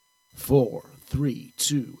4, 3,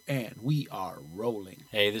 2, and we are rolling.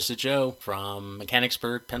 Hey, this is Joe from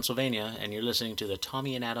Mechanicsburg, Pennsylvania, and you're listening to the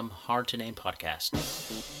Tommy and Adam Hard to Name podcast.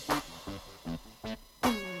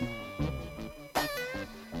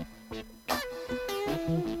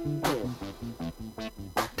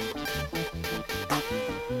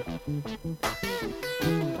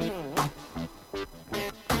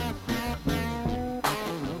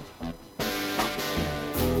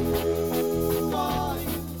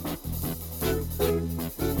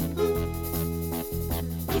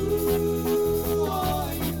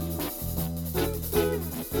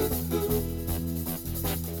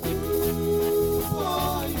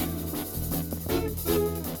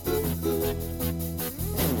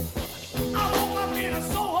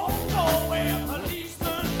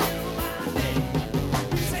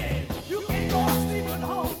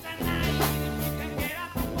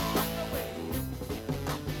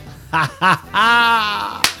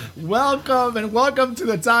 Welcome to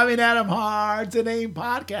the Tommy and Adam Hard to Name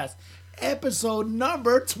podcast, episode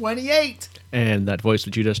number 28. And that voice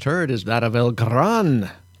that you just heard is that of El Gran,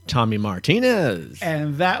 Tommy Martinez.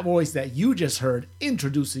 And that voice that you just heard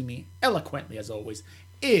introducing me eloquently, as always,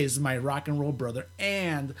 is my rock and roll brother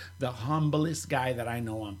and the humblest guy that I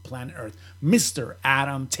know on planet Earth, Mr.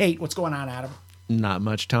 Adam Tate. What's going on, Adam? Not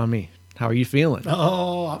much, Tommy. How are you feeling?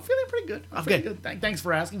 Oh, I'm feeling pretty good. Pretty good. Thanks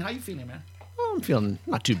for asking. How you feeling, man? Oh, I'm feeling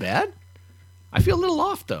not too bad. I feel a little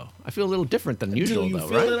off, though. I feel a little different than usual, though, right?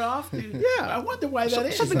 Do you feel it off? Yeah. I wonder why that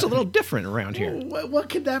is. Something's a little different around here. What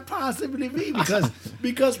could that possibly be?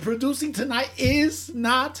 Because producing tonight is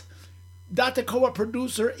not Dr. Co-op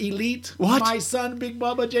producer elite. What? My son, Big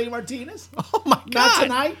Bubba J. Martinez. Oh, my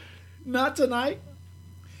God. Not tonight.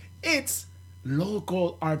 It's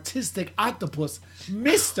local artistic octopus,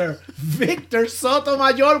 Mr. Victor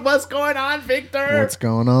Sotomayor. What's going on, Victor? What's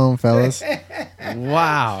going on, fellas?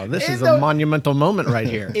 Wow, this is a monumental moment right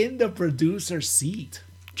here. In the producer seat.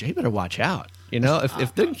 Jay better watch out. You know,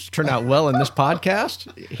 if things turn out well in this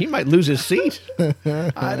podcast, he might lose his seat.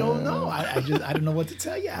 I don't know. I don't know what to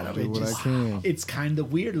tell you, Adam. Do what I can. It's kind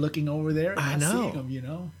of weird looking over there and I not know. seeing him, you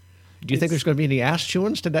know? Do you think there's going to be any ass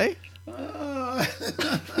chewings today?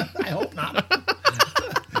 I hope not.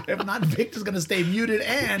 If not, Victor's going to stay muted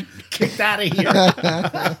and kicked out of here.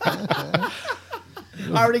 I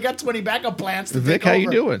already got 20 backup plans to Vic, take how over. you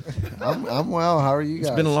doing? I'm well. How are you guys?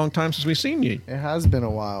 It's been a long time since we've seen you. It has been a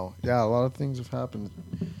while. Yeah, a lot of things have happened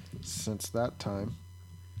since that time.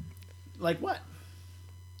 Like what?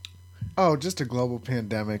 Oh, just a global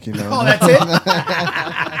pandemic, you know. Oh, that's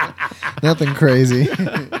it? Nothing crazy.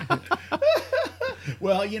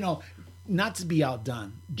 Well, you know, not to be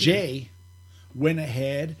outdone, Jay went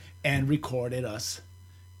ahead and recorded us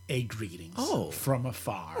a greetings from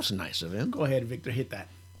afar. That's nice of him. Go ahead, Victor, hit that.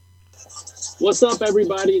 What's up,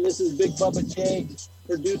 everybody? This is Big Bubba J,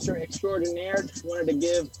 producer extraordinaire. Just wanted to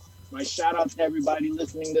give my shout out to everybody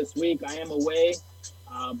listening this week. I am away,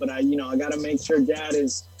 but I got to make sure Dad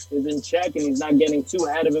is in check and he's not getting too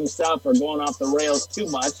ahead of himself or going off the rails too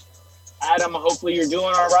much. Adam, hopefully you're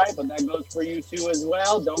doing all right, but that goes for you too as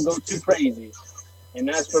well. Don't go too crazy. And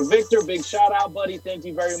as for Victor, big shout out, buddy. Thank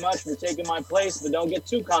you very much for taking my place, but don't get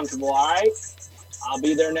too comfortable, all right? I'll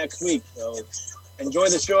be there next week. So enjoy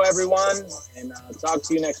the show, everyone, and talk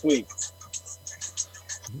to you next week.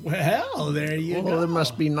 Well, there you go. Well, it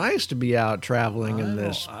must be nice to be out traveling in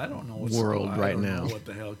this I don't know world right now. What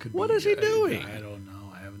the hell could What be? is he doing? I don't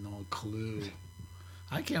know. I have no clue.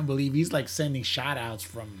 I can't believe he's like sending shout outs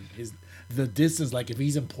from the distance, like if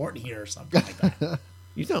he's important here or something like that.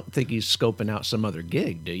 You don't think he's scoping out some other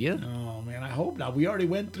gig, do you? Oh man, I hope not. We already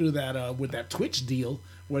went through that with that Twitch deal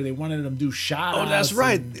where they wanted him to do shout outs. Oh, that's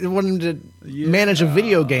right. They want him to manage a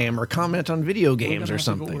video game or comment on video games or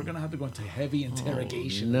something. We're going to have to go into heavy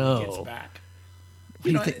interrogation no. when he gets back.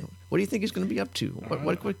 What do you think he's going to be up to?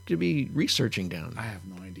 What could he be researching down? I have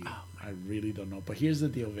no idea. I really don't know. But here's the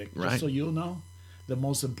deal, Vic. Right. Just so you'll know, the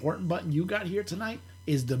most important button you got here tonight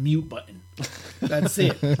is the mute button. That's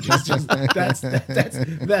it.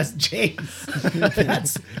 That's Jay's.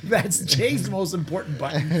 That's Jay's most important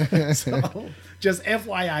button. So just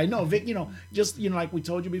FYI. No, Vic, just like we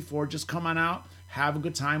told you before, just come on out, have a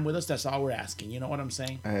good time with us. That's all we're asking. You know what I'm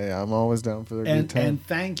saying? Hey, I'm always down for a good time. And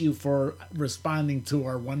thank you for responding to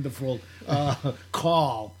our wonderful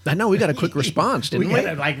call. I know we got a quick response, didn't we? We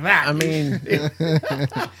got it like that. I mean,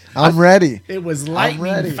 I'm ready. it was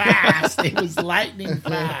lightning fast. It was lightning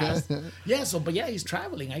fast. Yeah. But he's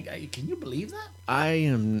traveling. Can you believe that?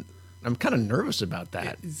 I'm kind of nervous about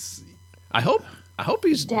that. I hope I hope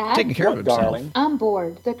he's Dad? taking care of What, himself. darling? I'm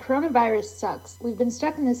bored. The coronavirus sucks. We've been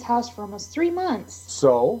stuck in this house for almost 3 months.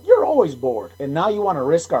 So? You're always bored. And now you want to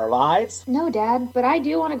risk our lives? No, Dad, but I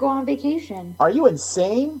do want to go on vacation. Are you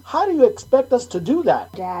insane? How do you expect us to do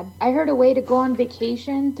that? Dad, I heard a way to go on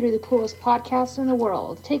vacation through the coolest podcast in the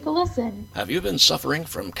world. Take a listen. Have you been suffering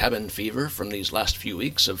from cabin fever from these last few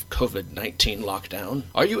weeks of COVID-19 lockdown?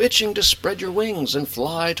 Are you itching to spread your wings and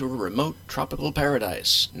fly to a remote tropical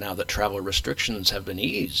paradise now that travel restrictions have been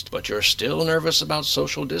eased, but you're still nervous about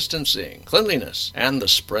social distancing, cleanliness, and the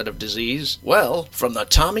spread of disease? Well, from the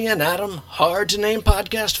Tommy and Adam Hard to Name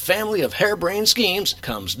podcast family of harebrained schemes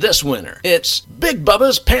comes this winner. It's Big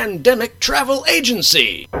Bubba's Pandemic Travel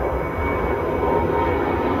Agency.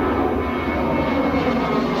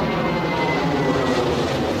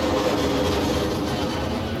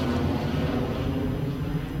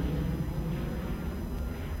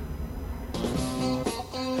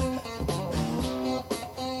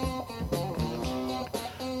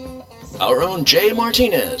 Our own Jay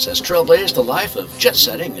Martinez has trailblazed the life of jet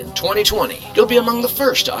setting in 2020. You'll be among the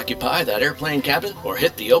first to occupy that airplane cabin or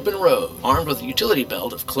hit the open road. Armed with a utility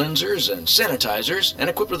belt of cleansers and sanitizers and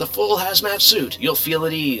equipped with a full hazmat suit, you'll feel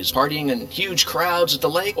at ease partying in huge crowds at the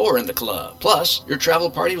lake or in the club. Plus, your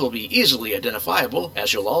travel party will be easily identifiable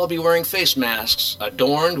as you'll all be wearing face masks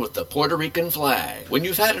adorned with the Puerto Rican flag. When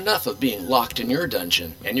you've had enough of being locked in your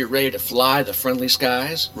dungeon and you're ready to fly the friendly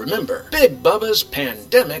skies, remember Big Bubba's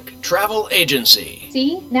Pandemic Travel Agency.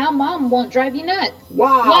 See? Now Mom won't drive you nuts.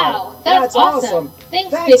 Wow, that's awesome.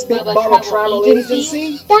 Thanks, Big Bubba Travel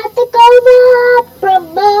Agency. Got to go up,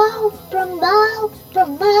 promotion.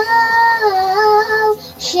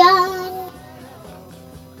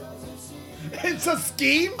 It's a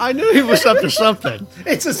scheme? I knew he was up to something.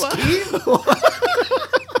 It's a scheme?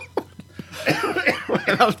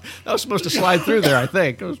 that was supposed to slide through there, I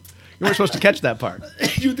think. You weren't supposed to catch that part.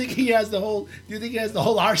 Do you think he has the whole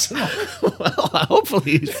arsenal? Well,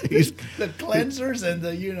 hopefully he's the cleansers and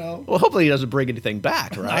the. Well, hopefully he doesn't bring anything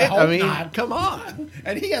back, right? I mean, not. Come on.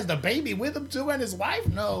 And he has the baby with him too, and his wife.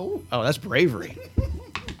 No. Oh, that's bravery.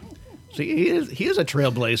 See, he is a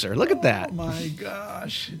trailblazer. Look at that. Oh my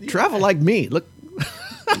gosh. Travel like me. Look.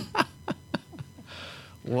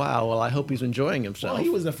 Wow. Well, I hope he's enjoying himself. Well, he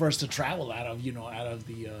was the first to travel out of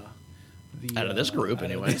this group,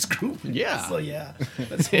 anyway. This group, yeah. So yeah,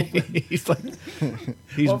 let's hope he's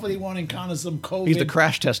hopefully he won't encounter some COVID. He's the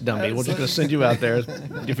crash test dummy. We're just going to send you out there.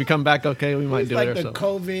 If you come back okay, we might do like it the ourselves.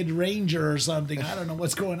 COVID ranger or something. I don't know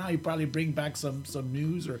what's going on. He probably bring back some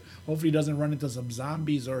news, or hopefully he doesn't run into some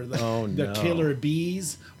zombies or the killer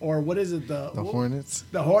bees, or what is it? The hornets.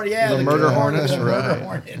 The hornet. Yeah, the murder hornets. The murder Right.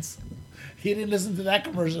 hornets. He didn't listen to that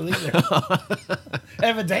commercial either,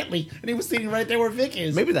 evidently, and he was sitting right there where Vic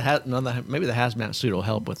is. Maybe the hazmat suit will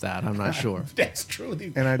help with that. I'm not sure. That's true.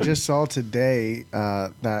 And I just saw today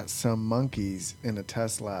that some monkeys in a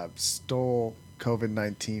test lab stole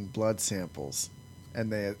COVID-19 blood samples,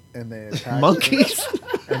 and they attacked monkeys,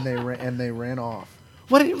 and they ran off.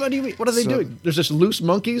 What do you mean? What are they doing? There's just loose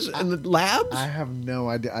monkeys in the labs? I have no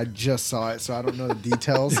idea. I just saw it, so I don't know the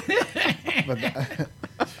details. But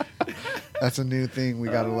that's a new thing we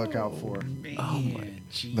got to look out for. Man,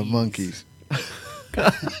 the monkeys.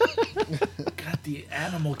 Got the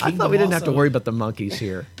animal kingdom. I thought we didn't have to also. worry about the monkeys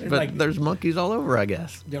here, but like- there's monkeys all over, I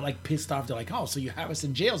guess. They're like pissed off. They're like, "Oh, so you have us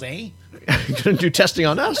in jails, eh? You're going to do testing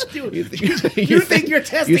on us? Dude, you think you're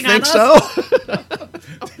testing you think on us? so?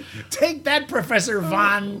 Take that, Professor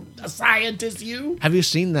Von, a scientist, you." Have you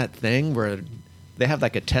seen that thing where they have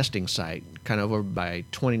like a testing site kind of over by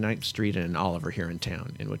 29th Street and Oliver here in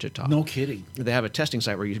town in Wichita? No kidding. They have a testing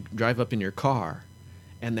site where you drive up in your car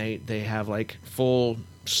and they have like full,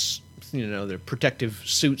 their protective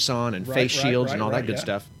suits on and face shields and all that good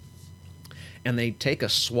stuff. And they take a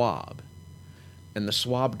swab, and the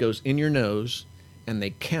swab goes in your nose, and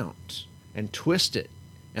they count and twist it.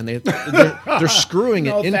 And they're screwing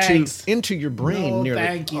it into your brain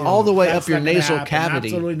nearly all the way up your nasal cavity.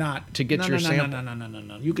 Absolutely not. To get your sample.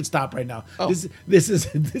 No. You can stop right now. Oh. This is.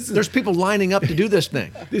 There's people lining up to do this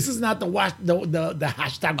thing. This is not the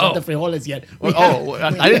hashtag with the frijoles yet.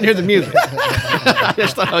 I didn't hear the music. I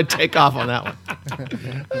just thought I would take off on that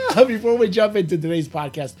one. Before we jump into today's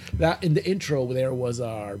podcast, that in the intro there was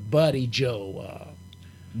our buddy Joe.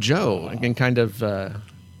 Joe, again, kind of.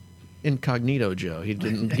 Incognito Joe. He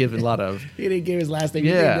didn't give a lot of. He didn't give his last name.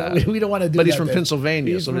 Yeah, we don't want to do that. But he's from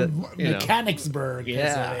Pennsylvania. He's from Mechanicsburg,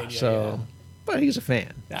 yeah, Pennsylvania. So, but he's a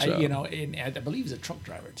fan. So. And I believe he's a truck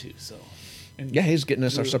driver too. So, yeah, he's getting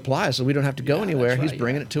us our supplies, so we don't have to go anywhere. He's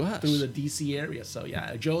bringing it to us through the DC area. So,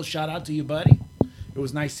 yeah, Joe, shout out to you, buddy. It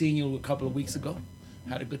was nice seeing you a couple of weeks ago.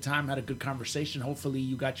 Had a good time. Had a good conversation. Hopefully,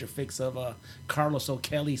 you got your fix of Carlos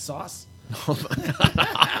O'Kelly sauce. Oh my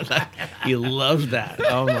God. He loves that.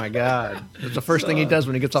 Oh my God. It's the first thing he does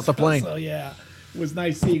when he gets off the plane. So yeah, it was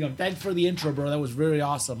nice seeing him. Thanks for the intro, bro. That was very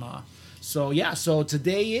awesome. So yeah, so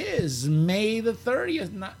today is May the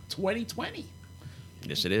 30th, 2020.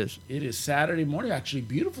 Yes, it is. It is Saturday morning. Actually,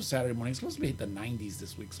 beautiful Saturday morning. It's supposed to be hit the 90s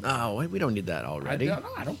this week. Oh, wait, we don't need that already.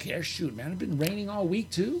 I don't care. Shoot, man. It's been raining all week,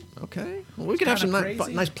 too. Okay. Well, we can have some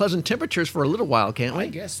nice, pleasant temperatures for a little while, can't we? I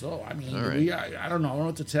guess so. I mean, right. I don't know. I don't know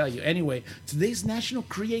what to tell you. Anyway, today's National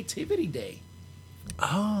Creativity Day.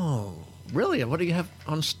 Oh, really? What do you have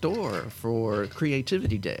on store for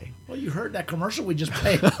Creativity Day? Well, you heard that commercial we just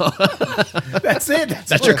played. That's it.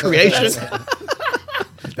 That's your creation?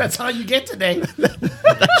 That's all you get today.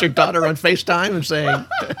 That's your daughter on FaceTime and saying,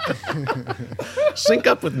 sync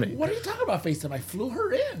up with me. What are you talking about, FaceTime? I flew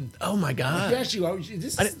her in. Oh, my God. Yeah,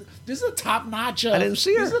 this is a top-notch. I didn't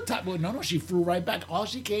see her. This is no, she flew right back. All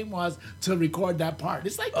she came was to record that part.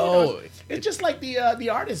 It's like, it's just like the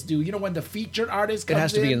artists do. You know, when the featured artist comes in. It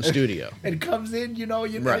has to be in the studio. And comes in, you know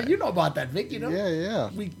about that, Vic, you know?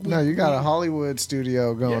 Yeah. You got a Hollywood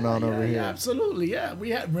studio going on over here. Yeah, absolutely, yeah.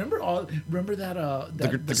 We had, remember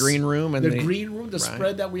that the green room and the green room, the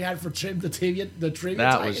spread that we had for the trivia.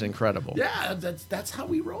 That was incredible. Yeah, that's how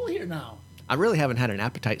we roll here now. I really haven't had an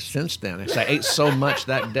appetite since then. I ate so much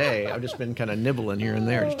that day. I've just been kind of nibbling here and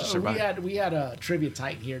there just to survive. We had a Trivia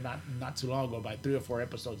Titan here not too long ago, about 3 or 4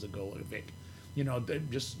 episodes ago, Vic. You know,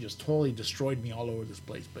 just totally destroyed me all over this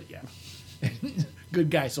place. But yeah, good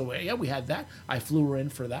guy. So yeah, we had that. I flew her in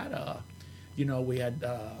for that. You know, we had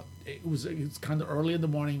it was kind of early in the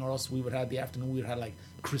morning, or else we would have the afternoon. We would have like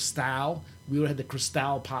Cristal. We would have the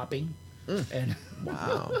Cristal popping. And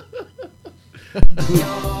wow.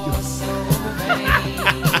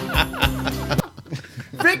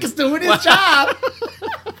 Vic is doing his job.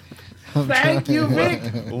 Thank you, Vic.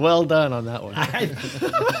 Well done on that one. I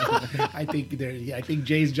think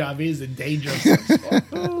Jay's job is in danger.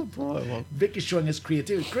 Oh boy! Well, Vic is showing us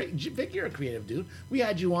creativity. Vic, you're a creative dude. We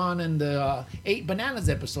had you on in the 8 Bananas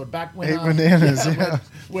episode back when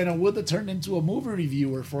when Willa turned into a movie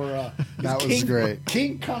reviewer for that was great.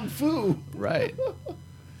 King Kung Fu. Right.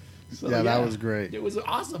 So, that was great. It was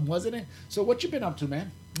awesome, wasn't it? So what you been up to,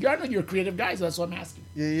 man? I know you're a creative guy, so that's what I'm asking.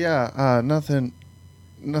 Yeah. Nothing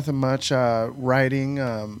much.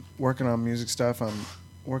 Writing, working on music stuff. I'm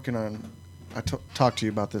working on. I talked to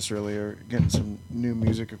you about this earlier. Getting some new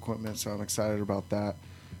music equipment, so I'm excited about that.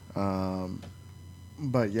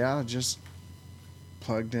 But yeah, just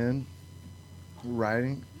plugged in,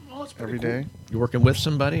 writing every day. You working with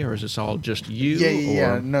somebody, or is this all just you?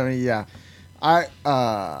 Yeah. I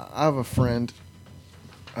have a friend,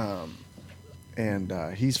 and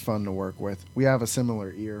he's fun to work with. We have a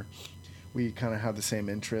similar ear. We kind of have the same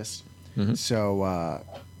interests, so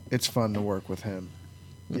it's fun to work with him.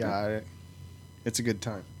 Okay. Yeah, it's a good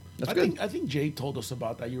time. I think Jay told us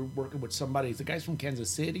about that. You're working with somebody. Is the guy's from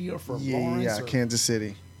Kansas City or from Lawrence? Yeah, Kansas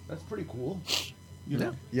City. That's pretty cool.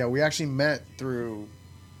 Yeah, we actually met through.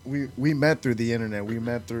 We met through the internet. We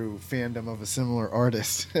met through fandom of a similar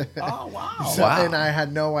artist. Oh, wow. Wow. And I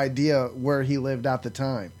had no idea where he lived at the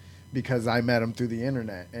time because I met him through the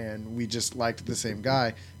internet and we just liked the same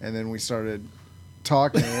guy. And then we started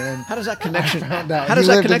talking. And how does that connection happen? How does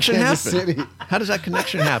that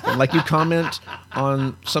connection happen? Like you comment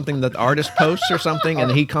on something that the artist posts or something and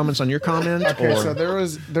he comments on your comment? Okay, so there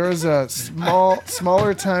was a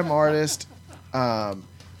smaller time artist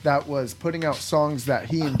that was putting out songs that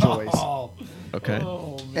he enjoys. Okay.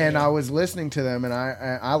 And I was listening to them, and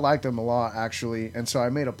I liked them a lot, actually. And so I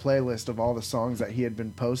made a playlist of all the songs that he had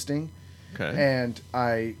been posting. Okay. And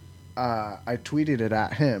I tweeted it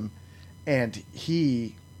at him, and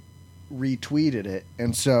he retweeted it.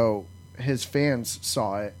 And so his fans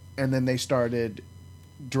saw it, and then they started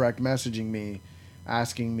direct messaging me,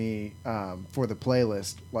 asking me for the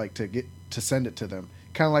playlist, like to send it to them.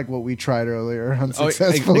 Kind of like what we tried earlier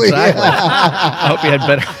unsuccessfully. Exactly. I hope you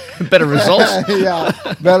had better results.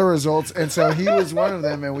 Yeah, better results. And so he was one of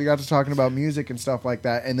them, and we got to talking about music and stuff like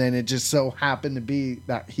that. And then it just so happened to be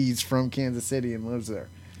that he's from Kansas City and lives there.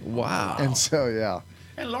 Wow. And so, yeah.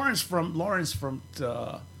 And Lawrence from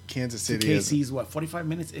Kansas City. KC's what, 45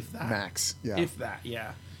 minutes, if that? Max, yeah. If that,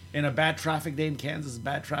 yeah. And a bad traffic day in Kansas,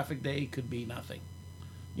 bad traffic day could be nothing.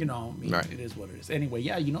 You know, I mean, right. It is what it is. Anyway,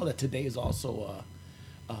 yeah, you know that today is also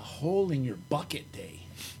a hole in your bucket day.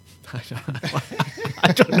 I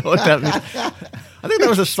don't know what that means. I think that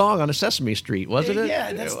was a song on a Sesame Street, wasn't it? Yeah,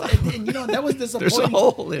 and that was disappointing. There's a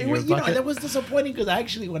hole in your bucket. That was disappointing because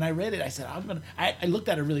actually, when I read it, I said I looked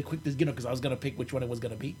at it really quick, because I was gonna pick which one it was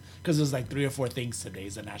gonna be, because there's like 3 or 4 things today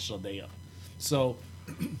is a national day of. So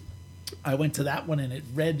I went to that one and it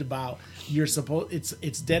read about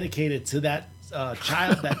it's dedicated to that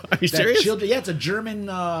child that. Are you serious? Children, yeah, it's a German.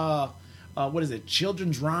 What is it?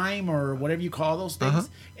 Children's rhyme or whatever you call those things.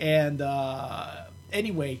 And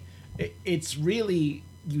anyway, it's really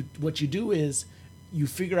what you do is you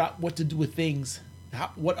figure out what to do with things,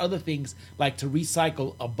 what other things, like to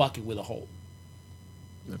recycle a bucket with a hole.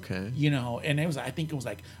 Okay. And I was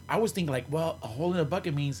thinking like, well, a hole in a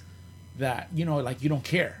bucket means that like you don't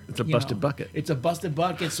care. It's a busted bucket. It's a busted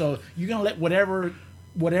bucket, so you're gonna let whatever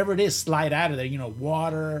it is slide out of there.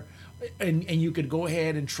 Water. And you could go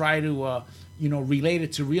ahead and try to relate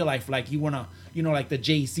it to real life, like you want to like the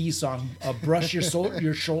JC song, brush your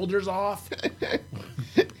shoulders off.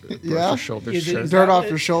 Yeah, shoulders. Dirt off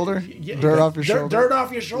your shoulder. Yeah, dirt off your shoulder. Dirt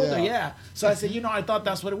off your shoulder. Yeah. So I said, I thought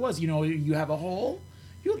that's what it was. You have a hole,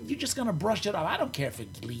 you're just gonna brush it off. I don't care if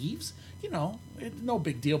it leaves. It's no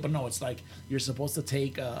big deal. But no, it's like you're supposed to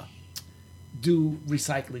do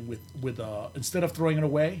recycling with instead of throwing it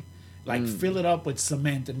away. Like fill it up with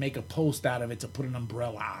cement and make a post out of it to put an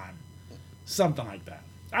umbrella on, something like that.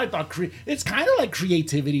 I thought it's kind of like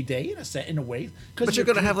Creativity Day in a way. But you're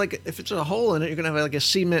gonna have if it's a hole in it, you're gonna have like a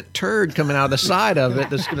cement turd coming out of the side of it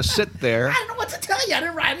that's gonna sit there. I don't know what to tell you. I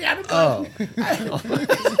didn't write it. I don't know.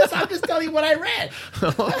 I'm just telling you what I read.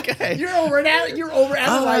 Okay. You're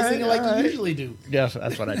overanalyzing it like you usually do. Yes,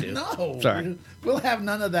 that's what I do. No. Sorry. We'll have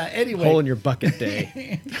none of that anyway. Hole in your bucket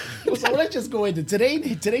day. So let's just go into today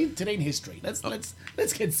in history. Let's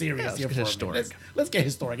get serious here for a minute. Let's get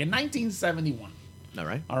historic. In 1971. All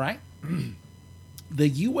right. The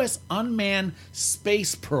U.S. unmanned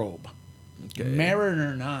space probe,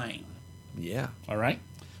 Mariner 9. Yeah. All right.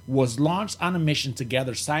 Was launched on a mission to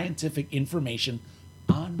gather scientific information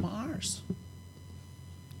on Mars.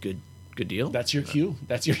 Good deal. That's your cue.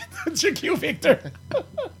 That's your cue, Victor.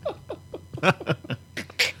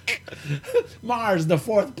 Mars, the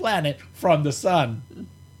 4th planet from the sun.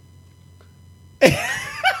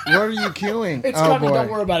 What are you queuing? It's coming. Boy. Don't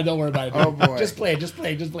worry about it. Oh boy. Just play it.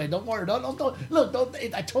 Don't worry. Don't look. Don't.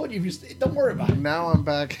 I told you. Don't worry about it. Now I'm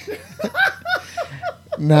back.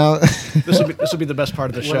 Now this will be the best part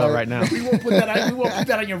of the show right now. We won't put that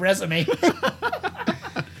on your resume.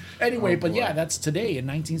 Anyway, but yeah, that's today in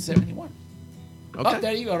 1971. Okay. Oh,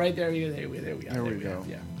 there you go. Right there. There we go.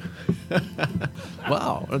 Yeah.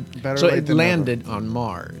 Wow. Better so late it than landed on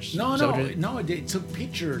Mars. No. It took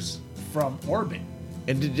pictures from orbit.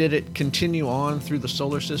 And did it continue on through the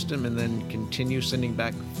solar system and then continue sending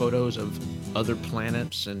back photos of other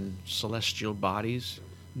planets and celestial bodies?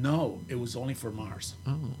 No, it was only for Mars.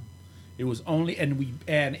 Oh. It was only,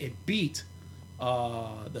 and it beat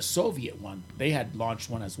the Soviet one. They had launched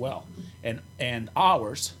one as well, and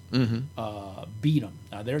ours beat them.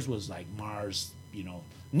 Theirs was like Mars,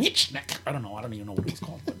 Nichnek. I don't even know what it was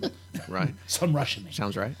called. But right. Some Russian name.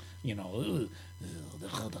 Sounds right.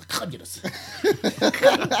 The communists.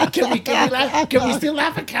 Can we still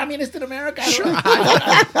laugh at communists in America? Sure.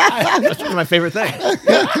 That's one of my favorite things.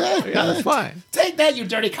 Yeah, that's fine. Take that, you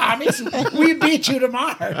dirty commies. We beat you to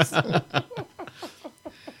Mars.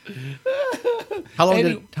 How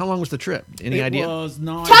long was the trip? Any idea? It was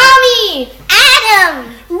not. Tommy!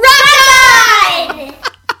 Adam! Ride!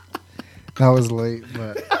 that was late,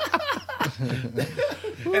 but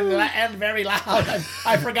and very loud.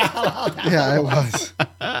 I forgot how loud that yeah, it was.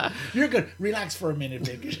 You're good. Relax for a minute,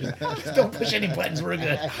 Vic. Don't push any buttons. We're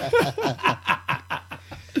good.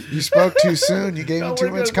 You spoke too soon. You gave me too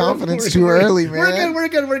much confidence too early, man. We're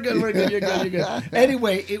good. You're good.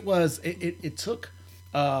 Anyway, it took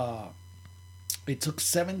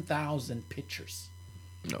 7,000 pictures.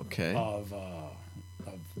 Okay. Of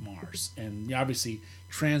Mars, and obviously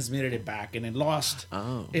transmitted it back, and it lost.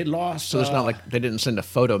 Oh. It lost. So it's not like they didn't send a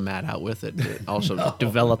photo mat out with it. They also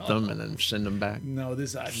developed them and then send them back. No,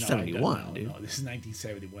 this 71, dude. No, this is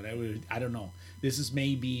 1971. I don't know. This is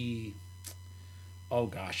maybe. Oh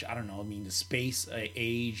gosh, I don't know. I mean, the space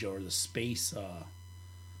age or the space.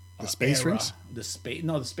 The space era. race. The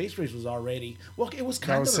space race was already. Well, it was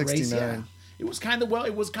kind of a 69. race. Yeah. It was kind of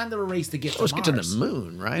a race to get to Mars. Let's get to the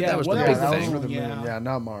moon, right? Yeah, that was the well, big that was thing. For the Yeah. moon. Yeah,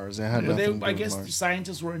 not Mars. It had But nothing to do I with guess Mars.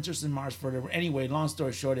 scientists were interested in Mars further. Anyway, long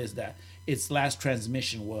story short is that its last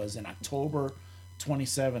transmission was in October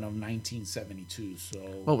 27 of 1972. So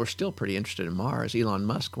Well, we're still pretty interested in Mars. Elon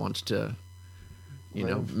Musk wants to,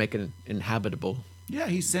 make it inhabitable yeah,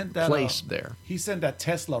 he sent that place there. He sent that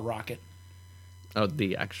Tesla rocket Oh,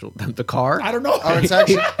 the actual the car. I don't know. Oh, it's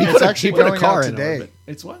actually he put a going car out in today. orbit.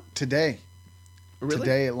 It's what? Today. Really?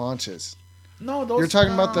 Today it launches. No, those. You're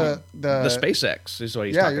talking about the SpaceX is what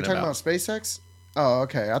he's yeah. talking You're talking about SpaceX. Oh,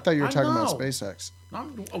 okay. I thought you were I talking about know. SpaceX.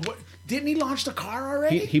 Didn't he launch the car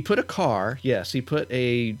already? He put a car. Yes, he put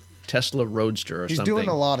a Tesla Roadster or He's something. doing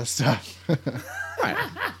a lot of stuff. Right.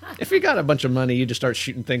 If you got a bunch of money, you just start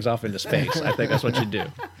shooting things off into space. I think that's what you do.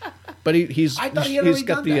 But he's I thought he had already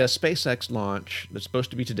got done the that. SpaceX launch that's supposed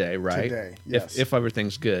to be today, right? Today, yes. If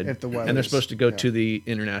everything's good. If the and they're weather's- supposed to go yeah. to the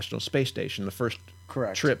International Space Station, the first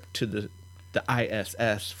Correct. trip to the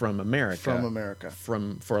ISS from America.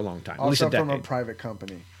 For a long time. At least Also a from a decade. private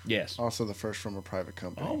company. Yes. Also the first from a private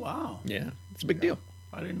company. Oh wow! Yeah. It's a big deal.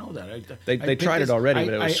 I didn't know that. They I tried picked it already, this-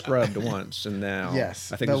 but it was scrubbed once, and now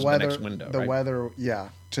Yes. I think the this is weather, the next window. The right? weather, yeah.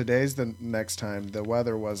 Today's the next time. The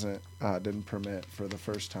weather didn't permit for the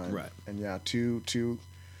first time. Right. And yeah, two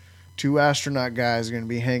astronaut guys are going to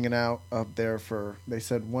be hanging out up there for, they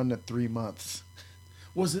said, 1 to 3 months.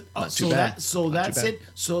 Was it? Not too So bad. that so Not too that's bad. it.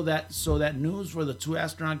 So that news for the two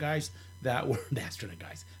astronaut guys that were the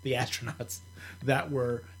astronauts that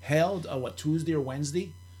were held Tuesday or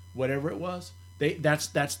Wednesday, whatever it was. That's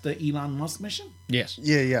the Elon Musk mission. Yes.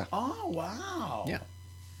 Yeah. Oh wow! Yeah.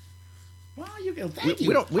 Wow, thank We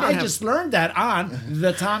you. don't I have- just learned that on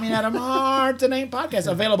the Tommy and Adam Hard to Name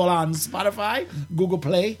podcast, available on Spotify, Google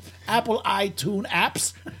Play, Apple iTunes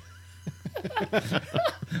apps,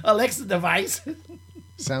 Alexa device,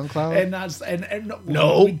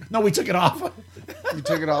 SoundCloud? and we took it off. You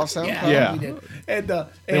took it off SoundCloud? Yeah. we did. And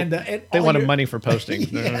They all wanted your- money for posting.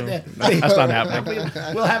 No, Yeah, that's not happening.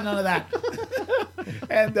 We'll have none of that.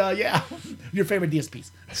 And your favorite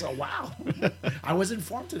DSPs. So wow, I was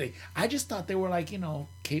informed today. I just thought they were like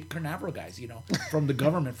Cape Canaveral guys, from the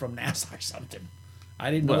government, from NASA or something. I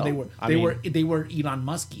didn't know Well, they were Elon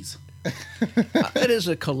Muskies. It is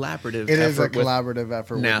a collaborative. It is a effort with collaborative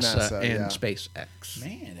effort with NASA and yeah. SpaceX.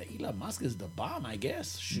 Man, Elon Musk is the bomb, I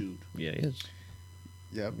guess. Shoot. Yeah, he is.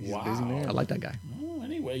 Yep, he's Wow. a busy man. I like that guy. Oh,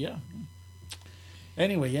 anyway, yeah,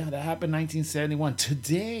 that happened 1971.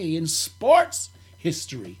 Today in sports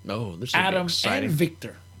history, Oh, this is Adam exciting. and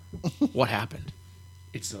Victor. What happened?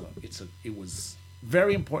 It was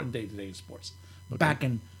very important day today in sports. Back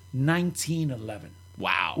in 1911.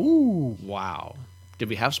 Wow. Ooh. Wow. Did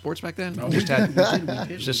we have sports back then? No, We just we had. did, we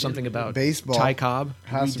did, Is this something about Baseball. Ty Cobb?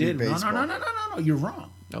 Has We to be did. baseball. No. You're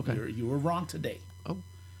wrong. Okay. You were wrong today. Oh.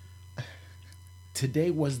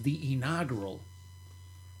 Today was the inaugural,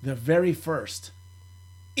 the very first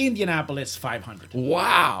Indianapolis 500.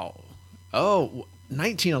 Wow. Oh,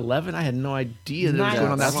 1911. I had no idea that it was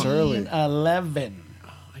going on that long. early. 1911.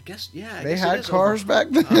 I guess. Yeah. I They guess it had is cars over back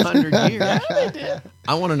then? 100 years.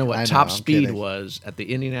 I want to know what I know, top I'm speed kidding. was at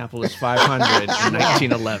the Indianapolis 500 in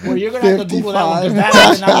 1911. Well, you're gonna have to Google that one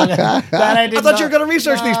because that I did I thought you were going to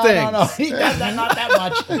research these things. No, not that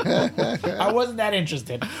much. I wasn't that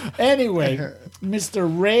interested. Anyway, Mr.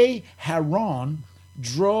 Ray Harron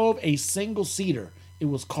drove a single-seater. It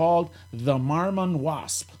was called the Marmon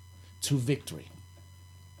Wasp to victory.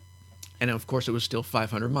 And of course, it was still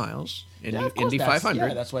 500 miles in Yeah, of course, Indy that's- 500.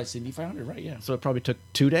 Yeah, that's why it's Indy 500, right? Yeah. So it probably took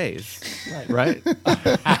 2 days, Right. right?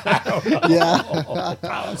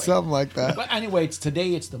 Yeah. Something like that. But anyway,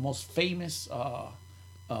 today it's the most famous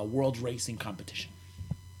world racing competition,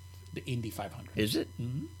 the Indy 500. Is it?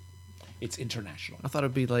 It's international. I thought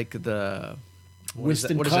it'd be like the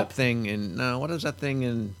Whiston what is that Cup? thing in what is that thing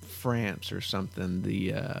in France or something?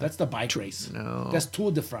 The That's the bike race. no. That's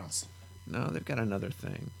Tour de France. no, they've got another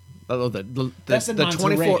thing. Oh, the That's in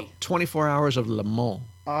 24 hours of Le Mans.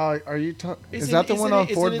 Are you talking? Is Isn't- that the isn't one it- on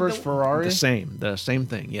isn't Ford it versus the- Ferrari? The same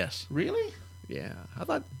thing. Yes. Really? Yeah. I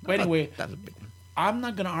thought. Anyway- that was a big one. I'm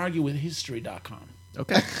not going to argue with history.com.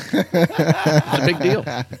 Okay. It's a big deal.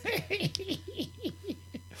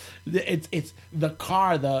 It's the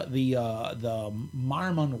car, the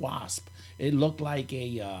Marmon Wasp. It looked like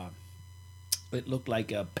a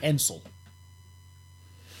pencil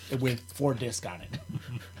with 4 discs on it.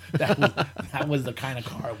 that was the kind of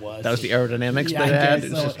car it was. That was the aerodynamics Yeah, I that it had.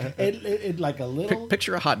 guess It's so. just- It like a little.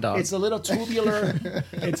 Picture a hot dog. It's a little tubular.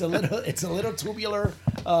 it's a little tubular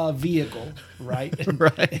vehicle, right?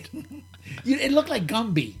 Right. It looked like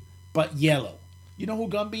Gumby, but yellow. You know who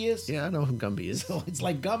Gumby is? Yeah, I know who Gumby is. So it's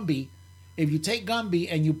like Gumby. If you take Gumby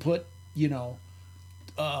and you put,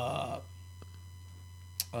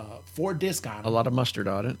 4 disc on it. A lot of mustard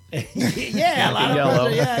on it. Yeah, a lot of Yellow.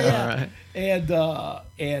 pressure, yeah. All right.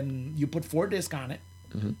 And you put 4 disc on it,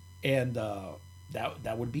 Mm-hmm. and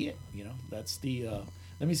that would be it. That's the.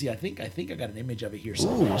 Let me see. I think I got an image of it here. Ooh,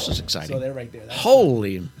 somewhere. this is exciting. So they're right there. That's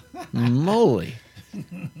Holy moly.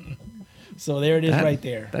 So there it is, right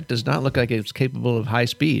there. That does not look like it's capable of high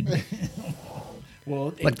speed.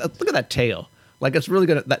 Well, Like, look at that tail. Like, it's really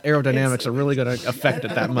gonna. That aerodynamics are really gonna affect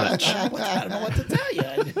it that much. I don't know what to tell you.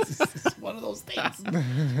 It's one of those things.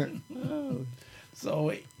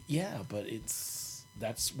 So yeah, but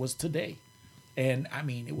was today, and I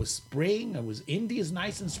mean, it was spring. It was Indy is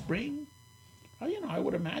nice in spring. I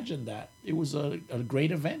would imagine that it was a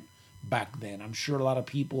great event back then. I'm sure a lot of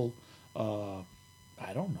people. I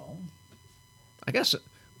don't know. I guess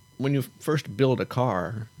when you first build a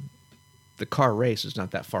car, the car race is not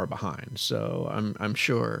that far behind. So I'm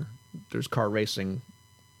sure there's car racing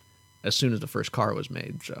as soon as the first car was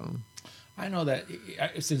made. So I know that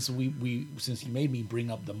since you made me bring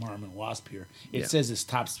up the Marmon Wasp here, it says its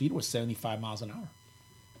top speed was 75 miles an hour.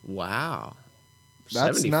 Wow.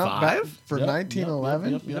 That's 75? not bad for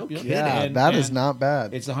 1911. Yep. Yeah, that is not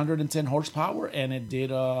bad. It's 110 horsepower, and it did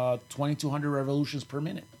 2,200 revolutions per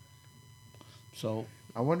minute. So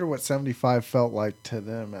I wonder what 75 felt like to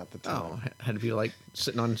them at the time. Oh, had to be like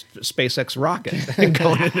sitting on SpaceX rocket and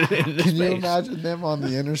going into space. Can you imagine them on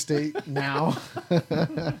the interstate now?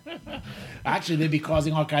 Actually, they'd be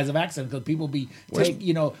causing all kinds of accidents because people be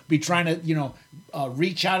trying to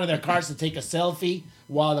reach out of their cars to take a selfie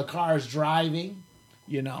while the car is driving.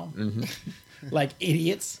 Like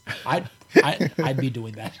idiots. I'd be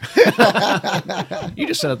doing that. You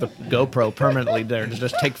just set up the GoPro permanently there to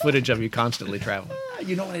just take footage of you constantly traveling.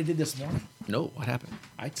 You know what I did this morning? No, what happened?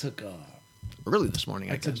 I took early this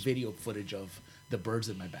morning. I took video footage of the birds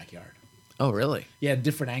in my backyard. Oh, really? Yeah,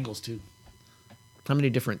 different angles too. How many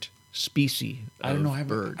different species I don't know.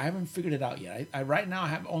 bird? I haven't figured it out yet. I right now I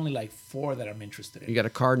have only like 4 that I'm interested in. You got a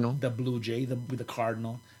cardinal? The blue jay, the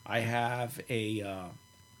cardinal. I have a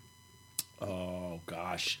a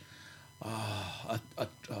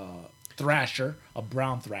thrasher, a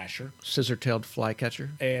brown thrasher, scissor-tailed flycatcher,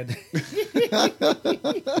 and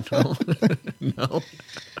no.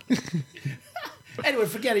 Anyway,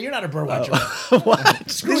 forget it. You're not a bird watcher.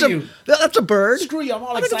 What? Screw you. That's a bird. Screw you. I'm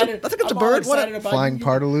all excited. I think it's a bird. What about flying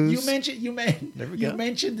partalus? You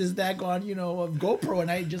mentioned this daggone, GoPro,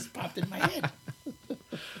 and I just popped in my head.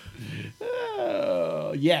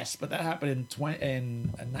 Yes, but that happened in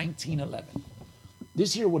 1911.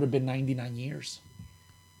 This year would have been 99 years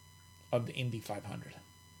of the Indy 500.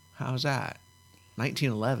 How's that?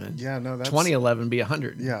 1911. Yeah, no, that's 2011 be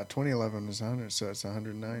 100. Yeah, 2011 is 100, so it's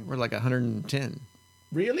 109. We're like 110.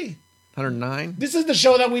 Really? 109. This is the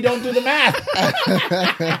show that we don't do the math. I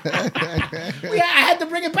had to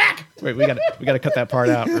bring it back. Wait, we got to cut that part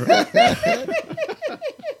out.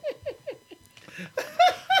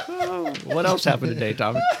 What else happened today,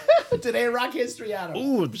 Tommy? Today, rock history, Adam.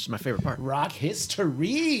 Ooh, this is my favorite part. Rock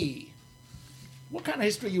history. What kind of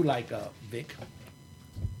history you like, Vic?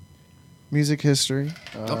 Music history.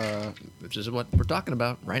 Which is what we're talking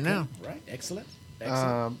about right now. Right. Excellent.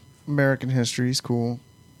 American history is cool.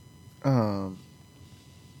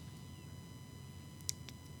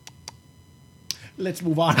 Let's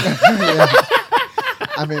move on.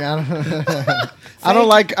 I mean, I don't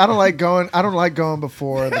like going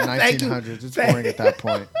before the 1900s. It's boring at that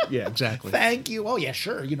point. Yeah, exactly. Thank you. Oh yeah,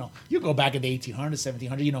 sure. You go back in the 1800s,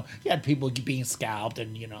 1700s. You had people being scalped,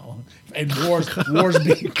 and and wars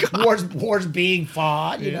being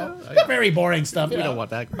fought. Very boring stuff. We don't want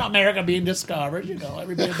that. America being discovered.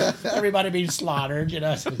 Everybody being slaughtered.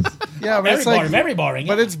 Yeah, but it's very boring.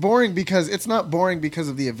 But it's boring because it's not boring because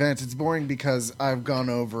of the events. It's boring because I've gone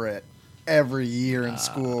over it every year in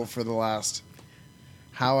school for the last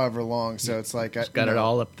however long. So it's like it's got it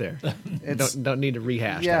all up there. Don't need to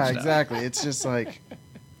rehash. Yeah, that exactly. It's just like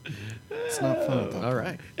it's not fun. All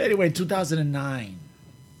right. Anyway, 2009.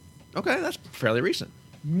 Okay, that's fairly recent.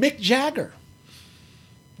 Mick Jagger.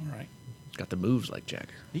 All right. He's got the moves like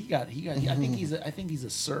Jagger. He got. I think he's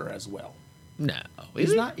a sir as well. No,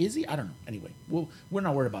 he's not. Is he? I don't know. Anyway, we're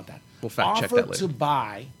not worried about that. We'll fact check that later. Offered to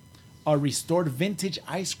buy a restored vintage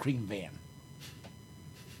ice cream van.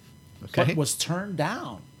 Okay. But was turned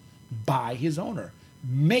down by his owner.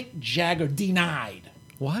 Mick Jagger denied.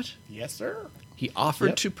 What? Yes, sir. He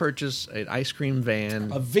offered to purchase an ice cream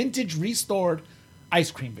van. A vintage restored ice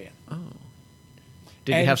cream van. Oh.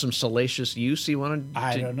 Did he have some salacious use he wanted?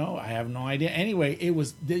 I don't know. I have no idea. Anyway, it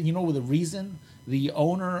was, the reason? The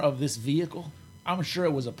owner of this vehicle, I'm sure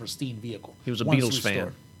it was a pristine vehicle. He was a Beatles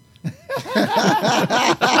fan.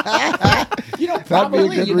 Probably.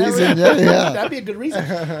 That'd be a good reason. Yeah. That'd be a good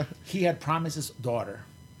reason. He had promised his daughter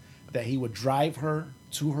that he would drive her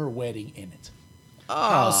to her wedding in it. Oh.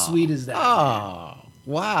 How sweet is that? Oh.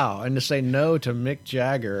 Wow, and to say no to Mick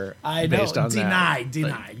Jagger I know, based on that.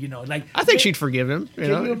 denied. You know, like I think she'd forgive him.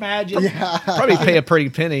 Can you imagine? Probably pay a pretty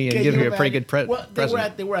penny and Can give you you a pretty good Well,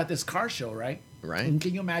 present. they were at this car show, right? Right. And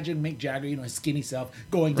can you imagine Mick Jagger, you know, his skinny self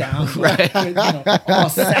going down, Right. with, you know, all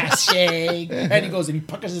sashaying, and he goes and he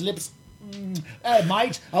puckers his lips. Hey,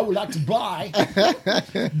 mate, I would like to buy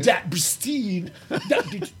that pristine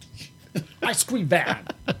ice cream van.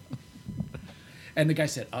 And the guy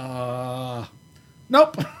said,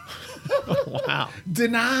 nope. Wow.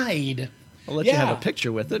 Denied. I'll let you have a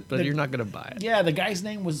picture with it, but you're not going to buy it. Yeah, the guy's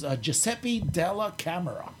name was Giuseppe Della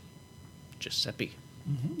Camera. Giuseppe.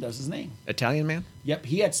 That's his name. Italian man? Yep,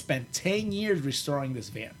 he had spent 10 years restoring this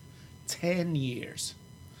van. 10 years.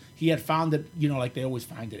 He had found it, you know, like they always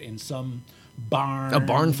find it in some barn. A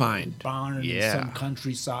barn find. Barn in some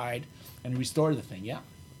countryside. And restored the thing, yeah.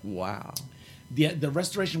 Wow. The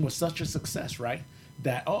restoration was such a success, right?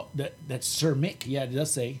 That Sir Mick, yeah, it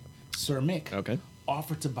does say Sir Mick,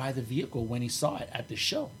 offered to buy the vehicle when he saw it at the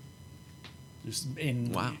show. Just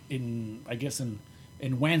in I guess in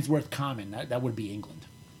Wandsworth Common, that would be England.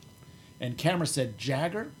 And Camera said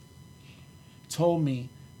Jagger told me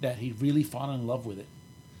that he really fallen in love with it,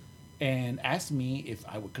 and asked me if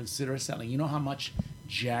I would consider selling. You know how much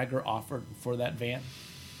Jagger offered for that van?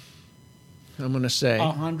 I'm going to say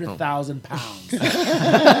 100,000 pounds.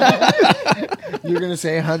 You're going to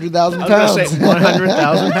say 100,000 pounds? I'm going to say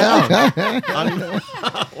 100,000 pounds.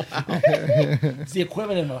 It's the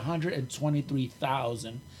equivalent of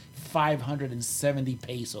 123,570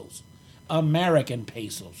 pesos. American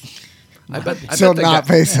pesos. Not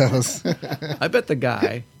pesos. I bet the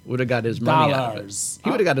guy would have got his money out of it.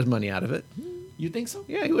 He would have got his money out of it. You think so?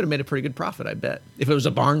 Yeah, he would have made a pretty good profit, I bet. If it was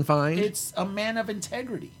a barn find. It's a man of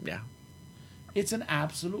integrity. Yeah. It's an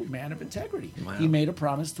absolute man of integrity. Wow. He made a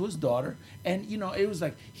promise to his daughter, and you know it was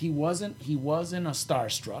like he wasn't a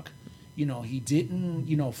starstruck. You know, he didn't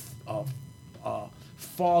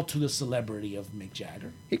fall to the celebrity of Mick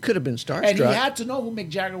Jagger. He could have been starstruck. And he had to know who Mick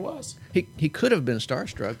Jagger was. He could have been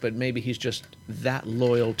starstruck, but maybe he's just that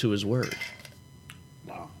loyal to his word.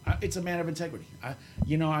 Wow, it's a man of integrity. I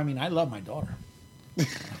love my daughter.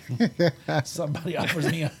 Somebody offers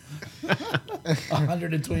me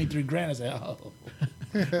 123 grand. I say, oh,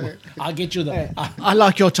 I'll get you the. I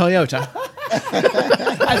like your Toyota.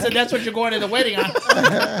 I said, that's what you're going to the wedding on,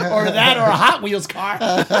 or that, or a Hot Wheels car.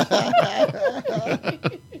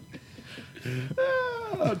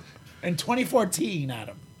 In 2014,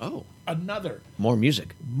 Adam. Oh, another more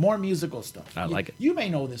musical stuff. I like it. You may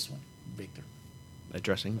know this one, Victor.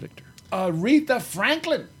 Addressing Victor. Aretha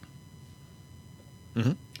Franklin.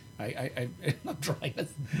 Mm-hmm. I'm not trying.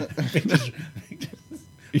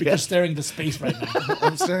 Victor's staring into space right now.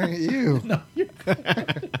 I'm staring at you. No,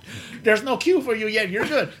 there's no cue for you yet. You're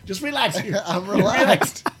good. Just relax. I'm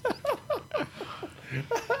relaxed.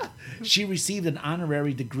 She received an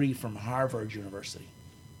honorary degree from Harvard University.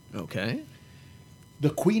 Okay.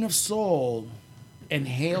 The Queen of Soul and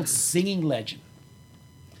hailed singing legend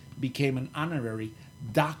became an honorary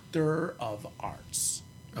Doctor of Arts.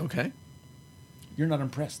 Okay. You're not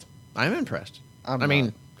impressed? I'm impressed. I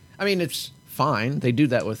mean, it's fine. They do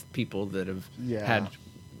that with people that have had,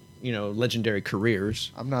 legendary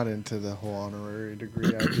careers. I'm not into the whole honorary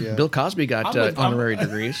degree idea. Bill Cosby got honorary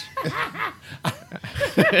degrees.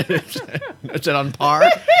 Is it on par?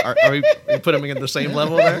 Are we putting him at the same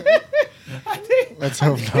level there? Let's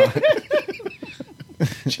hope not.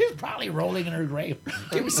 She's probably rolling in her grave.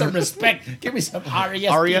 Give me some respect. Give me some R-E-S-P-E-C-T.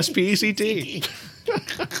 R-E-S-P-E-C-T.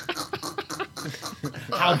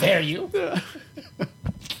 How dare you?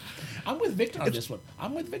 I'm with Victor on this one.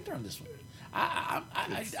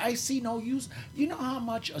 I see no use. You know how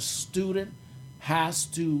much a student has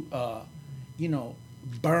to,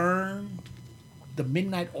 burn the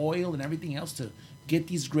midnight oil and everything else to get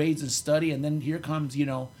these grades and study, and then here comes,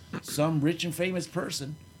 some rich and famous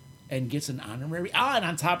person and gets an honorary. And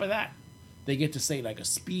on top of that, they get to say like a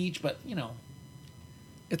speech, but,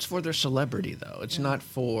 It's for their celebrity, though. It's not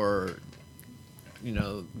for,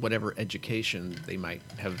 whatever education they might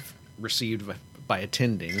have received by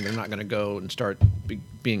attending. They're not going to go and start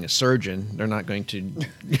being a surgeon. They're not going to.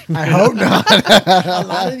 I hope not. A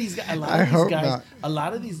lot of these guys, not. a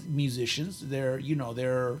lot of these musicians, they're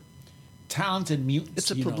talented mutants.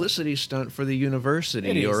 It's a publicity stunt for the university,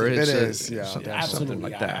 It is. Something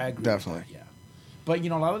like that. I agree Definitely. with that, yeah. But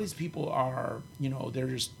a lot of these people are, they're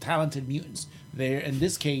just talented mutants. They're in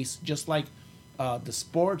this case, just like the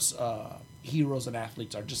sports heroes and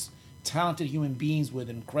athletes are just talented human beings with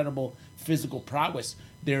incredible physical prowess.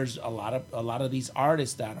 There's a lot of these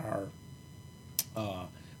artists that are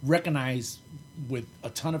recognized with a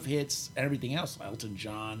ton of hits and everything else. Elton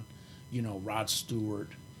John, Rod Stewart,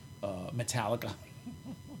 Metallica.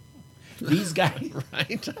 These guys,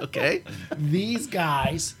 Right. Okay. these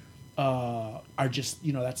guys are just,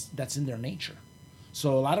 that's in their nature.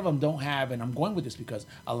 So a lot of them don't have, and I'm going with this because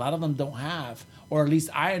a lot of them don't have, or at least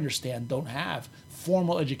I understand, don't have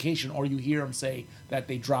formal education, or you hear them say that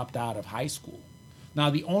they dropped out of high school. Now,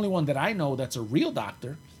 the only one that I know that's a real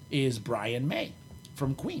doctor is Brian May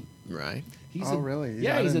from Queen. Right. Really?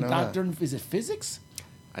 Yeah, I he's a didn't know doctor in, is it physics?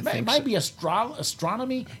 I It think might so. be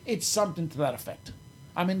astronomy. It's something to that effect.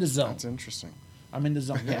 I'm in the zone. That's interesting. I'm in the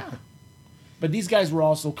zone. Yeah. But these guys were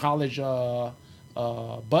also college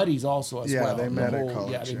buddies also as Yeah, well. they The met at Yeah,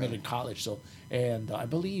 college, they met yeah. in college. So, and I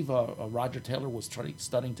believe Roger Taylor was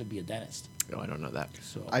studying to be a dentist. Oh, I don't know that.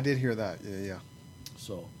 So, I did hear that. Yeah.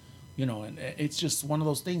 so, and it's just one of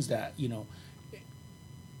those things that you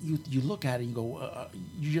look at it and you go,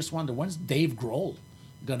 you just wonder, when's Dave Grohl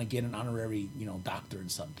gonna get an honorary doctor in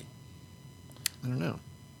something? I don't know.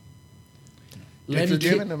 Lemmy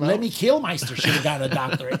Kilmeister should have gotten a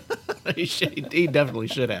doctorate. He definitely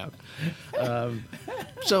should have.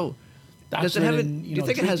 So, does it have? Doctorate in, Do you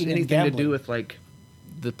think it has drinking and anything to do gambling. with like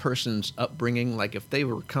the person's upbringing? Like if they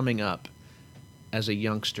were coming up as a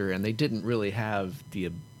youngster and they didn't really have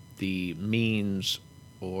the means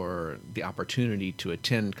or the opportunity to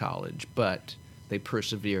attend college, but they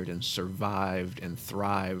persevered and survived and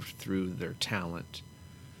thrived through their talent,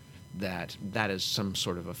 that is some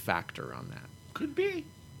sort of a factor on that. Could be.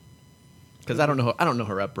 Because I don't know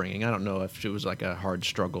her upbringing. I don't know if she was like a hard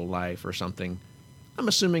struggle life or something. I'm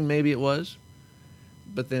assuming maybe it was,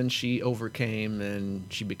 but then she overcame and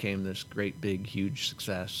she became this great big huge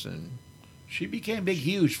success. And She became big,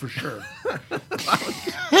 huge for sure.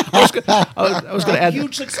 I was going to add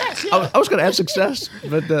Huge success. Yeah. I was going to add success,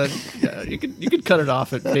 but yeah, you could cut it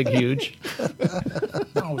off at big huge.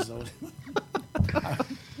 No, so-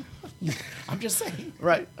 I'm just saying.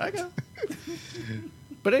 Right, I got.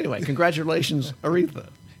 But anyway, congratulations, Aretha.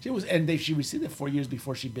 She received it 4 years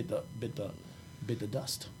before she bit the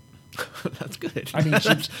dust. That's good. I mean,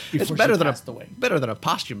 it's before better she than passed away. better than a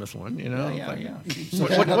posthumous one, Yeah.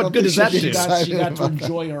 What good does that She do? got to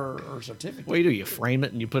enjoy her certificate. What do? You frame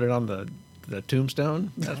it and you put it on the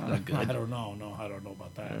tombstone? That's not good. I don't know. No, I don't know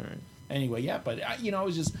about that. All right. Anyway, yeah, but I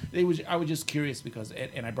was just curious because,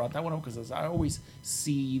 and I brought that one up because I always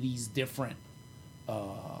see these different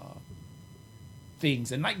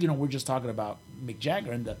things, and we're just talking about Mick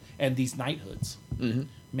Jagger and these knighthoods,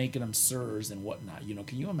 making them sirs and whatnot.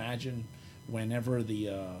 Can you imagine whenever the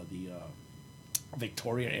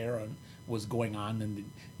Victoria era was going on, and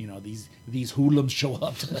these hoodlums show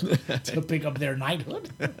up to pick up their knighthood?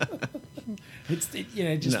 It's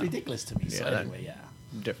just No. ridiculous to me. So Yeah, anyway, yeah.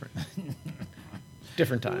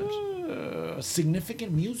 Different times.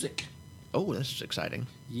 Significant music. Oh, this is exciting.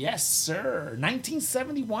 Yes, sir.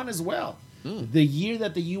 1971 as well. The year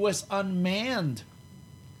that the U.S. unmanned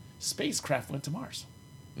spacecraft went to Mars.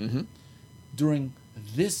 Mm-hmm. During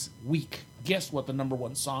this week, guess what the number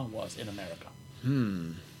one song was in America?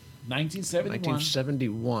 1971.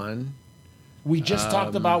 1971. We just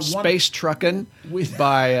talked about one. Space Truckin'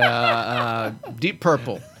 by Deep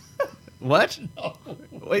Purple. What? No.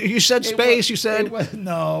 Wait, you said space. You said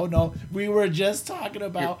no. We were just talking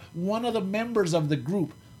about one of the members of the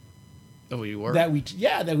group Oh, you were that we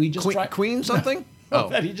just tried. Queen something. Oh,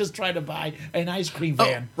 That he just tried to buy an ice cream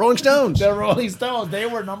van. Rolling Stones. The Rolling Stones. They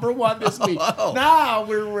were number one this week. Oh. Now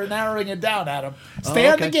we're narrowing it down, Adam. Stay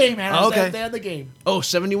on the game, Adam. Okay. Stay on the game. Oh,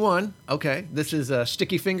 71. Okay. This is a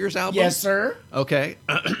Sticky Fingers album? Yes, sir. Okay.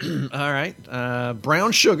 All right.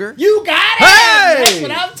 Brown Sugar. You got it. Hey! That's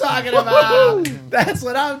what I'm talking about. That's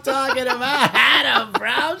what I'm talking about. Adam,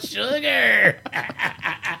 Brown Sugar.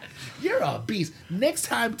 You're a beast. Next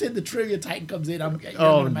time Tim the Trivia Titan comes in, I'm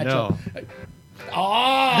Oh, gonna match no. up.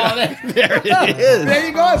 Oh, There it is. there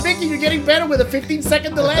you go. Vicky, you're getting better with a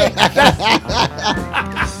 15-second delay.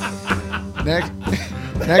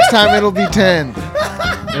 Next time it'll be 10.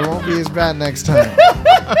 It won't be as bad next time.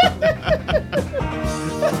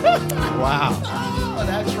 Wow. Oh,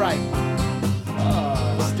 that's right.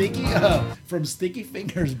 From Sticky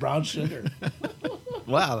Fingers, Brown Sugar.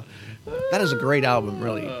 Wow. That is a great album,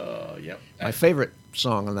 really. Yep. My favorite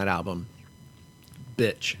song on that album,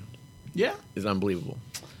 Bitch, Yeah. is unbelievable.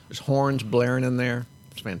 There's horns blaring in there.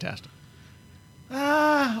 It's fantastic.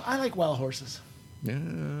 I like Wild Horses. Yeah.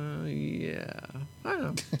 I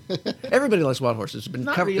don't know. Everybody likes Wild Horses. It's been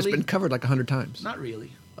Not covered. It's really. been covered like 100 times. Not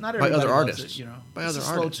really. Not By everybody other loves artists. It, By It's other a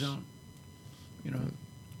slow artists. tune.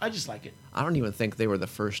 I just like it. I don't even think they were the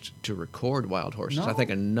first to record Wild Horses. No. I think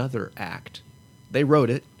another act. They wrote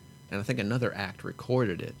it, and I think another act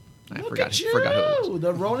recorded it. I Look forgot at who it was.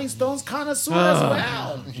 the Rolling Stones connoisseur as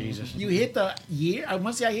well. Jesus. You hit the year.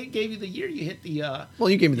 Once I gave you the year, you hit the. Well,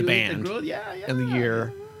 you gave me the hit band yeah, and the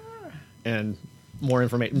year and more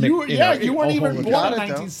information. You weren't even born in got it,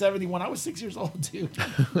 though. 1971. I was 6 years old, dude.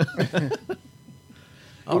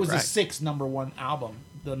 It was the sixth number one album,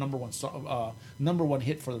 the number one song, number one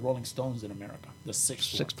hit for the Rolling Stones in America. The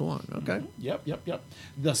sixth one. Okay. Yep.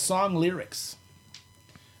 The song lyrics,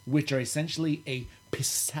 which are essentially a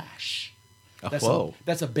pistache.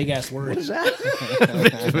 That's a big ass word. What is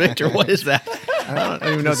that? Victor, what is that? I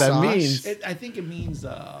don't even know what that means. I think it means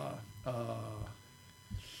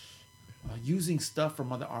using stuff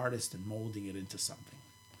from other artists and molding it into something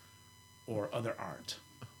or other art.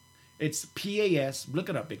 It's PAS. Look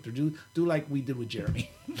it up, Victor. Do like we did with Jeremy.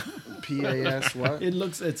 PAS what?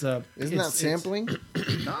 Isn't that sampling?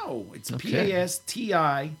 No, it's Okay.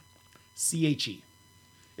 PASTICHE.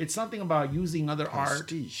 It's something about using other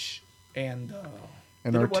Pastiche. art and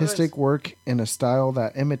An artistic work in a style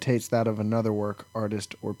that imitates that of another work,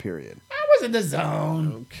 artist, or period. I was in the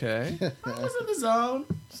zone. Okay. I was in the zone.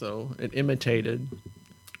 So it imitated.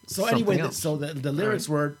 So something anyway, else. the lyrics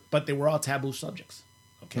were, but they were all taboo subjects.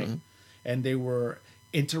 Okay. Mm-hmm. And they were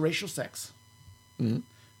interracial sex,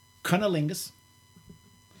 cunnilingus,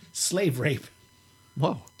 slave rape,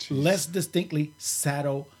 Whoa. less distinctly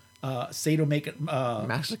masochism,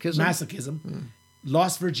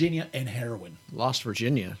 Lost Virginia, and heroin. Lost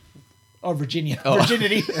Virginia. Or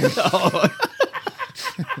virginity.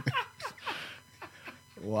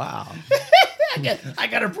 Wow. I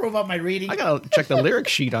got to prove up my reading. I gotta check the lyric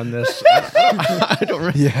sheet on this. I don't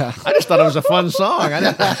remember. Yeah. I just thought it was a fun song. I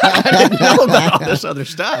didn't know about all this other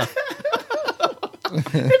stuff.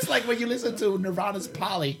 It's like when you listen to Nirvana's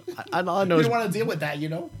Polly. All I know You is don't want to deal with that, you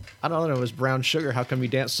know? I don't know. It was Brown Sugar. How come you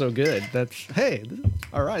dance so good?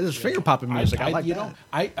 All right. This is finger popping music. I like that.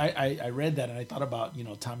 I read that and I thought about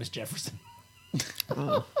Thomas Jefferson.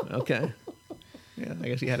 Oh, okay. Yeah, I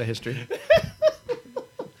guess he had a history.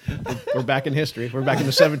 We're back in history. We're back in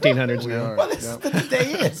the 1700s now. Well, this is what the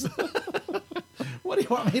day is. What do you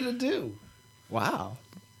want me to do? Wow.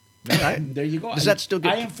 All right. There you go. Does that still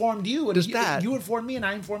get? I informed you, and you informed me, and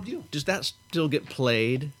I informed you. Does that still get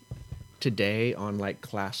played today on like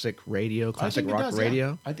classic radio, classic rock radio?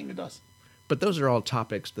 Yeah. I think it does. But those are all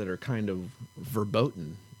topics that are kind of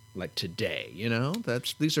verboten, like today.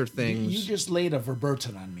 These are things. You just laid a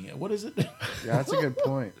verboten on me. What is it? Yeah, that's a good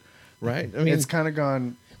point. Right. I mean, It's kind of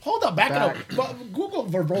gone. Hold up, back it up. Google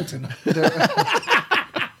verboten.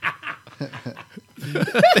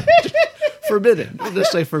 Forbidden. We'll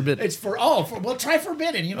just say forbidden. It's try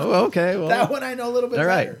forbidden. Oh, okay. Well, that one I know a little bit all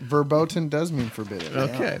right. better. Verboten does mean forbidden.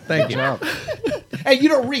 Okay, thank you. Hey, you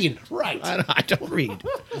don't read, right? I don't read.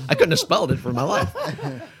 I couldn't have spelled it for my life.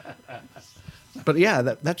 But yeah,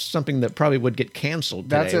 that's something that probably would get canceled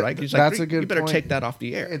today, right? That's a good You better point. take that off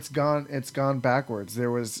the air. It's gone backwards.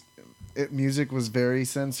 Music was very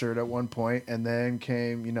censored at one point, and then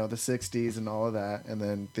came, the 60s and all of that, and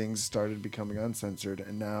then things started becoming uncensored,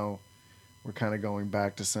 and now we're kind of going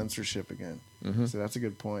back to censorship again. Mm-hmm. So that's a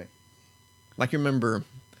good point. Like you remember...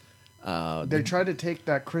 they tried to take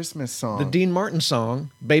that Christmas song. The Dean Martin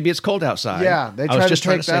song, Baby It's Cold Outside. Yeah, they tried to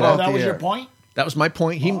take that off the air. That was your point? That was my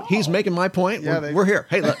point. He's making my point. Yeah, we're here.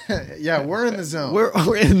 Hey, look. Yeah, we're in the zone.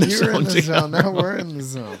 We're in the zone. You're in the zone. Now we're in the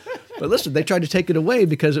zone. But listen, they tried to take it away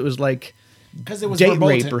because it was like because it was date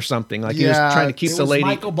verboten. rape or something. Like he was trying to keep the lady.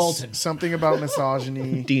 Michael Bolton. Something about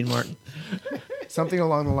misogyny. Dean Martin. Something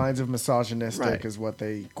along the lines of misogynistic Right. is what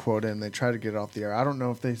they quoted, and they tried to get it off the air. I don't know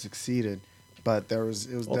if they succeeded, but it was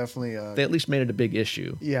definitely They at least made it a big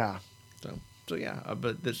issue. Yeah. So yeah,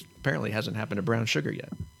 but this apparently hasn't happened to Brown Sugar yet.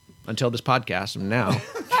 Until this podcast, and now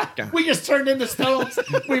we just turned into Stones.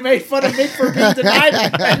 We made fun of Mick for being denied,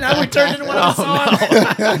 and now we turned into one of the songs.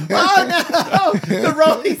 No. Oh no! The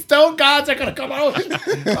Rolling Stone gods are gonna come out.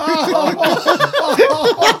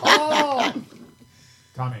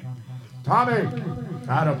 Tommy,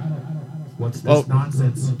 Adam, what's this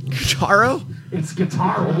nonsense? Guitaro? It's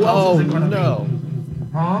Guitaro. Who else is it gonna no! Be?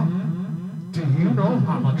 Huh? Do you know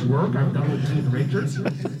how much work I've done with Keith Richards?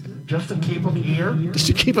 Just to keep him here? Just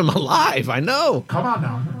to keep him alive, I know. Come on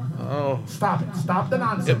now. Oh. Stop it. Stop the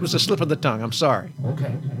nonsense. It was a slip of the tongue. I'm sorry.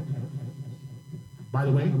 Okay. By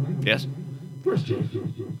the way. Yes? Where's Jake?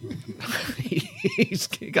 He's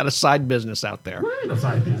got a side business out there. We're in a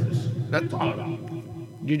side business. That's all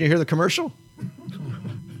about. Did you hear the commercial?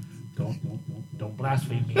 Don't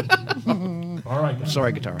blaspheme me. All right. Guys.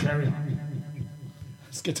 Sorry, Guitar. Carry on.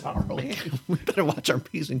 It's Guitar. Man, we better watch our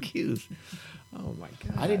P's and Q's. Oh my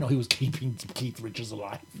God! I didn't know he was keeping Keith Richards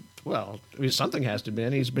alive. Well, something has to be.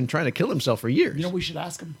 He's been trying to kill himself for years. You know, we should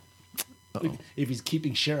ask him if he's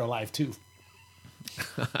keeping Cher alive too.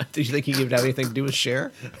 Do you think he would have anything to do with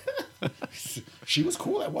Cher? She was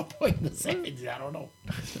cool at one point in the 70s. I don't know.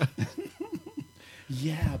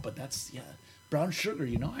 Yeah, but Brown Sugar.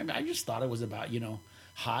 You know, I just thought it was about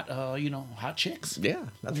hot hot chicks. Yeah,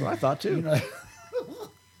 that's what I thought too. You know,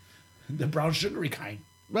 the brown sugary kind.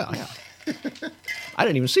 Well, yeah. I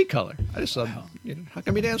didn't even see color. I just saw. How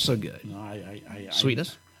come you dance so good? No,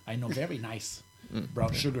 Sweetness. I know very nice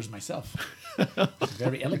brown sugars myself.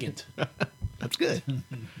 Very elegant. That's good.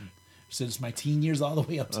 Since my teen years all the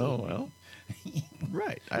way up to. Oh well.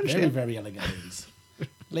 Right. I Very, understand. very elegant ladies.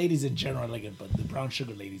 Ladies in general are elegant, but the brown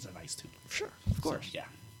sugar ladies are nice too. Sure, of course. So, yeah.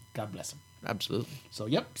 God bless them. Absolutely. So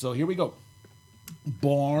so here we go.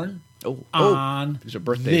 Born Oh, on these are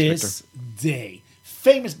birthdays, this day.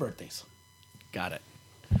 Famous birthdays. Got it.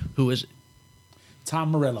 Who is it?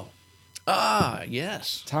 Tom Morello. Ah,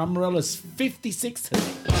 yes. Tom Morello is 56 today.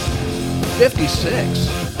 56.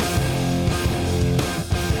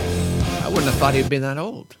 I wouldn't have thought he'd been that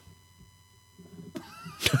old.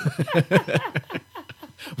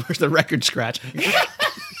 Where's the record scratch?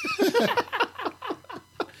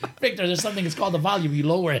 Victor, there's something, it's called the volume. You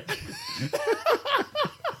lower it.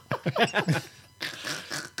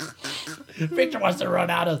 Victor wants to run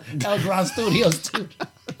out of El Gran Studios too.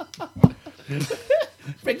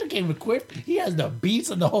 Victor came equipped. He has the beats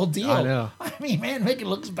and the whole deal. I know. I mean, man, make it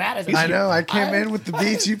looks bad. I know. I came in with the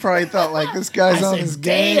beats. You probably thought like this guy's on his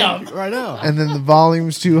game. Damn. I know. And then the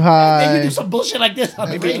volume's too Then high. you do some bullshit like this on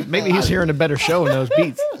the radio. Maybe he's hearing a better show in those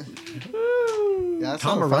beats. Yeah, that's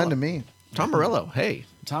Tom Tom Morello. fun to me. Tom Morello, hey.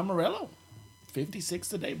 Tom Morello, 56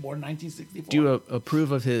 today, born 1964. Do you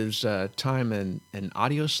approve of his time in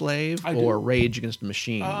Audio Slave I or do. Rage Against the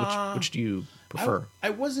Machine? Which do you prefer?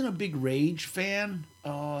 I wasn't a big Rage fan.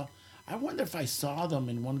 I wonder if I saw them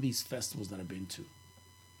in one of these festivals that I've been to.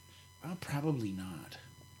 Probably not.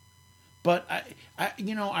 But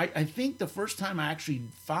I think the first time I actually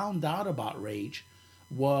found out about Rage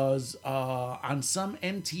was on some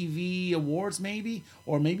MTV Awards, maybe,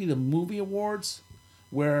 or maybe the movie awards,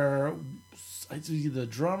 where the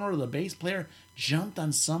drummer or the bass player jumped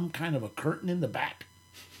on some kind of a curtain in the back.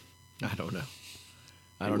 I don't know.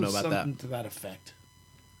 I don't know about that. Something to that effect.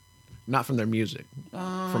 Not from their music.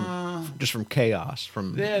 Just from chaos,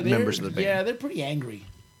 from members of the band. Yeah, they're pretty angry.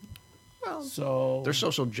 Well, so they're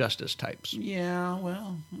social justice types. Yeah,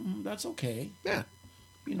 well, that's okay. Yeah.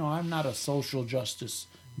 I'm not a social justice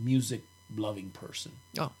music loving person.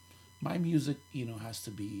 Oh. My music, has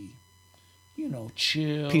to be,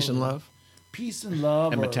 chill. Peace and love. Peace and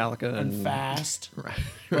love. And Metallica and fast. Right.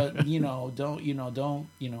 But don't.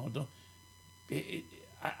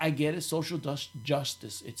 I get it. Social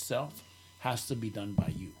justice itself has to be done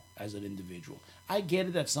by you as an individual. I get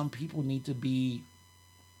it that some people need to be,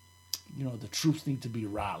 the troops need to be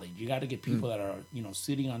rallied. You got to get people that are,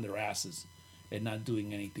 sitting on their asses and not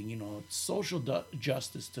doing anything. Social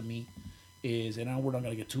justice to me is, and we're not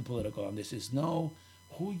going to get too political on this, is know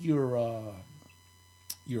who your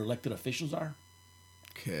elected officials are.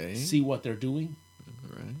 Okay. See what they're doing.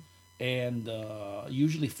 Right. And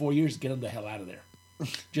usually 4 years, get them the hell out of there.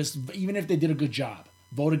 Just even if they did a good job,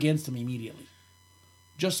 vote against them immediately,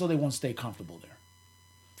 just so they won't stay comfortable there.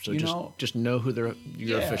 So just know who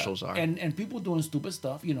your officials are. And people doing stupid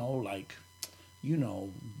stuff, like,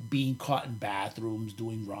 being caught in bathrooms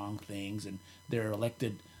doing wrong things, and they're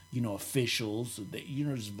elected, officials. They,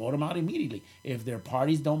 just vote them out immediately. If their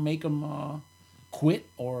parties don't make them quit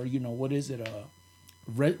or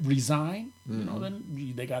resign,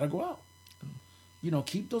 then they gotta go out.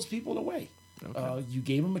 Keep those people away. Okay. You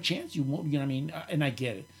gave them a chance. You won't. And I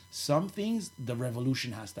get it. Some things, the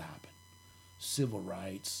revolution has to happen. Civil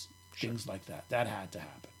rights, things like that. That had to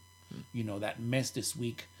happen. That mess this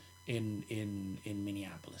week in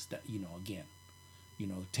Minneapolis. That again,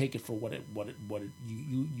 take it for what it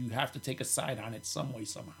you have to take a side on it some way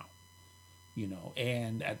somehow.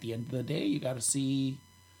 And at the end of the day, you got to see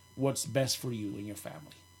what's best for you and your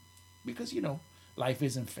family, because life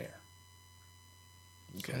isn't fair.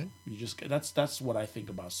 Okay. So that's what I think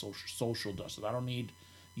about social justice. I don't need,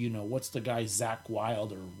 what's the guy, Zach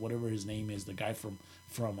Wilde or whatever his name is, the guy from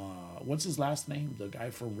what's his last name? The guy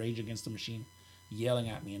from Rage Against the Machine, yelling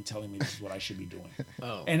at me and telling me this is what I should be doing.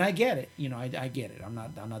 Oh. And I get it. I get it. I'm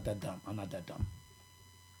not that dumb. I'm not that dumb.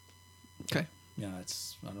 Okay. Yeah, I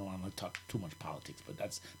don't want to talk too much politics, but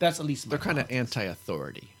that's at least my they're kind of politics.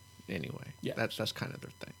 anti-authority anyway. Yeah. That's kind of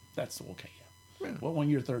their thing. That's okay. Yeah. Well, when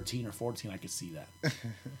you're 13 or 14, I could see that.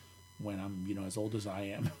 When I'm, as old as I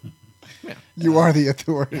am. You are the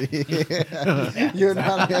authority. You're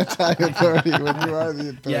not anti-authority when you are the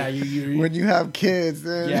authority. Yeah, you when you have kids,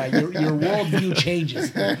 then your worldview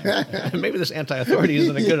changes. Maybe this anti-authority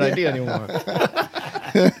isn't a good idea anymore.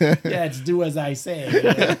 Yeah, it's do as I say.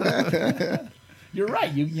 You're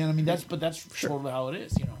right. You know what I mean? That's sort of how it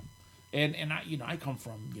is, you know. And I come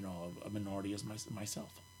from, a minority as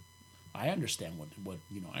myself. I understand what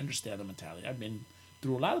I understand the mentality. I've been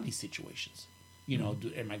through a lot of these situations.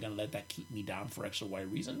 Am I going to let that keep me down for X or Y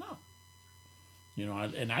reason? No. I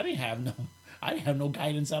didn't have no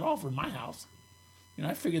guidance at all from my house.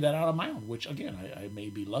 I figured that out on my own, which again, I may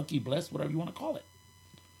be lucky, blessed, whatever you want to call it.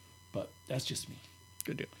 But that's just me.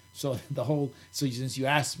 Good deal. So since you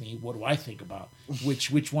asked me, what do I think about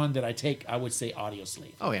which one did I take? I would say Audio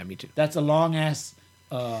Slave. Oh yeah, me too. That's a long ass.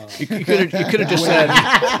 You could have just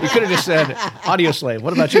said Audio Slave.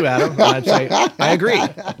 What about you, Adam? And I'd say I agree.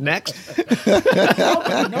 Next.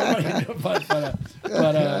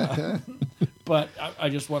 But I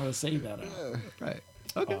just wanted to say that. Right.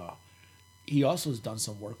 Okay. He also has done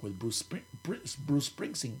some work with Bruce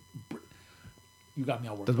Springsteen. You got me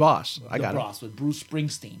all worked. The boss. I got the boss with Bruce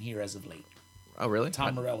Springsteen here as of late. Oh, really?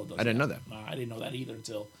 Tom Morello does. I didn't know that. I didn't know that either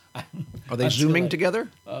until. Are they zooming together?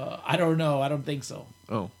 I don't know. I don't think so.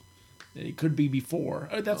 Oh, it could be before.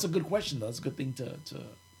 That's a good question, though. That's a good thing to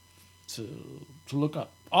look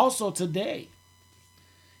up. Also, today,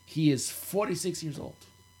 he is 46 years old.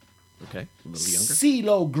 Okay, a little younger.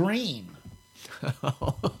 CeeLo Green.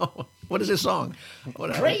 What is this song?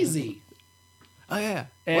 Crazy. Oh yeah.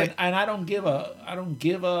 And I don't give a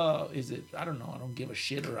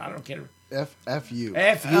shit or I don't care. F you.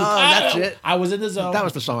 F you. Oh, that's it. I was in the zone. That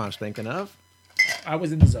was the song I was thinking of. I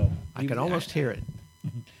was in the zone. I can almost hear it.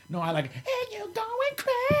 No, I like it. And you're going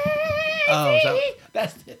crazy. Oh,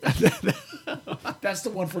 that's it. That's the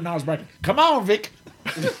one for Niles Barkley. Come on, Vic.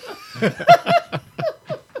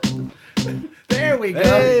 There we go.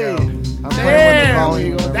 Hey. There we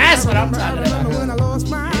go. That's what I'm talking about.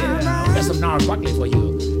 Yeah, we got some Niles Barkley for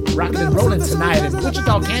you. Rocking and rolling tonight in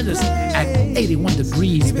Wichita, Kansas at 81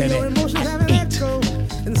 degrees, baby. At 8.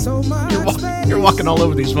 You're walking all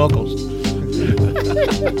over these vocals.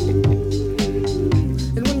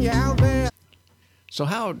 So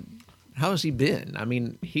how has he been? I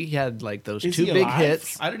mean, he had like those two big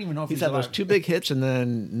hits. I don't even know if he's had those two big hits and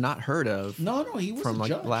then not heard of. No, he was from a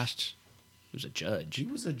judge. He was a judge. He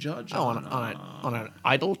was a judge. Oh, on an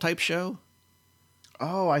Idol type show.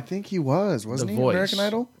 Oh, I think he wasn't he? Voice. American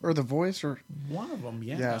Idol or The Voice or one of them?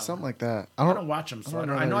 Yeah, yeah, something like that. I don't watch him, so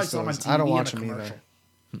I know I saw him on TV. I don't watch him either. either.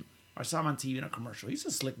 I saw him on TV in a commercial. He's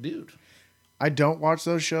a slick dude. I don't watch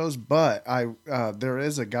those shows, but there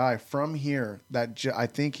is a guy from here that I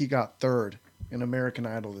think he got third in American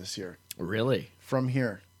Idol this year. Really? From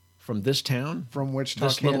here. From this town? From Wichita,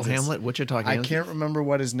 this Kansas. little hamlet, Wichita, Kansas? I can't remember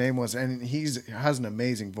what his name was, and he has an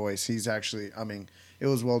amazing voice. He's actually, it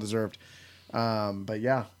was well deserved. But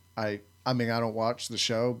yeah, I don't watch the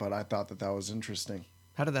show, but I thought that was interesting.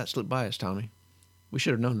 How did that slip by us, Tommy? We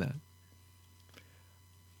should have known that.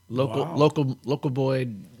 Local boy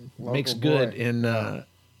makes good in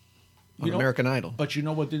American Idol. But you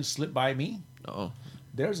know what didn't slip by me? Oh,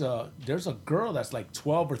 there's a girl that's like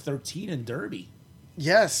 12 or 13 in Derby.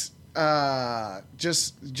 Yes,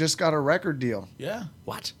 just got a record deal. Yeah.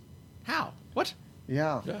 What? How? What?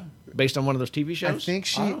 Yeah. Based on one of those TV shows?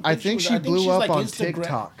 I think she blew up on Instagram.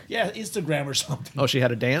 TikTok. Yeah, Instagram or something. Oh, she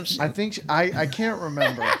had a dance? I think I can't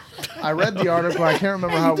remember. I read the article. I can't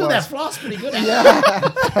remember how it was. You do that floss pretty good.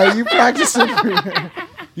 Yeah. Are you practicing?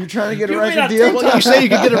 You trying to get a record deal? Well, you say you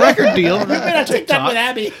could get a record deal. You've been on TikTok with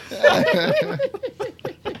Abby.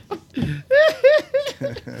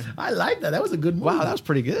 I like that. That was a good movie. Wow, that was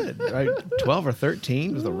pretty good. Right? 12 or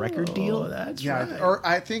 13 was the record deal. That's yeah, right. Or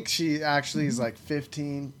I think she actually is like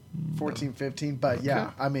 14, 15. But okay.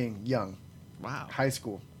 Yeah, young. Wow. High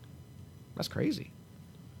school. That's crazy.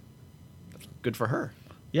 That's good for her.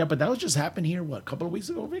 Yeah, but that was just happened here, a couple of weeks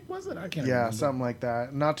ago, Vic, was it? I can't remember. Yeah, something like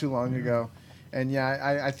that. Not too long ago. And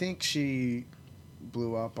yeah, I think she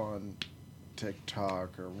blew up on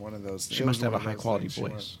TikTok or one of those. She must have a high quality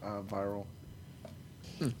voice. Went, viral.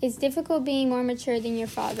 It's difficult being more mature than your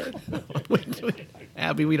father.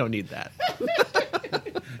 Abby, we don't need that.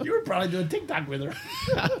 You were probably doing TikTok with her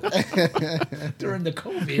during the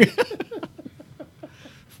COVID.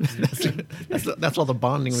 That's all the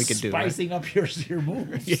bonding we could do. Spicing up your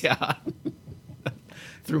moves. Yeah.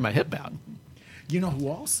 Threw my hip out. You know who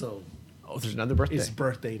also? Oh, there's another birthday. It's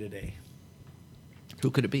birthday today.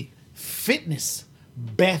 Who could it be? Fitness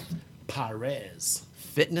Beth Perez.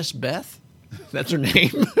 Fitness Beth? That's her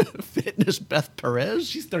name? Fitness Beth Perez?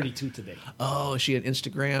 She's 32 today. Oh, is she an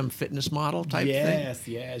Instagram fitness model type thing? Yes,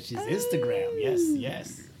 she's Instagram.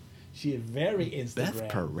 Yes. She is very Instagram. Beth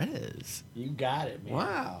Perez. You got it, man.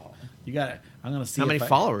 Wow. You got it. I'm going to see how many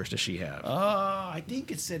followers does she have? I think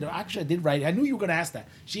it said, actually, I did write it. I knew you were going to ask that.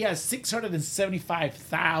 She has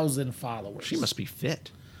 675,000 followers. She must be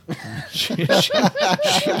fit. she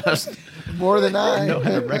must more than I know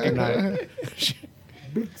how to recognize.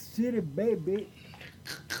 Big city, baby.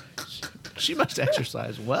 She must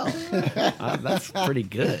exercise well. That's pretty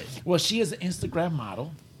good. Well, she is an Instagram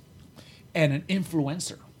model and an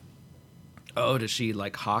influencer. Oh, does she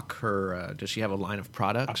like hawk her? Does she have a line of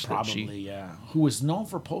products? Probably, yeah. Who is known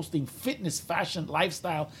for posting fitness, fashion,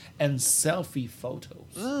 lifestyle, and selfie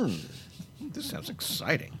photos. This sounds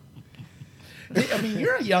exciting. I mean,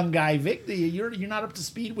 you're a young guy, Vic. You're not up to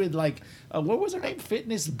speed with like what was her name?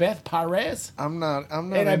 Fitness Beth Perez. I'm not.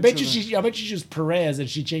 And I bet you she was Perez, and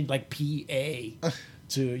she changed like PA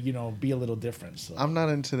to be a little different. So. I'm not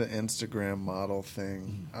into the Instagram model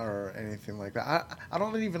thing or anything like that. I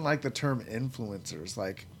don't even like the term influencers.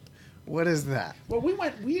 Like, what is that? Well,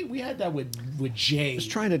 we had that with Jay. Just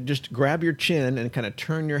trying to just grab your chin and kind of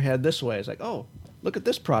turn your head this way. It's like, oh, look at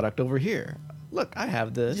this product over here. Look, I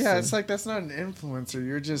have this. Yeah, it's like that's not an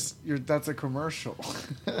influencer. That's a commercial.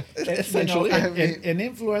 Essentially, an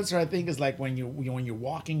influencer, I think, is like when you're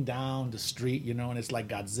walking down the street, and it's like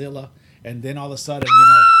Godzilla, and then all of a sudden,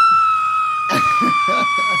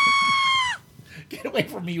 get away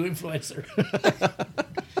from me, you influencer.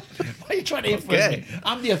 Why are you trying to influence me?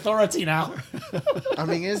 I'm the authority now. I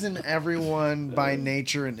mean, isn't everyone by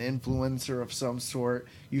nature an influencer of some sort?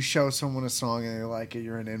 You show someone a song and they like it,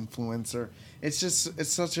 you're an influencer. It's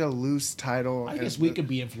such a loose title. I guess we could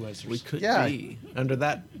be influencers. We could be under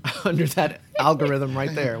that algorithm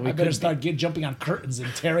right there. I better start jumping on curtains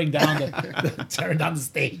and tearing down the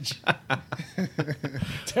stage.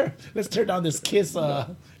 Let's tear down this Kiss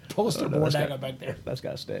poster board I got back there. That's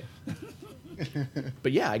got to stay.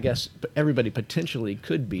 But yeah, I guess everybody potentially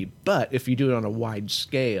could be. But if you do it on a wide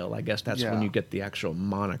scale, I guess that's when you get the actual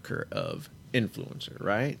moniker of influencer,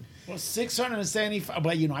 right? Well, 675.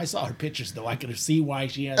 But I saw her pictures though. I could see why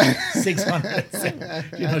she has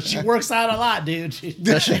 600. She works out a lot, dude.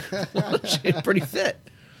 Does she? She's pretty fit.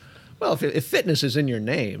 Well, if fitness is in your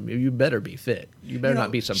name, you better be fit. You better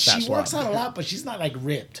not be some fat slob. She works out a lot, but she's not like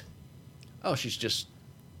ripped. Oh, she's just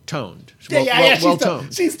toned. Well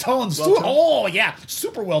toned. She's toned. Oh, yeah.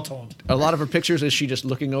 Super well toned. A lot of her pictures, is she just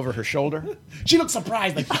looking over her shoulder? She looks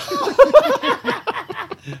surprised. Like,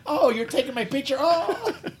 oh, you're taking my picture?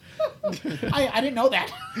 Oh. I didn't know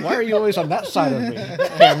that. Why are you always on that side of me,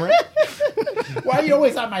 Cameron? Why are you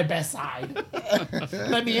always on my best side?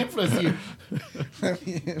 Let me influence you. Let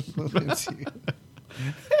me influence you.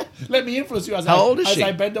 Let me influence you as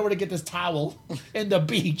I bend over to get this towel in the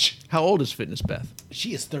beach. How old is Fitness Beth?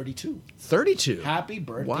 She is 32. 32? Happy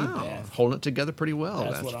birthday, wow. Beth. Holding it together pretty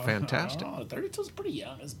well. That's fantastic. 32 is pretty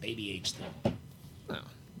young. That's baby age still. Well,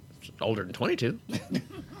 it's older than 22.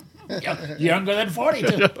 Younger than 42.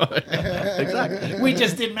 Exactly. We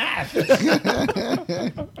just did math.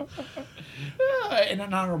 And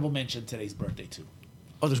an honorable mention, today's birthday, too.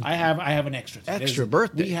 Oh, I have an extra. Extra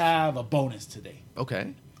birthday. We have a bonus today.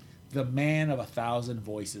 Okay. The man of 1,000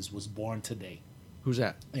 voices was born today. Who's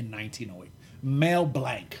that? In 1908. Mel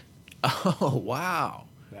Blanc. Oh, wow.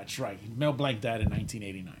 That's right. Mel Blanc died in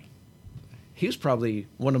 1989. He was probably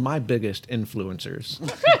one of my biggest influencers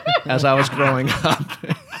as I was growing up.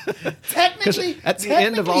 Technically, at the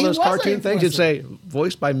end of all those cartoon things, you'd say,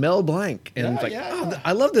 voiced by Mel Blanc. And it's like,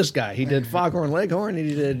 I love this guy. He did Foghorn Leghorn,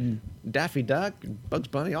 he did Daffy Duck, Bugs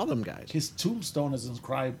Bunny, all them guys. His tombstone is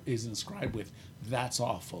inscribed with, "That's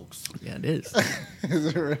all, folks." Yeah, it is. Is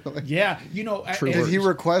it really? Yeah. Did he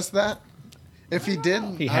request that? If he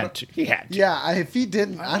didn't, he had to. Yeah, if he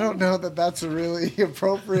didn't, I don't know that that's really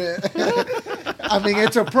appropriate. I mean,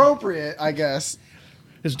 it's appropriate, I guess.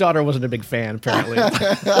 His daughter wasn't a big fan, apparently.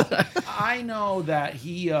 I know that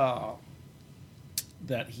he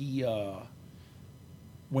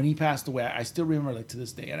when he passed away, I still remember, like, to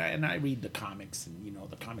this day, and I read the comics and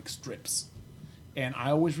the comic strips, and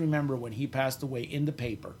I always remember when he passed away, in the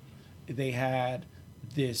paper, they had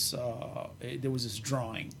this. There was this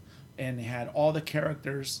drawing. And they had all the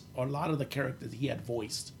characters, or a lot of the characters he had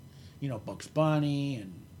voiced. Bugs Bunny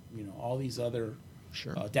and, all these other,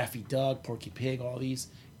 Daffy Duck, Porky Pig, all these.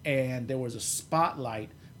 And there was a spotlight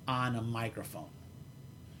on a microphone.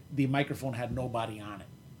 The microphone had nobody on it.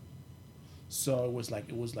 So it was like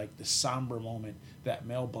the somber moment that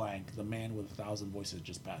Mel Blanc, the man with 1,000 voices,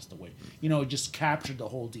 just passed away. It just captured the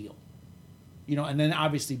whole deal. and then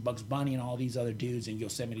obviously Bugs Bunny and all these other dudes and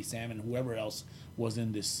Yosemite Sam and whoever else was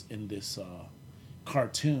in this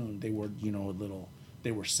cartoon, they were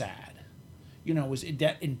they were sad.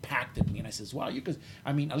 That impacted me, and I says, wow,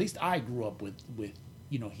 at least I grew up with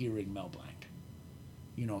hearing Mel Blanc.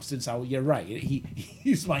 Since you're right,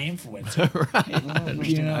 he's my influence.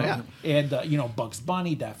 Right. And Bugs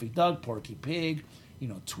Bunny, Daffy Duck, Porky Pig,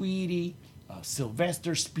 Tweety,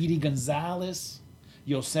 Sylvester, Speedy Gonzales,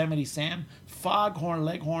 Yosemite Sam, Foghorn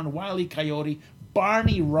Leghorn, Wile E. Coyote,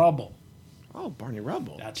 Barney Rubble. Oh, Barney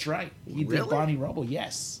Rubble. That's right. He Really? did Barney Rubble.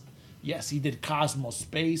 Yes, he did Cosmo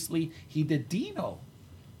Spacely. He did Dino,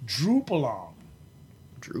 Droopalong.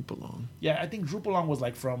 Yeah, I think Droopalong was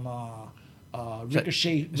like from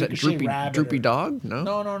Ricochet. Is that Ricochet Rabbit. Droopy Dog? No.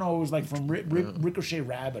 No. It was like from Ricochet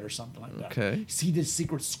Rabbit or something like that. Okay. He did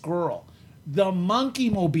Secret Squirrel. The Monkey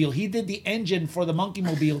Mobile. He did the engine for the Monkey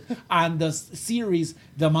Mobile on the series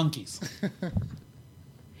The Monkeys.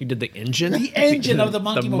 He did the engine? The engine of the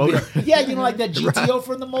Monkey Mobile. motor. Yeah, like that GTO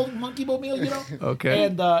from the Monkey Mobile, Okay.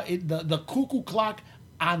 And the cuckoo clock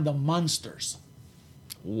on the Munsters.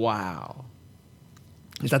 Wow.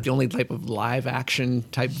 Is that the only type of live action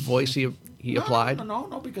type voice he applied?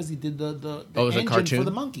 No, because he did the Oh, it was a engine cartoon? for the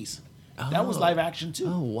Monkeys. That was live action too.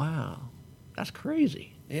 Oh, wow. That's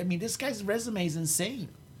crazy. I mean, this guy's resume is insane.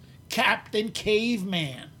 Captain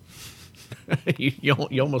Caveman. you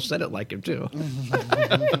almost said it like him, too.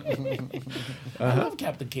 I love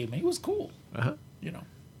Captain Caveman. He was cool.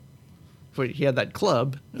 But he had that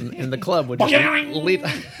club, and the club would just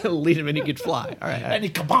lead him and he could fly. All right. And he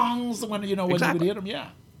kabongs when you would Exactly. hit him.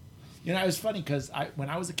 Yeah. It was funny because when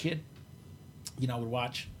I was a kid, I would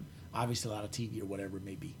watch obviously a lot of TV or whatever it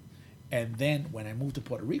may be, and then when I moved to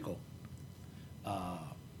Puerto Rico,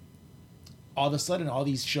 all of a sudden all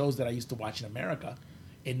these shows that I used to watch in America,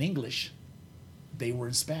 in English, they were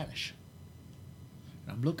in Spanish.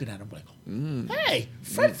 And I'm looking at them like, hey,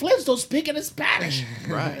 Fred Flintstone's speaking in Spanish.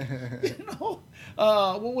 Right.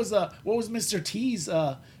 What was Mr. T's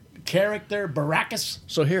character, Baracus?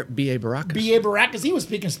 So here, B.A. Baracus. B.A. Baracus, he was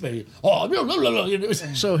speaking Spanish. Oh, blah, blah, blah, blah.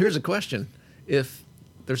 So here's a question. If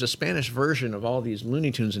there's a Spanish version of all these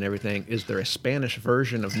Looney Tunes and everything, is there a Spanish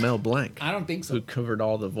version of Mel Blanc? I don't think so. Who covered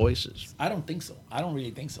all the voices? I don't think so. I don't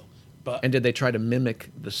really think so. But And did they try to mimic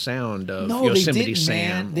the sound of no, Yosemite they didn't, Sam?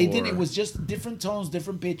 man. They didn't. or- It was just different tones,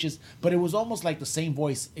 different pitches, but it was almost like the same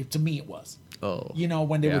voice. To me, it was. Oh.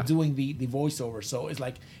 When they were Yeah. doing the voiceover. So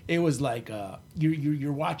it was like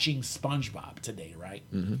you're watching SpongeBob today, right?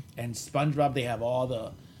 Mm-hmm. And SpongeBob, they have all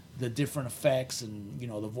the different effects and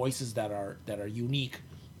the voices that are unique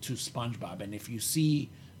to SpongeBob. And if you see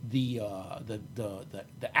the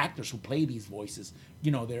actors who play these voices,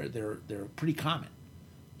 they're pretty common,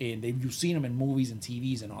 and you've seen them in movies and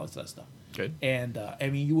TVs and all this other stuff. Good. And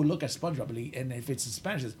you would look at SpongeBob, and if it's in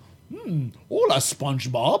Spanish, it's hola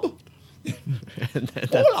SpongeBob.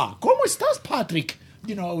 Hola, ¿cómo estás, Patrick?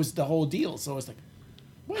 It was the whole deal. So it's like,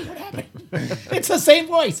 wait, what happened? It's the same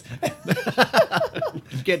voice.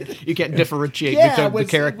 You can't differentiate between the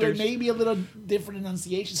characters. With maybe a little different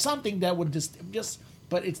enunciation, something that would just,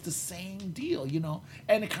 but it's the same deal,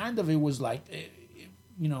 And it was like,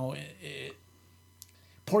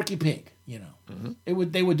 Porky Pig, Mm-hmm.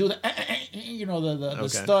 They would do the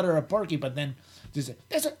stutter of Porky, but then just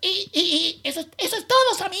eso es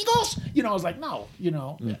todos amigos. I was like, no,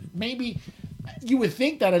 maybe you would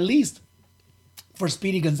think that at least for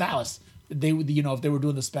Speedy Gonzales, they would, if they were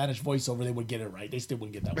doing the Spanish voiceover, they would get it right. They still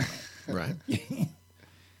wouldn't get that one right. Right.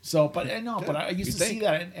 So, but I used to see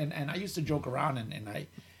that, and I used to joke around, and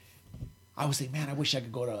I would say, man, I wish I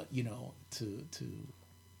could go to, to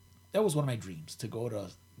that was one of my dreams, to go to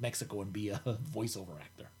Mexico and be a voiceover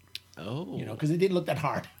actor. Oh. Because it didn't look that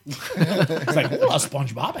hard. It's like, hola,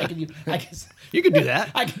 SpongeBob. You could do that.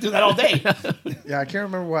 I can do that all day. Yeah, I can't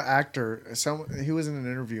remember what actor. He was in an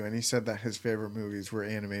interview and he said that his favorite movies were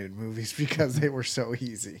animated movies because they were so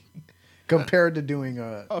easy compared to doing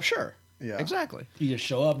a. Oh, sure. Yeah, exactly. You just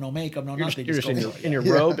show up, no makeup, no nothing. You're just in your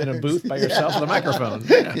robe in a booth by yourself with a microphone.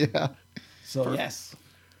 Yeah. So perfect. Yes.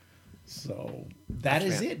 So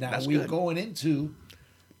that's it. Now that's we're good. going into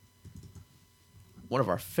one of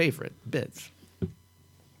our favorite bits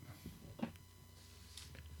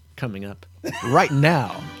coming up right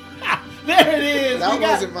now. There it is. That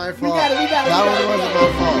wasn't my fault. That one wasn't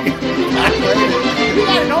my fault. We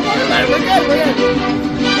got it. Don't worry about it. We're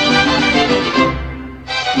good.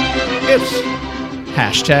 It's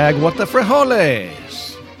hashtag what the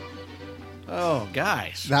frijoles. Oh,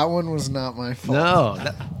 guys. That one was not my fault.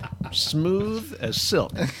 No. Smooth as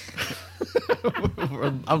silk.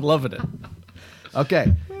 I'm loving it.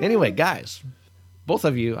 Okay. Anyway, guys, Both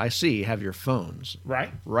of you, I see, have your phones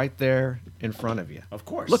right there in front of you. Of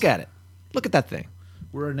course. Look at it. Look at that thing.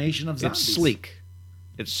 We're a nation of zombies. It's sleek.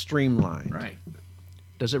 It's streamlined. Right.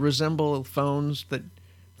 Does it resemble phones that,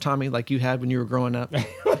 Tommy, like you had when you were growing up?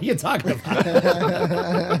 What are you talking about?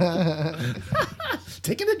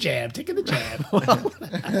 Taking the jab. Well,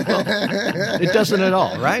 it doesn't at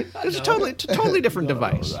all, right? It's a totally different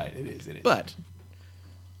device. Right, it is. But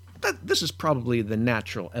this is probably the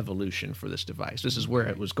natural evolution for this device. This is where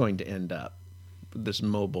it was going to end up. This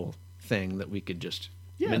mobile thing that we could just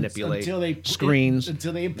manipulate screens,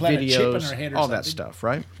 until they implant videos, a chip in our head or all something. that stuff,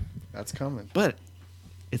 right? That's coming. But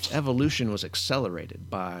its evolution was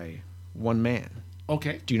accelerated by one man.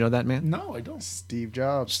 Okay. Do you know that man? No, I don't. Steve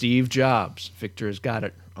Jobs. Steve Jobs. Victor has got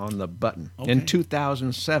it on the button. Okay. In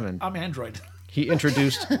 2007, I'm Android. he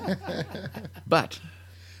introduced, but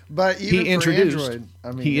even he for introduced, Android,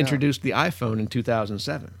 I mean, he introduced the iPhone in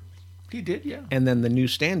 2007. He did, yeah. And then the new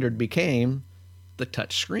standard became the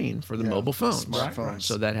touch screen for the mobile phones. Smartphones.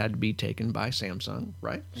 So that had to be taken by Samsung,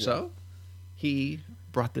 right? Yeah. So he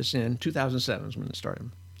brought this in. 2007 is when it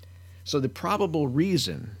started. So the probable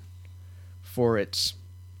reason for its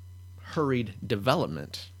hurried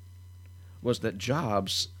development was that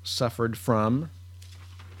Jobs suffered from,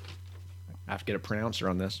 I have to get a pronouncer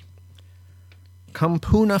on this,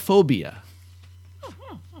 compunophobia.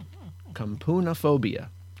 Compunophobia.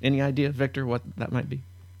 Any idea, Victor, what that might be?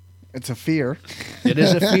 It's a fear. It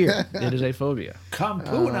is a fear. It is a phobia.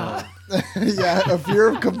 Campuna. Yeah, a fear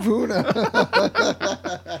of Campuna.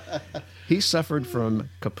 He suffered from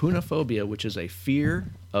capunophobia, which is a fear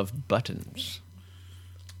of buttons.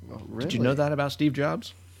 Oh, really? Did you know that about Steve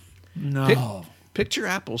Jobs? No. Picture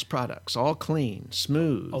Apple's products, all clean,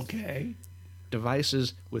 smooth. Okay.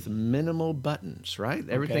 Devices with minimal buttons, right?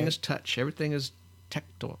 Everything is touch. Everything is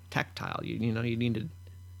tactile. You know, you need to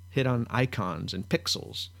hit on icons and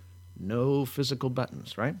pixels. No physical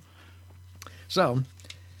buttons, right? So,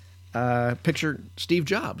 picture Steve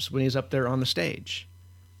Jobs when he's up there on the stage.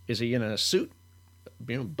 Is he in a suit?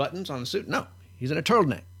 You know, buttons on the suit? No. He's in a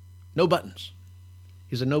turtleneck. No buttons.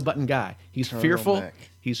 He's a no-button guy. He's fearful.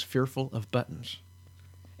 He's fearful of buttons.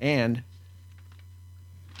 And,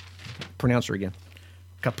 pronouncer again,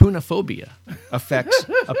 capunophobia affects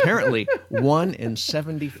apparently 1 in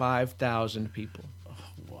 75,000 people. Oh,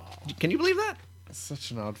 wow. Can you believe that? That's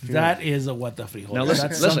such an odd fear. That is a what the frijol. Now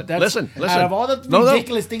listen. Out of all the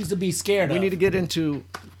ridiculous things to be scared of. We need to get into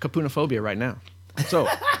capunophobia right now. So,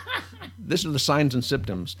 this are the signs and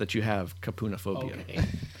symptoms that you have capunophobia. Okay.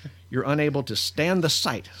 You're unable to stand the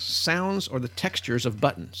sight, sounds, or the textures of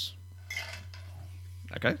buttons.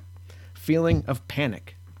 Okay? Feeling of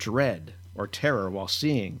panic, dread, or terror while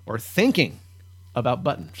seeing or thinking about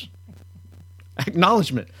buttons.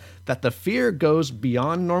 Acknowledgement that the fear goes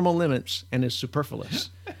beyond normal limits and is superfluous.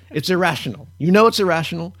 It's irrational. You know it's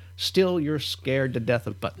irrational, still you're scared to death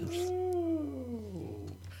of buttons.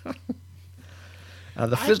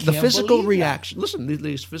 The physical reaction. Listen,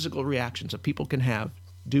 these physical reactions that people can have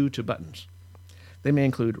due to buttons. They may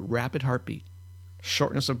include rapid heartbeat,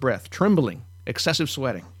 shortness of breath, trembling, excessive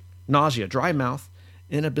sweating, nausea, dry mouth,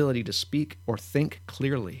 inability to speak or think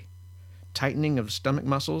clearly, tightening of stomach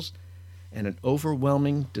muscles, and an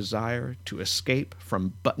overwhelming desire to escape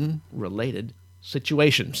from button-related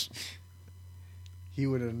situations. He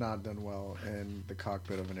would have not done well in the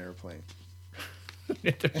cockpit of an airplane.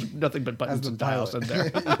 There's nothing but buttons and dials in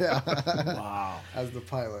there. Yeah. Wow. As the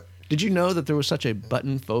pilot. Did you know that there was such a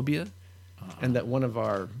button phobia and that one of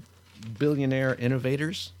our billionaire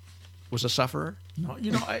innovators was a sufferer? No,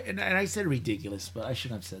 you know, I said ridiculous, but I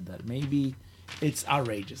shouldn't have said that. Maybe it's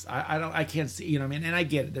outrageous. I can't see, you know what I mean? And I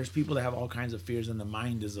get it. There's people that have all kinds of fears, and the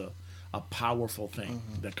mind is a powerful thing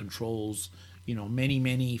that controls, you know,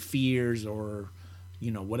 many fears or,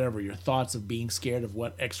 you know, whatever, your thoughts of being scared of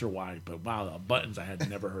what X or Y. But wow, buttons, I had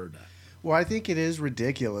never heard that. Well, I think it is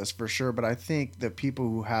ridiculous for sure, but I think the people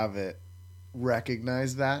who have it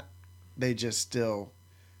recognize that. They just still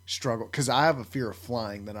struggle. Because I have a fear of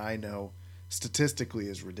flying that I know statistically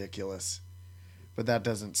is ridiculous. But that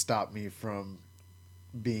doesn't stop me from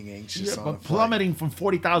being anxious on a flight. Plummeting from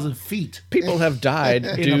 40,000 feet. People have died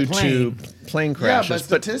due to plane crashes. Yeah, but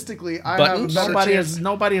statistically, I buttons? have a better chance.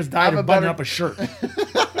 Nobody has died of buttoning up a shirt.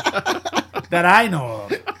 That I know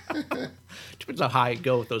of. Depends how high you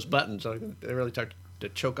go with those buttons. They really start to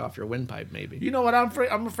choke off your windpipe, maybe. You know what I'm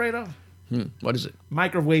afraid of? What is it?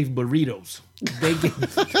 Microwave burritos. They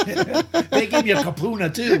give you a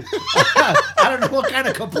kapuna too. I don't know what kind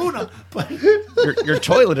of kapuna, but your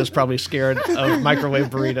toilet is probably scared of microwave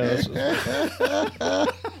burritos.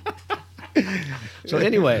 So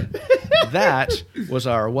anyway, that was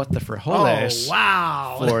our What the Frijoles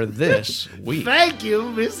wow. for this week. Thank you,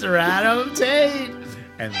 Mr. Adam Tate.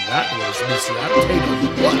 And that was Mr. Adam Tate on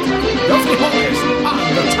What the Frijoles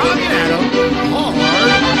on the Tommy and Adam Hard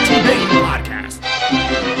to Name podcast.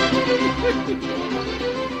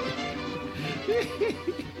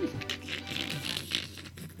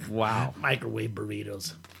 Wow. Microwave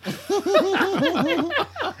burritos.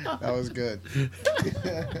 That was good.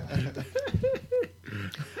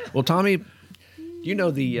 Well, Tommy, you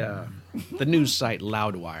know the news site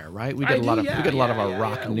Loudwire, right? We get a lot of our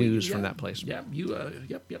rock news from that place. Yep,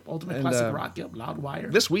 Ultimate Classic Rock,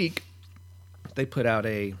 Loudwire. This week, they put out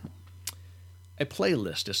a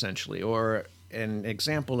playlist, essentially, or an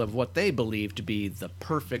example of what they believe to be the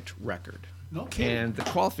perfect record. Okay. And the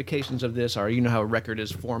qualifications of this are, you know how a record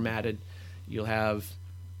is formatted. You'll have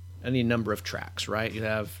any number of tracks, right? You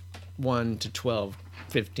have 1 to 12,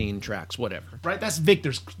 15 tracks, whatever. Right, that's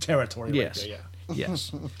Victor's territory. Yes. Right there, yeah.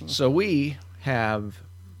 Yes. So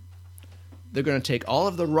they're going to take all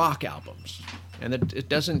of the rock albums, and it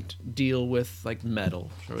doesn't deal with like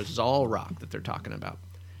metal, so it's all rock that they're talking about.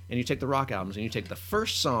 And you take the rock albums, and you take the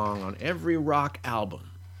first song on every rock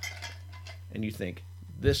album, and you think,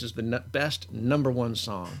 this is the best number one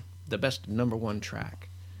song, the best number one track.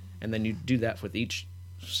 And then you do that with each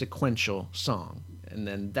sequential song, and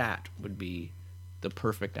then that would be the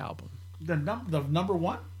perfect album. The number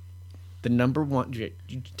one? The number one,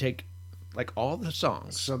 you take like all the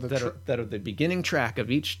songs that are the beginning track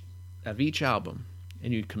of each album,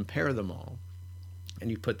 and you compare them all,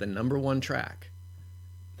 and you put the number one track,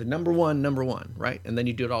 the number one, right? And then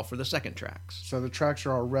you do it all for the second tracks. So the tracks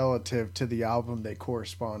are all relative to the album they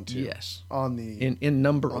correspond to. Yes. On the in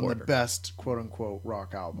number on order. the best quote unquote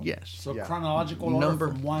rock album. Yes. So chronological order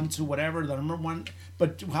from 1 to whatever, the number one.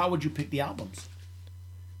 But how would you pick the albums?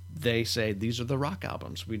 They say these are the rock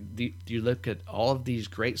albums. You look at all of these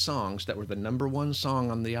great songs that were the number one song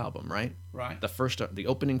on the album, right? Right. The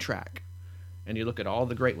opening track, and you look at all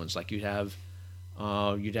the great ones. Like you'd have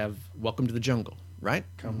Welcome to the Jungle, right?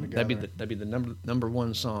 Come Together. That'd be the number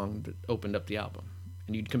one song that opened up the album,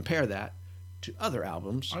 and you'd compare that to other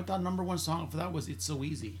albums. I thought number one song for that was "It's So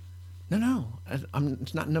Easy." No,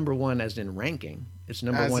 it's not number one as in ranking. It's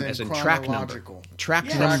number one as in track number. Track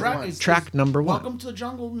number one. Welcome to the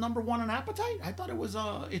Jungle, number one on Appetite. I thought it was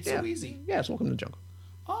 "It's So Easy." Yeah, it's Welcome to the Jungle.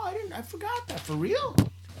 Oh, I forgot that. For real?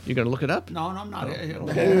 You gonna look it up? No, I'm not.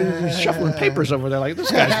 He's shuffling papers over there like,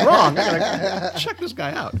 this guy's wrong. I gotta check this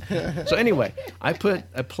guy out. So anyway, I put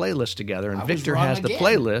a playlist together, and Victor has the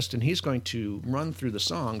playlist, and he's going to run through the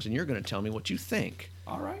songs, and you're going to tell me what you think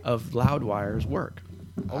of Loudwire's work.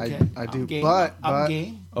 Okay. I do, game. but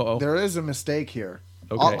game. There is a mistake here.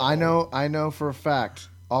 Okay. I know for a fact.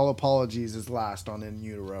 All Apologies is last on In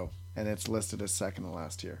Utero, and it's listed as second to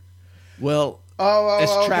last here. Well,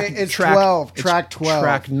 it's 12. Track 12.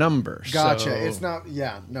 Track numbers. Gotcha. So, it's not.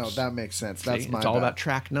 Yeah, no, that makes sense. That's see, my. it's all bad. about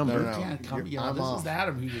track number. No. This is the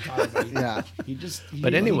Adam who you're talking about. Yeah. He just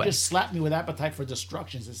slapped me with Appetite for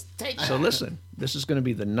Destruction. Says, take that. So listen, this is going to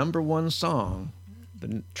be the number one song,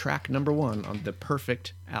 the track number one on the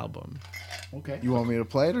perfect album. Okay. You want me to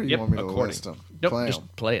play it, or you want me to list them? Nope,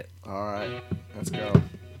 just play it. All right, let's go.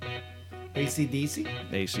 AC/DC?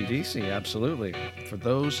 AC/DC, absolutely. For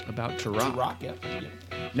those about to rock. To rock, yep.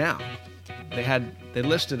 Now, they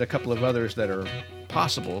listed a couple of others that are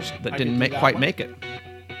possibles that didn't quite make it.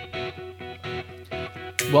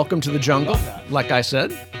 Welcome to the Jungle, like I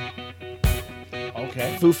said.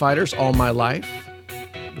 Okay. Foo Fighters, All My Life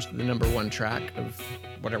was the number one track of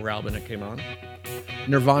whatever album it came on.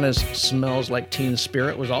 Nirvana's Smells Like Teen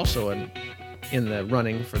Spirit was also in the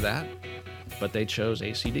running for that, but they chose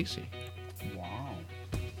AC/DC. Wow.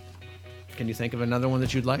 Can you think of another one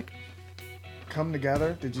that you'd like? Come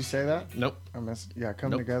Together. Did you say that? Nope. I missed. Yeah,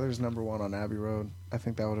 Come Together is number one on Abbey Road. I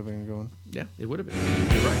think that would have been a good one. Yeah, it would have been.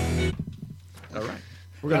 You're right. All right.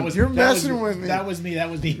 You're messing with me. That was me.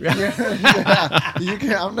 Yeah, you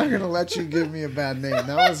can. I'm not gonna let you give me a bad name.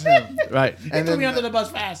 That was him. Right. And threw me under the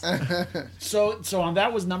bus fast. So on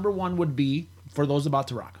that was number one would be For Those About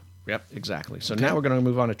to Rock. Yep, exactly. So now we're going to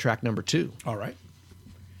move on to track number 2. All right.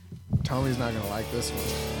 Tommy's not gonna like this one.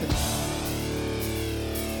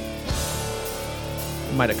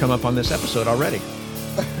 Might have come up on this episode already.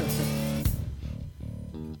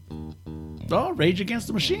 Oh, Rage Against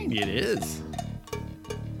the Machine. It is.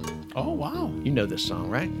 Oh, wow. You know this song,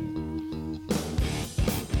 right?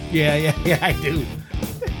 Yeah, I do.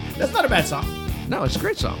 That's not a bad song. No, it's a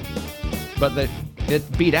great song. But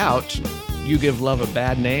it beat out You Give Love a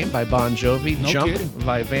Bad Name by Bon Jovi, Jump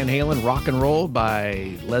by Van Halen, Rock and Roll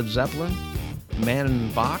by Led Zeppelin, Man in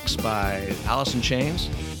the Box by Alice in Chains.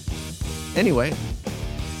 Anyway,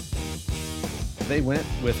 they went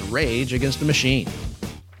with Rage Against the Machine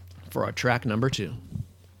for our track number 2.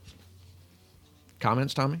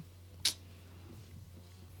 Comments, Tommy?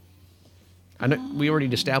 I know we already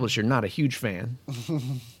established you're not a huge fan.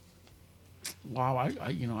 Wow, I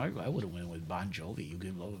would have went with Bon Jovi. You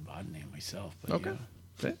give love a Bon name myself, but Okay.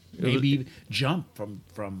 yeah. Maybe Jump from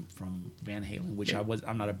Van Halen, which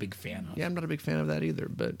I'm not a big fan of. Yeah, I'm not a big fan of that either,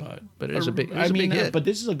 but it is a big hit. But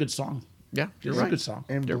this is a good song. Yeah, you're It's right. a good song.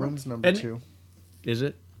 And You're Bloom's right. number 2. Is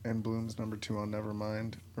it? And Bloom's number 2 on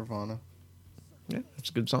Nevermind, Nirvana. Yeah, it's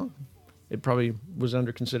a good song. It probably was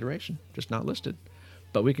under consideration, just not listed.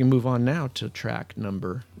 But we can move on now to track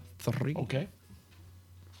number 3. Okay.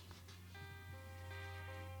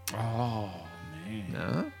 Oh man,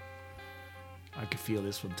 Uh, I could feel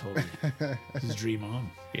this one totally. This is Dream On.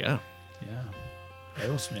 yeah. Yeah,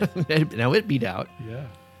 Aerosmith. Now it beat out Yeah,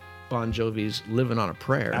 Bon Jovi's "Living on a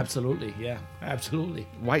Prayer." absolutely. Yeah, absolutely.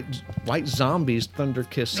 White Zombies' "Thunder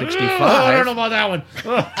Kiss" 65. I don't know about that one.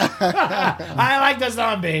 I like the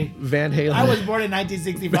zombie. Van Halen. I was born in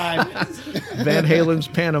 1965. Van Halen's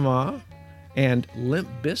 "Panama," and Limp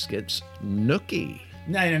Bizkit's "Nookie."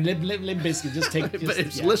 No, Limp Bizkit. Just take. But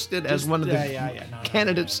it's listed as one of the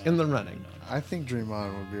candidates in the running. I think Dream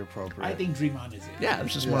On would be appropriate. I think Dream On is it. Yeah,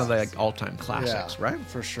 it's just one of the all-time classics, Yeah, right?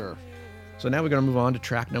 For sure. So now we're going to move on to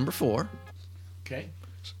track number 4. Okay.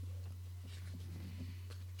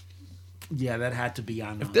 Yeah, that had to be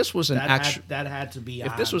on. If this was an that had to be on.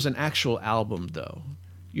 If this was an actual album, though,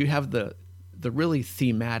 you have the really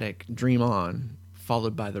thematic "Dream On"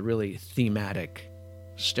 followed by the really thematic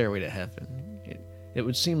 "Stairway to Heaven." It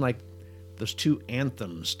would seem like those two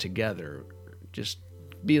anthems together just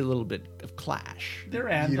be a little bit of clash. They're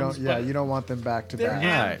anthems. You don't want them back to They're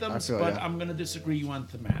back. anthems, but I'm going to disagree you on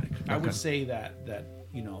thematic. I would say that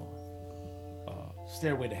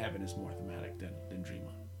Stairway to Heaven is more thematic than Dream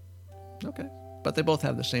On. Okay. But they both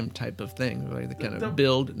have the same type of thing. Right? They kind of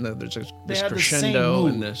build, and there's this have the same crescendo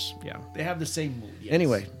mood. and this. Yeah. They have the same mood. Yes.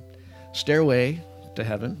 Anyway, Stairway to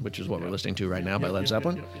Heaven, which is what we're listening to right now by Led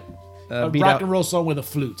Zeppelin. A beat rock out, and roll song with a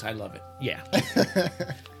flute. I love it. Yeah.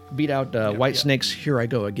 Beat out Whitesnake's "Here I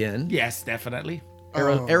Go Again." Yes, definitely.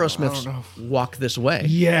 Aerosmith's "Walk This Way."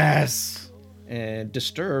 Yes. And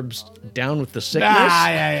Disturbed's "Down with the Sickness."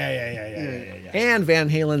 Yeah. And Van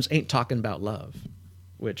Halen's "Ain't Talking About Love,"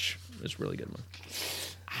 which is a really good one.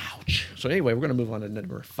 Ouch. So anyway, we're going to move on to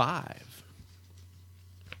number 5.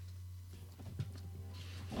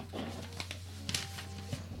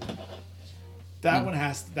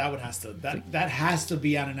 That has to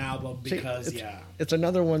be on an album because See, it's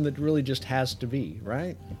another one that really just has to be,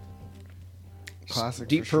 right? Classic.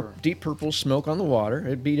 Deep Purple's "Smoke on the Water."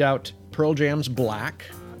 It beat out Pearl Jam's "Black,"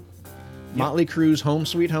 Motley Crue's "Home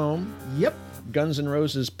Sweet Home." Yep. Guns N'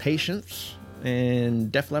 Roses' "Patience,"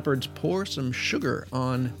 and Def Leppard's "Pour Some Sugar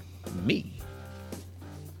on Me."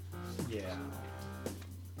 Yeah.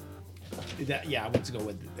 I want to go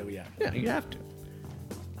with it. Yeah, you have to.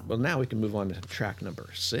 Well, now we can move on to track number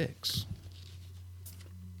 6.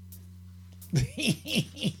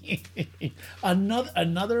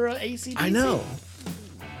 Another AC/DC. I know.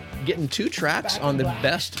 Getting 2 tracks Back on in the Black.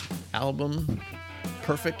 best album,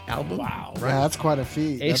 perfect album. Wow. Yeah, that's quite a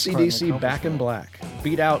feat. That's quite an AC/DC "Back in Black"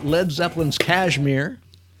 beat out Led Zeppelin's "Kashmir."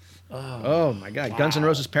 Oh my God. Guns N'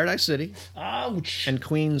 Roses' "Paradise City." Ouch. And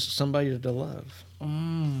Queen's "Somebody to Love."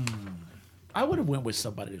 I would have went with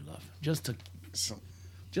 "Somebody to Love" just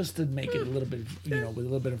to make it a little bit, with a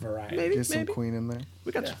little bit of variety. Get some Queen in there.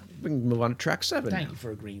 We can move on to track 7. Thank you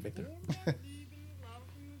for agreeing, Victor.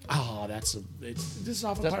 Oh, this is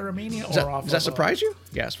off of Pyromania Does that surprise you?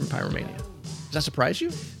 Yeah, it's from Pyromania. Does that surprise you?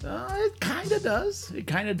 It kind of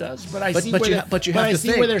does. But I But- see but where you they- ha- but you but have I to see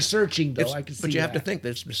think- where they're searching though. I can see. But you have to that. think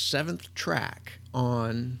there's the 7th track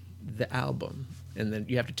on the album, and then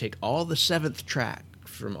you have to take all the 7th track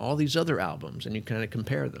from all these other albums, and you kind of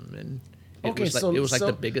compare them, and it was like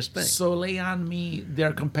the biggest thing. So lay on me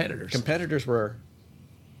their competitors. Competitors were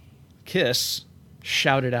Kiss,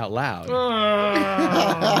 "Shout It Out Loud."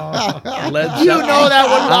 You know that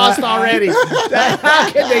one lost already.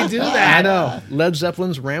 How can they do that? I know. Led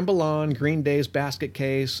Zeppelin's "Ramble On," Green Day's "Basket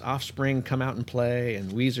Case," Offspring "Come Out and Play,"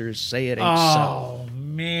 and Weezer's "Say It Ain't So." Oh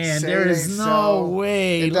man, Say there it is ain't no so.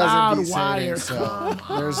 way. It doesn't Loud beat Say It Wire. Ain't So.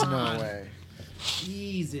 There's no way.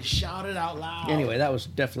 Jesus, shout it out loud. Anyway, that was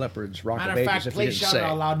Def Leppard's "Rock Matter of of Ages." fact, If you play didn't shout say, it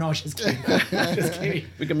out loud. No, just kidding. Just kidding.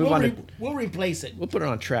 we can move on to. We'll replace it. We'll put it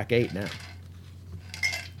on track 8 now.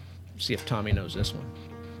 See if Tommy knows this one.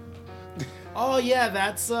 Oh yeah,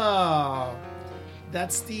 that's the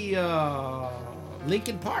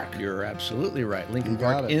Linkin Park. You're absolutely right. Linkin You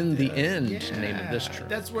got Park, it. In the End, Yeah, name of this track.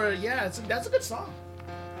 That's where, that's a good song.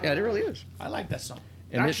 Yeah, it really is. I like that song.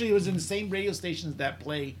 And Actually, it was in the same radio stations that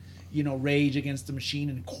play, Rage Against the Machine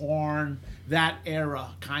and Korn, that era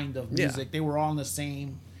kind of music. They were all in the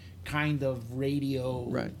same kind of radio.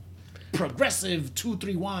 Right. Progressive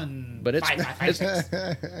 231. But it's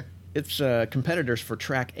 5556. it's competitors for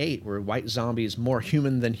track 8 were White Zombie's More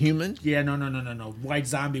Human Than Human. Yeah, no. White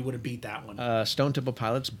Zombie would have beat that one. Stone Temple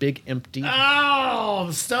Pilots' Big Empty. Oh,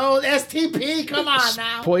 so STP, come on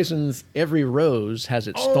now. Poison's Every Rose Has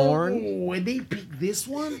Its Thorn. Oh, and they beat this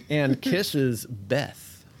one? And Kiss's Beth.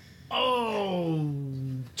 Oh,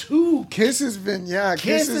 two. Kiss has been,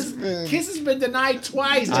 Kiss has been denied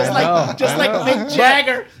twice, just like know. Mick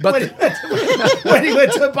Jagger But when he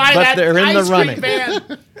went to buy that they're in ice the cream running.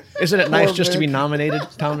 van. Isn't it nice Poor just to be Mick. nominated,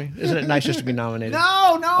 Tommy? Isn't it nice just to be nominated?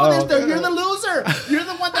 No, Oh. you're the loser. You're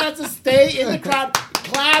the one that has to stay in the crowd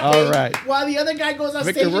clapping All right. while the other guy goes on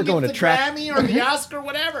Victor, stage we're and going gets to the track- Grammy or the Oscar,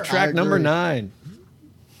 whatever. Track number agree. 9.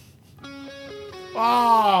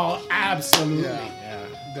 Oh, absolutely. Yeah.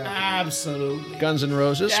 Absolutely. Guns N'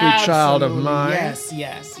 Roses, Sweet Child of Absolutely. Mine.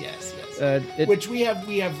 Yes. Which Which we have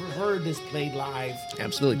heard this played live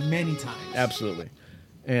absolutely, many times. absolutely,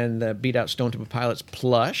 and beat out Stone Temple Pilots'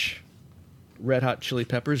 Plush, Red Hot Chili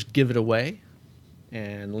Peppers' Give It Away,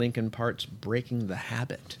 and Linkin Park's Breaking the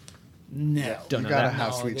Habit. No. Don't You know gotta that.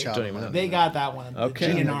 have No, Sweet they- Child don't of even know. Mine. They got that one.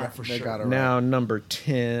 Okay. GNR for They sure. got it right. Now number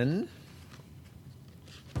 10.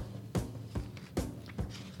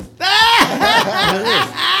 You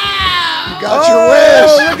got your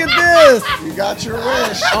wish. Look at this! You got your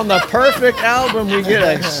wish. On the perfect album, we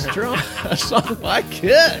get a song by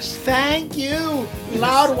Kiss. Thank you,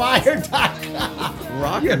 Loudwire.com.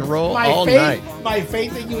 Rock and roll all night. My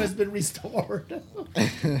faith in you has been restored.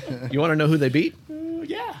 You want to know who they beat?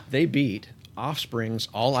 Yeah. They beat Offspring's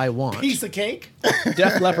All I Want, Piece of cake.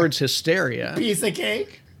 Def Leppard's Hysteria, Piece of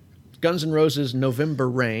cake. Guns N' Roses' November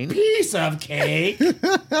Rain, Piece of cake.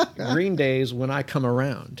 Green Day's When I Come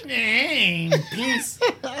Around. Piece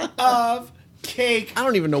of cake. I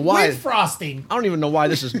don't even know why. With frosting. I don't even know why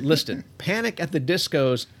this is listed. Panic at the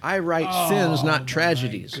Disco's I Write Sins, Not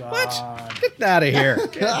Tragedies. God. What? Get out of here.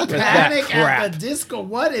 With that Panic crap. at the Disco.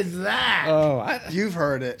 What is that? You've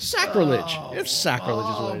heard it. Sacrilege. It's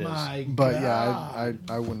sacrilege is what it is. My But God. yeah,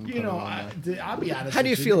 I wouldn't put You it know, on that. I'll be honest. How do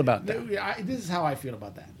you with feel about that? This is how I feel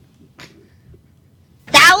about that.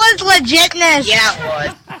 That was legitness. Yeah, it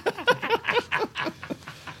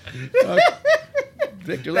was.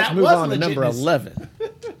 Victor, let's That move was on to number legitness. 11.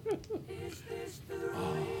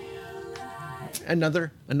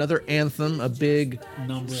 Another anthem, a big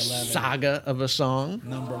Number 11. saga of a song.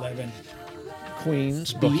 Number 11.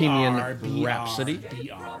 Queen's Bohemian BR. Rhapsody.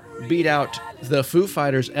 BR. Beat out the Foo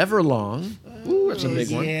Fighters' Everlong. Ooh, that's a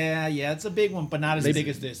big one. Yeah, it's a big one, but not as big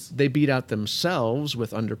as this. They beat out themselves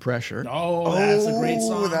with Under Pressure. Oh, that's a great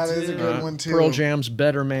song. That is a too. good one too. Pearl Jam's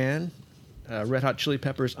Better Man. Red Hot Chili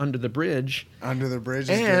Peppers' Under the Bridge. Under the Bridge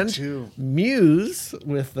is And good too. Muse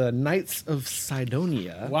with the Knights of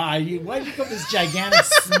Sidonia. Why you got this gigantic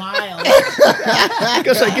smile?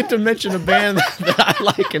 Because I get to mention a band that I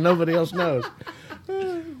like and nobody else knows.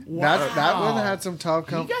 That one had some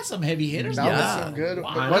top You got some heavy hitters. That there. was some good.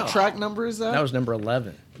 I What know. track number is that? That was number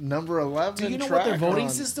 11. Number 11. Do you know track what their voting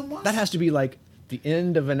on- system was? That has to be like the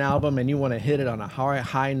end of an album and you want to hit it on a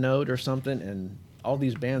high note or something, and all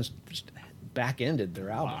these bands just back-ended their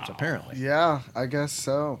albums, apparently. Yeah, I guess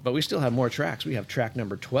so. But we still have more tracks. We have track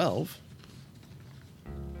number 12.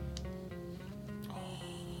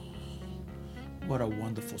 What a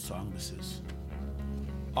wonderful song this is.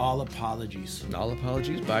 All Apologies. All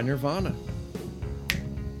Apologies by Nirvana.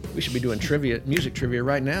 We should be doing music trivia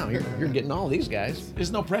right now. You're getting all these guys.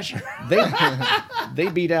 There's no pressure. They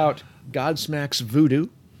beat out Godsmack's Voodoo.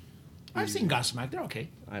 I've seen Godsmack. They're okay.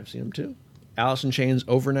 I've seen them too. Alice in Chains'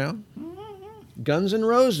 Over Now. Guns N'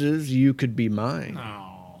 Roses' You Could Be Mine.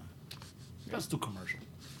 No. That's too commercial.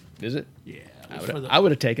 Is it? Yeah. I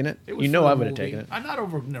would have taken it. It was You know for the I would have movie. taken it. I'm not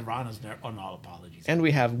over Nirvana's on All Apologies. And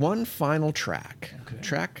we have one final track. Okay.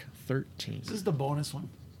 Track 13. Is this the bonus one?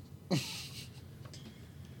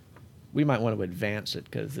 We might want to advance it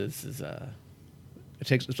because this is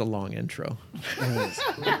it's a long intro.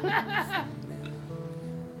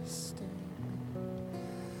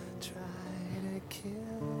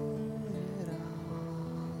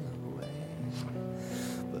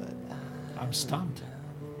 I'm stumped.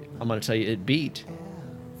 I'm going to tell you it beat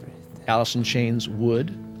Alice in Chains'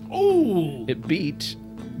 Wood. Oh! It beat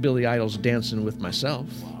Billy Idol's Dancing with Myself.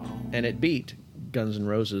 And it beat Guns N'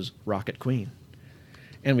 Roses' Rocket Queen.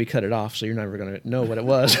 And we cut it off, so you're never going to know what it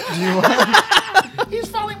was.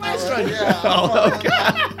 one.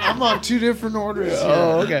 Yeah, I'm on two different orders.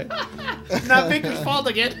 Oh, okay. Not Victor's fault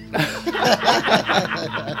again.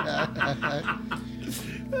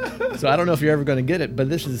 So I don't know if you're ever going to get it, but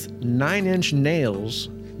this is 9 Inch Nails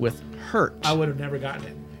with Hurt. I would have never gotten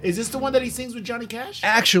it. Is this the one that he sings with Johnny Cash?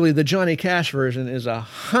 Actually, the Johnny Cash version is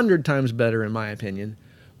 100 times better in my opinion.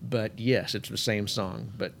 But yes, it's the same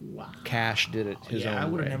song. But Cash did it his own way. I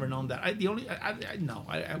would have never known that. I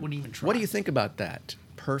wouldn't even try. What do you think about that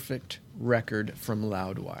perfect record from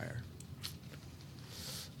Loudwire?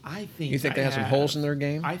 I think you think they have some holes in their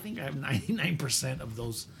game? I think I have 99% of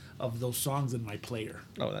those songs in my player.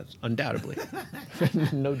 Oh, that's undoubtedly.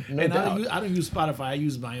 no and doubt. I don't use Spotify. I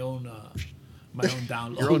use my own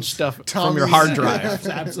downloads. Your own stuff from your hard drive.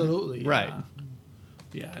 Absolutely. Right.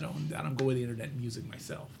 Yeah, I don't go with the internet music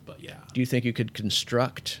myself, but yeah. Do you think you could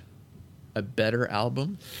construct a better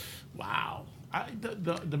album? Wow.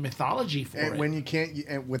 The mythology for it. When you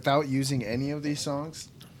can't, without using any of these songs?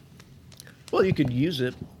 Well, you could use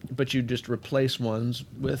it, but you just replace ones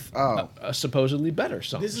with a supposedly better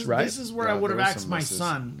songs, right? This is where I would have asked my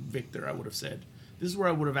son, Victor, I would have said, this is where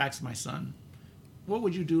I would have asked my son, what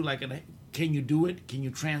would you do? Can you do it? Can you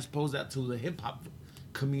transpose that to the hip-hop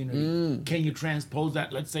community? Can you transpose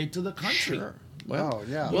that, let's say, to the country? Sure.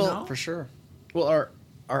 Well, for sure. Well,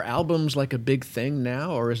 are albums like a big thing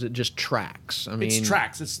now, or is it just tracks? I mean, it's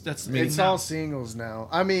tracks. It's all singles now.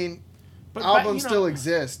 I mean, albums still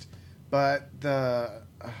exist, but the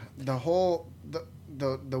whole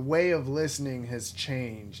the way of listening has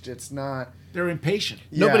changed. It's not. They're impatient.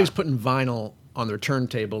 Yeah. Nobody's putting vinyl on their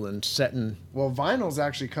turntable and setting. Well, vinyl's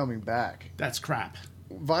actually coming back. That's crap.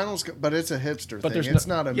 Vinyl's, but it's a hipster but thing. It's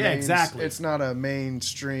not a exactly. It's not a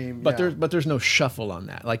mainstream. But there's no shuffle on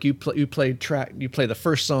that. Like you play the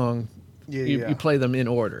first song. You play them in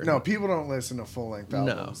order. No, people don't listen to full length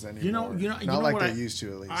albums anymore. Not like they used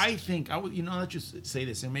to, at least. I think let's just say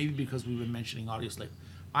this, and maybe because we've been mentioning Audioslave,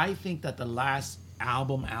 I think that the last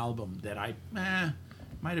album that I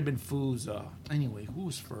might have been Foo's. Anyway, who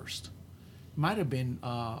was first? Might have been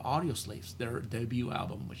Audioslave's, their debut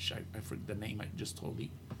album, which I forget the name. I just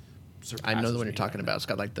totally surpasses I know the one you're me talking right about. It's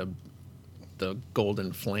got like the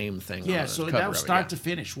golden flame thing. Yeah, on so the that cover was of it, start to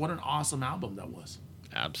finish. What an awesome album that was.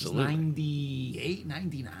 Absolutely. 98,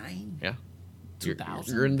 99. Yeah.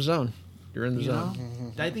 2000. You're in the zone. You're in the zone.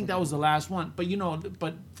 Mm-hmm. I think that was the last one. But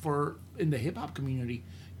but for in the hip hop community,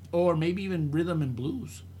 or maybe even rhythm and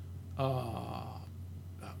blues,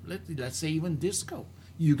 let's say even disco,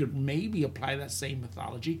 you could maybe apply that same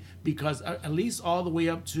mythology, because at least all the way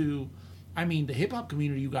up to, the hip hop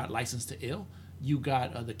community, you got License to Ill, you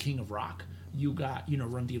got the King of Rock. You got,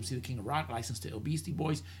 Run DMC, the King of Rock, License to Ill, Beastie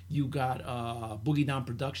Boys. You got Boogie Down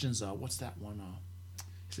Productions. What's that one?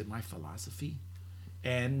 Is it My Philosophy?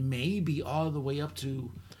 And maybe all the way up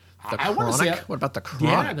to the Chronic. What about the Chronic?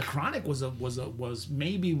 Yeah, the Chronic was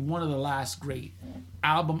maybe one of the last great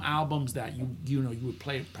albums that you would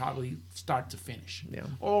play probably start to finish. Yeah.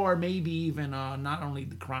 Or maybe even not only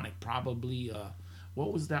the Chronic, probably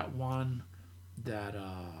what was that one that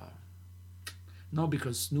no,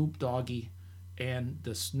 because Snoop Doggy and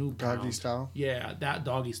the Snoop Doggy Pound. Style? Yeah, that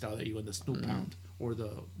Doggy Style that you had, the Snoop Pound, or the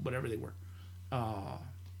whatever they were.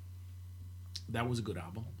 That was a good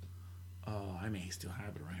album. I may still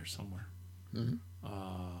have it right here somewhere. Mm-hmm.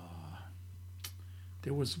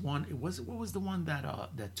 There was one. What was the one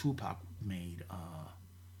that Tupac made?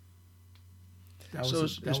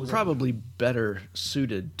 It's probably better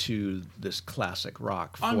suited to this classic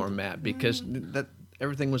rock format, because that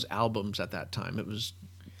everything was albums at that time. It was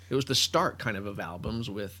the start kind of albums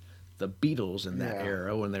with the Beatles in that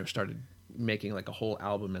era, when they started making like a whole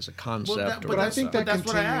album as a concept. But I think that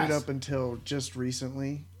continued up until just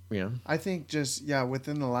recently. Yeah. I think just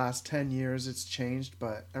within the last 10 years it's changed,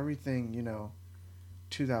 but everything,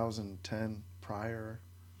 2010 prior,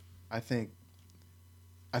 I think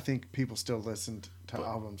people still listened to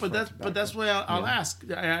albums. But that's why I'll ask.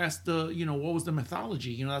 I asked what was the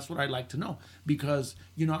mythology? That's what I'd like to know, because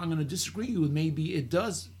I'm going to disagree with maybe it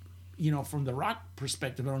does. From the rock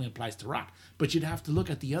perspective, it only applies to rock. But you'd have to look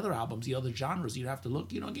at the other albums, the other genres. You'd have to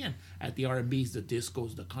look, again, at the R&Bs, the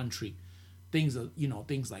discos, the country, things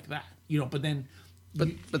like that. But then,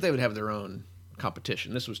 but they would have their own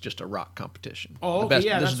competition. This was just a rock competition. Oh, okay,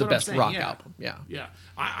 this is the best rock album. Yeah, yeah.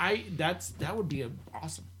 That would be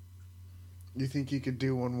awesome. You think you could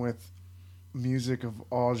do one with music of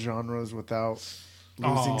all genres without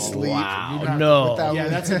losing sleep. Wow. No. Yeah,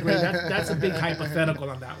 that's a big hypothetical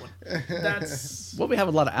on that one. That's well, we have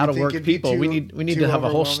a lot of out of work people. We need to have a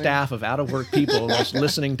whole staff of out of work people just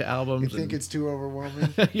listening to albums. You think it's too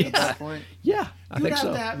overwhelming yeah. at that point? Yeah, I think so.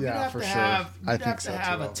 You'd have to have a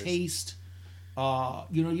Elvis. taste.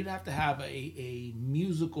 You'd have to have a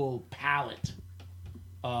musical palette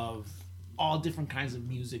of all different kinds of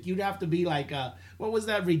music. You'd have to be like, what was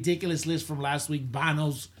that ridiculous list from last week?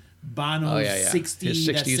 Bono's 60 his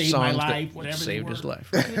 60 that saved songs my life, that whatever saved his life.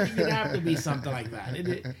 You'd have to be something like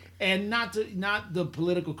that, and not the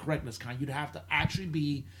political correctness kind. You'd have to actually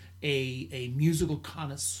be a musical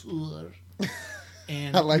connoisseur.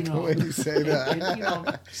 And, I like the way you say that.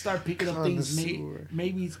 And, start picking up things,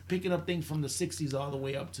 maybe picking up things from the 60s all the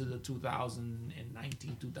way up to the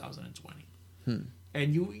 2019, 2020.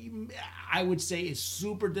 And I would say it's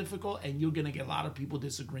super difficult, and you're going to get a lot of people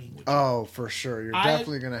disagreeing with you. Oh, for sure. You're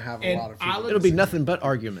definitely going to have a lot of people. It'll be nothing but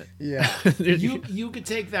argument. Yeah. You could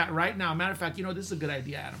take that right now. Matter of fact, this is a good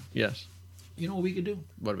idea, Adam. Yes. You know what we could do?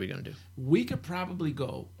 What are we going to do? We could probably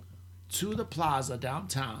go to the plaza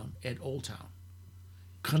downtown at Old Town.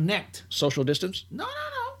 Connect. Social distance? No.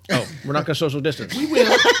 Oh, we're not going to social distance. We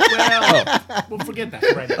will. Well, we'll forget that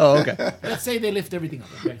right now. Oh, okay. Let's say they lift everything up,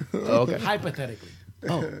 okay? Oh, okay. Hypothetically.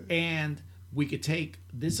 Oh. And we could take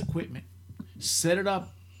this equipment, set it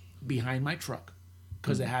up behind my truck,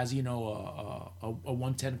 because it has, a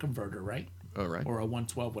 110 converter, right? Oh, right. Or a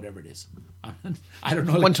 112, whatever it is. I don't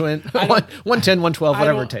know. 110, 112,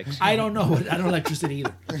 whatever it takes. I don't know. I don't know electricity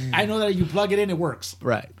either. I know that you plug it in, it works.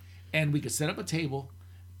 Right. And we could set up a table,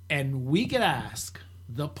 and we could ask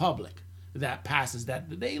the public that passes that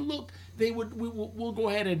we'll go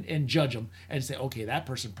ahead and judge them and say, okay, that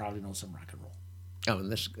person probably knows some rock and roll. Oh,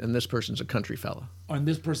 and this person's a country fella. And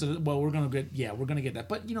this person, well, we're gonna get that.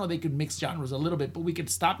 But they could mix genres a little bit. But we could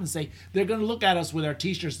stop and say they're gonna look at us with our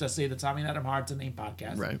T-shirts that say the Tommy and Adam Hard to Name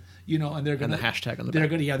podcast, right? And they're gonna the hashtag on the they're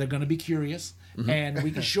back. They're gonna be curious, and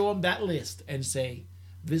we can show them that list and say,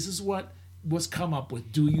 this is what was come up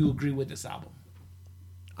with. Do you agree with this album?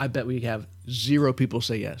 I bet we have 0 people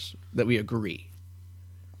say yes, that we agree.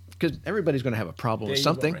 Because everybody's going to have a problem with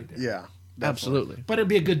something. Right there. Yeah. Definitely. Absolutely. But it'd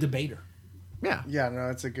be a good debater. Yeah. Yeah, no,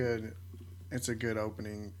 it's a good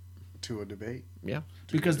opening to a debate. Yeah.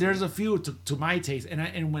 Because there's a few to my taste.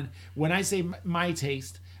 And when I say my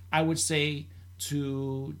taste, I would say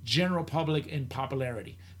to general public in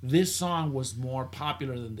popularity. This song was more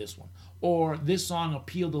popular than this one. Or this song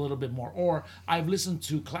appealed a little bit more. Or I've listened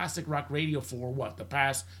to classic rock radio for the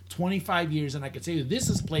past 25 years, and I could say this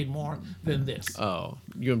is played more than this. Oh,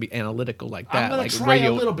 you're gonna be analytical like that, like try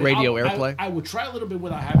radio a little bit. radio airplay. I would try a little bit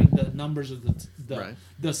without having the numbers of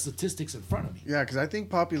the statistics in front of me. Yeah, because I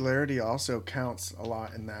think popularity also counts a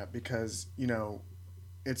lot in that, because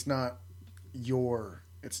it's not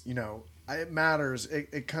it matters.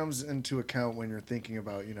 It comes into account when you're thinking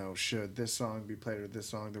about, should this song be played or this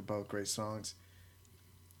song? They're both great songs.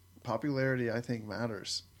 Popularity, I think,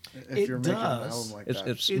 matters. If you're making an album like that.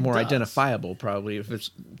 It's more identifiable, probably, if it's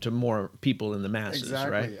to more people in the masses,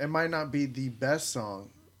 exactly. right? It might not be the best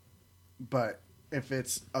song, but if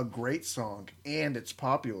it's a great song and it's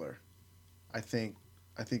popular, I think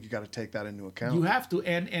you got to take that into account. You have to,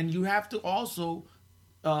 and you have to also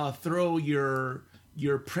throw your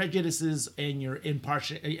prejudices and your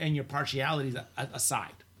partialities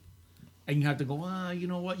aside, and you have to go, you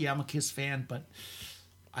know what? Yeah, I'm a Kiss fan, but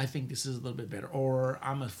I think this is a little bit better. Or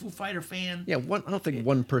I'm a Foo Fighter fan. Yeah, I don't think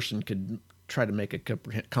one person could try to make a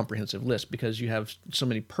comprehensive list, because you have so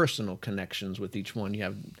many personal connections with each one. You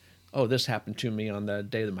have, this happened to me on the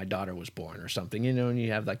day that my daughter was born or something, and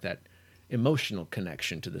you have like that emotional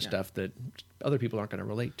connection to the stuff that other people aren't going to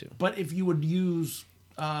relate to. But if you would use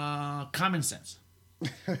common sense.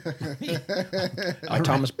 By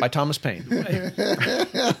Thomas Paine.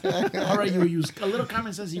 All right, you would use a little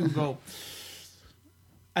common sense. You would go,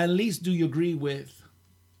 at least do you agree with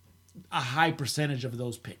a high percentage of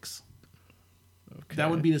those picks? Okay. That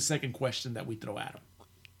would be the second question that we throw at them.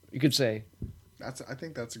 You could say, I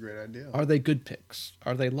think that's a great idea. Are they good picks?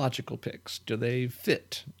 Are they logical picks? Do they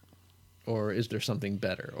fit? Or is there something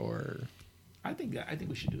better? Or I think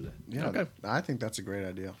we should do that. Yeah, okay. I think that's a great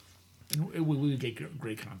idea. And we would get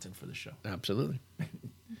great content for the show. Absolutely.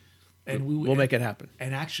 And we'll make it happen.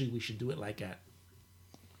 And actually, we should do it like at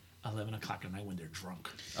 11 o'clock at night when they're drunk.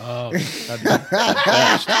 Oh, that'd be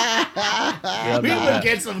best. We would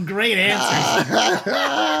get some great answers.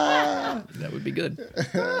 That would be good.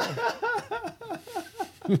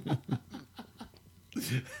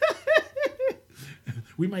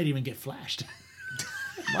 We might even get flashed.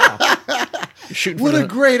 Wow. shooting What for a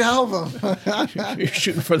great album! You're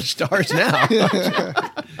shooting for the stars now.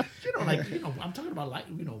 I'm talking about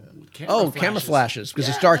camera flashes because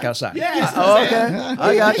it's dark outside. Yes. Okay.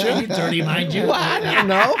 I got you. You dirty mind you. Well, I don't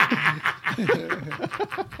know.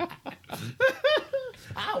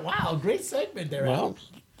 Oh wow, great segment there. Well,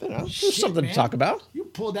 there's Shit, something man. to talk about. You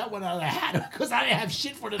pulled that one out of the hat because I didn't have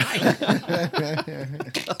shit for tonight.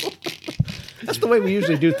 That's the way we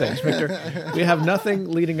usually do things, Victor. We have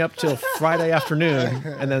nothing leading up till Friday afternoon,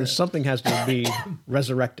 and then something has to be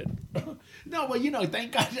resurrected. No, well,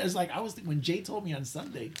 thank God. It's like when Jay told me on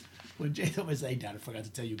Sunday. When Jay told me, I said, "Hey, Dad, I forgot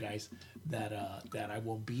to tell you guys that I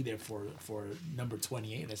won't be there for number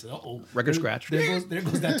 28." I said, "Uh-oh, record scratch." There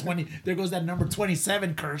goes that 20. There goes that number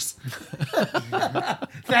 27 curse.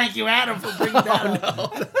 Thank you, Adam, for bringing that up. No.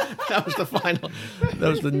 That was the final. That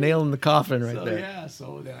was the nail in the coffin right there. Yeah.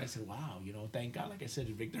 So then I said, "Wow, thank God." Like I said,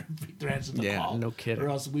 Victor answered the call. Yeah, no kidding. Or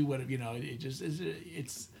else we would have, it just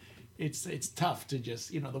it's tough to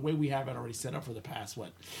just the way we have it already set up for the past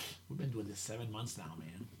we've been doing this 7 months now,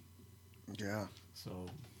 man. Yeah. So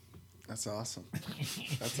that's awesome.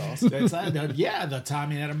 That's awesome. The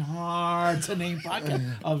Tommy and Adam Hard to Name podcast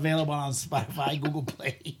available on Spotify, Google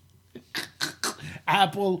Play,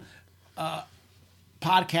 Apple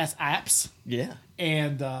podcast apps,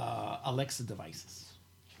 and Alexa devices.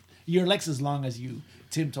 Your Alexa, as long as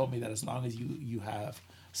Tim told me that as long as you have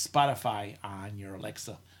Spotify on your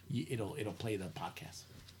Alexa, it'll play the podcast.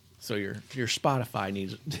 So your Spotify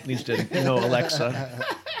needs to know Alexa.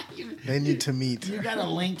 They need to meet. You gotta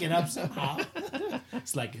link it up somehow.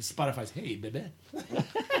 It's like Spotify's, "Hey, baby,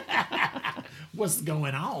 what's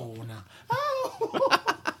going on?" Oh.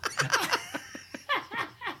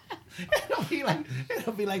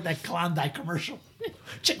 It'll be like that Klondike commercial.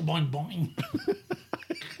 Chick boing boing.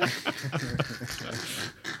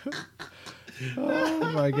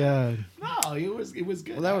 Oh my God! No, it was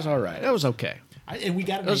good. Well, that was all right. That was okay. And we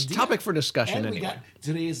got it was a topic for discussion. And anyway,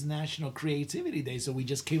 today is National Creativity Day, so we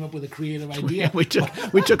just came up with a creative idea. we took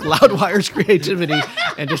Loudwire's creativity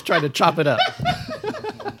and just tried to chop it up.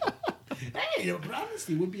 Hey,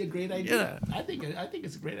 honestly, it would be a great idea. Yeah. I think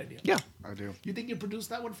it's a great idea. Yeah, I do. You think you'd produce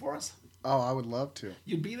that one for us? Oh, I would love to.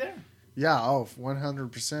 You'd be there? Yeah. Oh,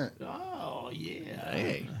 100%. Oh yeah.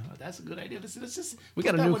 Hey, that's a good idea. Let's just we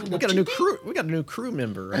got a new crew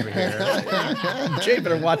member over here. Jay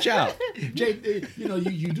better watch out. Jay,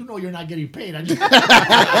 you do know you're not getting paid. That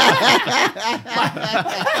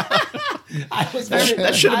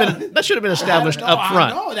should have been established up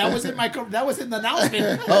front. No, that was in the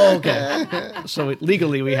announcement. Oh, okay. So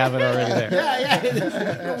legally we have it already there.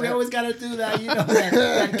 Yeah. We always got to do that.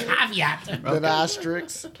 That caveat. That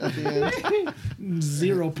asterisk at the end.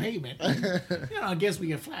 Zero payment. I guess we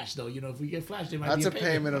get flashed though. If we get flashed, it might That's be a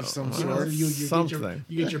payment of some sort. Something.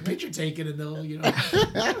 You get your picture taken, and they'll.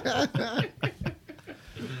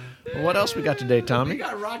 Well, what else we got today, Tommy? We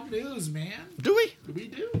got rock news, man. Do we? We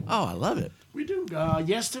do. Oh, I love it. We do.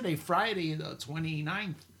 Yesterday, Friday, the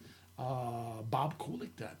 29th, Bob Kulick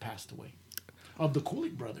passed away, of the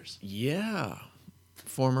Kulick brothers. Yeah.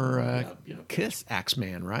 Former Yep. Kiss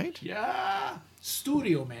Axeman, right? Yeah.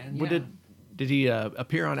 Studio man. Yeah. Did he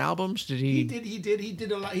appear on albums? Did he? He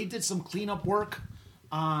did a lot. He did some cleanup work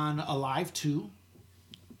on Alive 2.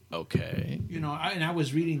 Okay. And I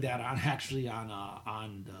was reading that on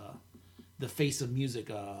the Face of Music,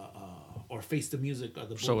 or Face the Music, the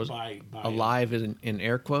book so by Alive in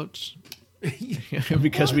air quotes.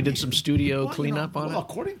 Because we did some studio cleanup on it.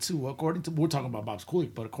 According to we're talking about Bob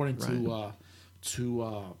Kulick, but according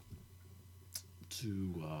to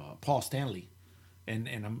Paul Stanley, and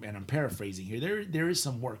I'm paraphrasing here. There is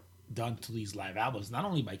some work done to these live albums, not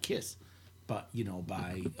only by Kiss, but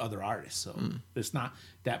by other artists. So it's not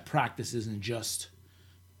that practice isn't just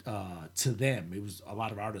to them. It was a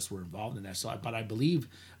lot of artists were involved in that. So, but I believe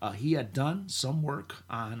he had done some work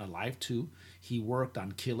on Alive 2. He worked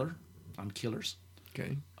on Killers.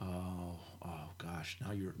 Okay. Oh gosh,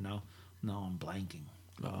 now I'm blanking.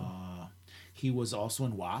 He was also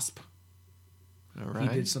in Wasp. All right.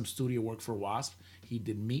 He did some studio work for Wasp. He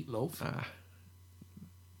did Meatloaf.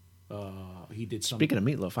 He did some. Speaking of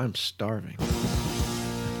Meatloaf, I'm starving.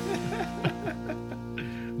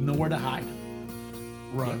 Nowhere to Hide.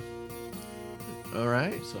 Run. All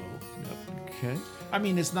right. So. Yep. Okay. I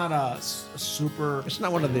mean, it's not a super. It's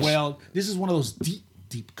not one of these. Well, this is one of those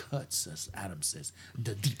deep cuts, as Adam says.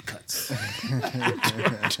 The deep cuts.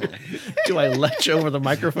 Do I lech over the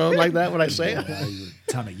microphone like that when I say it?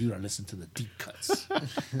 Tommy, you are listening to the deep cuts.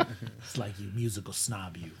 It's like you musical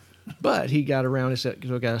snob, you. But he got around. He said,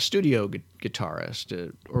 "We got a studio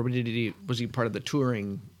guitarist, or was he part of the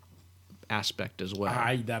touring aspect as well.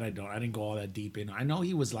 I don't. I didn't go all that deep in. I know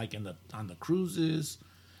he was like on the cruises.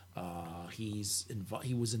 He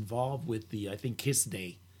was involved with the, I think, Kiss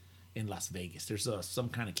Day in Las Vegas. There's some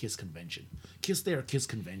kind of Kiss convention, Kiss Day or Kiss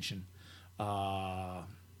convention.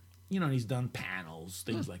 He's done panels,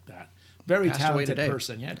 things like that. Very Passed talented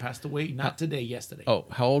person. Yeah, passed away not today, yesterday. Oh,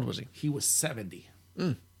 how old was he? He was 70.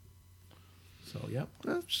 So, yep.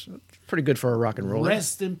 That's pretty good for a rock and roller.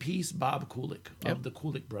 Rest in peace, Bob Kulick of the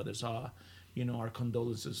Kulick brothers. Our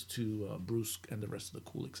condolences to Bruce and the rest of the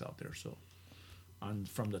Kulicks out there. So,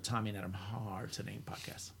 from the Tommy and Adam Hard to Name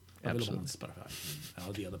podcast. Available on Spotify and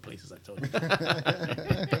all the other places I told you.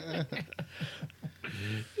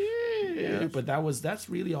 Yeah, but that's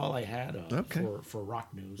really all I had for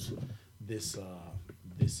rock news this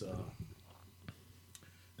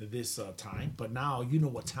time. But now you know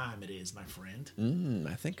what time it is, my friend.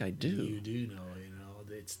 I think I do. You do know.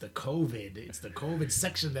 It's the COVID. It's the COVID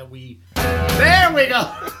section that we. There we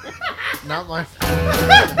go. Not my.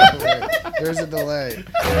 There's a delay.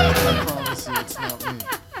 I promise you, it's not me.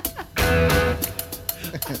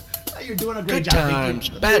 You're doing a great Good job. times,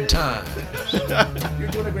 bad times. You're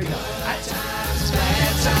doing a great job.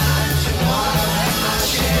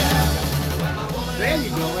 There you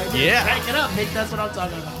go. Right there. Yeah. Crank it up, Nick. That's what I'm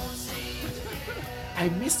talking about. I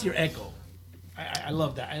missed your echo. I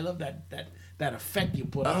love that. I love that effect you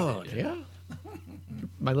put on it. Yeah.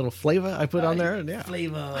 My little flavor I put on there. Yeah.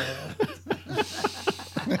 Flavor.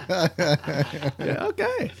 Yeah.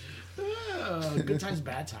 Okay. Good times,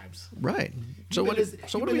 bad times. Right. So what do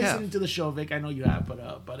we have? Listening to the show, Vic. I know you have,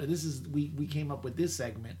 but this is we came up with this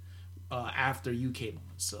segment after you came on.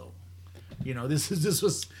 So, this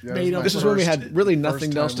was made up. This is when we had really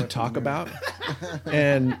nothing else to talk about,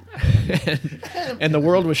 and the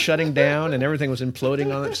world was shutting down and everything was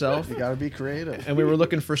imploding on itself. You got to be creative. And we were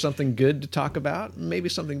looking for something good to talk about, maybe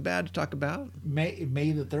something bad to talk about. May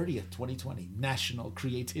the 30th, 2020, National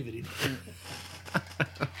Creativity Day.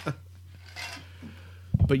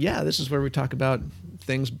 But yeah, this is where we talk about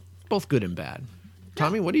things both good and bad.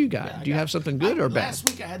 Tommy, what do you got? Yeah, do you have something good or bad? Last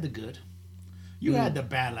week I had the good. You had the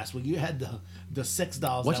bad last week. You had the sex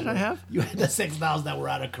dolls. What did I have? You had the sex dolls that were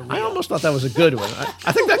out of Korea. I almost thought that was a good one.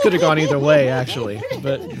 I think that could have gone either way, actually.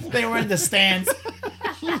 But they were in the stands.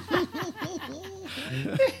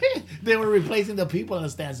 They were replacing the people in the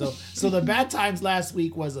stands. So the bad times last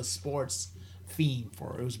week was a sports theme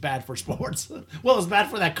it was bad for sports. Well, it was bad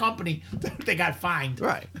for that company. They got fined.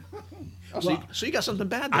 Right. So you got something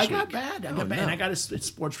bad this week. I got bad. And I got it's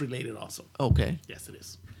sports related also. Okay. Yes, it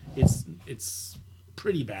is. It's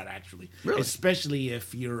pretty bad actually. Really? Especially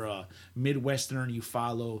if you're a Midwesterner and you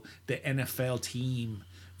follow the NFL team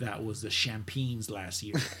that was the Champagnes last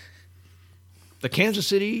year. The Kansas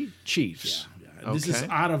City Chiefs. Yeah. Okay. This is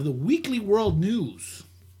out of the Weekly World News.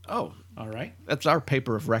 Oh. All right. That's our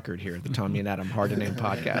paper of record here at the Tommy and Adam Hard to Name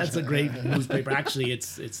podcast. That's a great newspaper. Actually,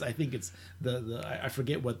 it's I think it's the I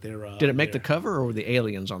forget what their Did it make the cover or were the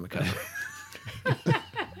aliens on the cover?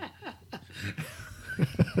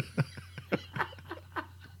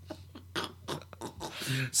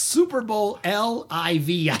 Super Bowl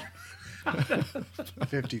LIV.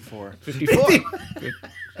 54. 54.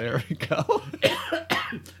 There we go.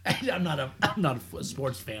 I'm not a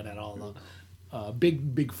sports fan at all.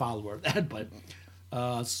 Big follower of that, but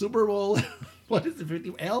Super Bowl. What is it?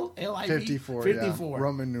 50 LIV 54. 54. Yeah.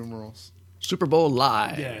 Roman numerals. Super Bowl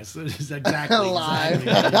Live. Yes, it's exactly live.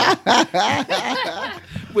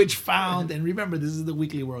 Which found, and remember, this is the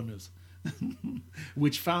Weekly World News,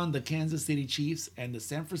 which found the Kansas City Chiefs and the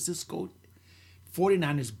San Francisco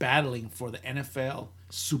 49ers battling for the NFL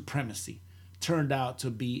supremacy. Turned out to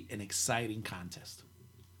be an exciting contest.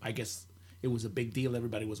 I guess it was a big deal.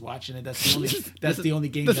 Everybody was watching it. That's the only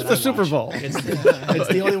game that I watched. This is the Super Bowl. It's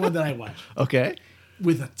the only one that I watched. Okay.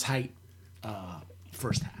 With a tight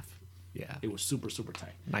first half. Yeah. It was super, super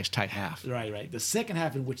tight. Nice tight half. Right. The second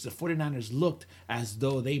half in which the 49ers looked as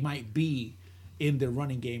though they might be in their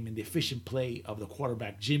running game in the efficient play of the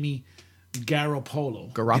quarterback, Jimmy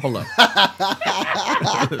Garoppolo.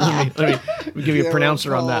 let me give you a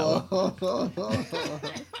pronouncer on that one.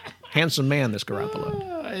 Handsome man, this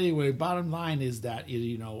Garoppolo. Anyway, bottom line is that,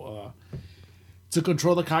 to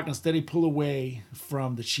control the clock and steady pull away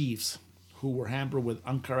from the Chiefs, who were hampered with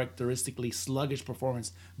uncharacteristically sluggish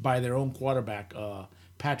performance by their own quarterback,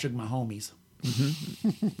 Patrick Mahomes.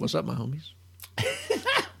 Mm-hmm. What's up, Mahomes?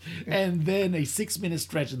 And then a 6-minute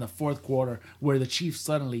stretch in the fourth quarter where the Chiefs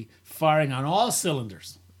suddenly firing on all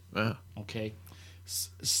cylinders. Okay.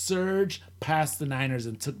 Surged past the Niners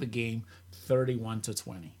and took the game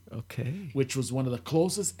 31-20. Okay. Which was one of the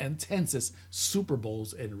closest and tensest Super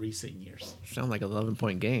Bowls in recent years. Sound like an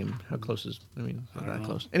 11-point game. How close is? I mean, not that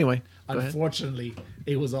close. Anyway, unfortunately,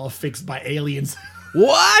 it was all fixed by aliens.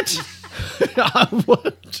 What?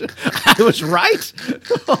 What? I was right.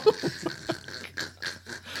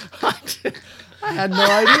 I had no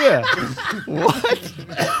idea. What?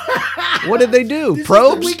 What did they do? This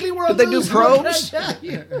probes? Is the Weekly World did they News. do probes?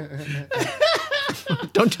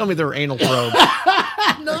 Don't tell me they were anal probes.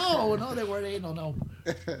 No, they weren't anal. No.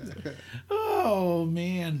 Oh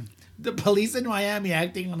man. The police in Miami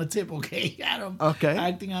acting on a tip, okay, Adam? Okay.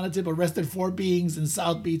 Acting on a tip, arrested 4 beings in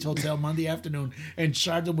South Beach Hotel Monday afternoon and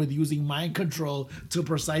charged them with using mind control to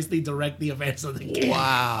precisely direct the events of the game.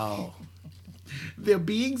 Wow. The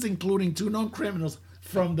beings, including 2 known criminals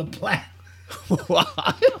from the planet.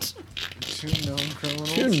 What? 2 known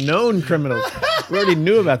criminals? 2 known criminals. We already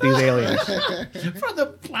knew about these aliens. From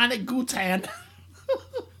the planet Gutan.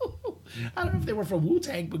 I don't know if they were from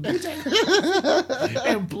Wu-Tang, but Wu-Tang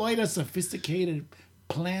employed a sophisticated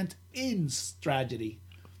plant-in strategy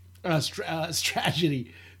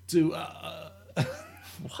to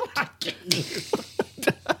what?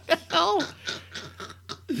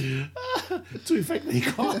 To effectively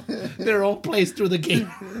call their own place through the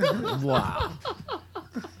game. Wow.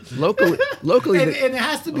 Locally, and it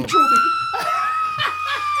has to be true.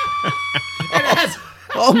 And it has.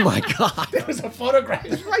 Oh my God! There was a photograph.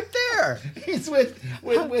 It's right there. He's with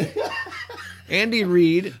Andy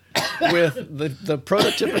Reid with the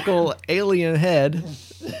prototypical alien head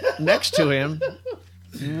next to him.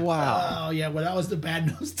 Wow. Oh yeah, well that was the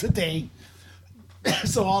bad news today.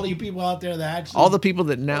 So all you people out there that actually, all the people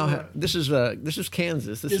that now have, this is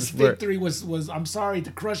Kansas. This is where victory was I'm sorry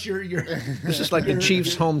to crush your this is like the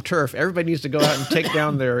Chiefs home turf. Everybody needs to go out and take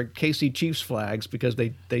down their KC Chiefs flags because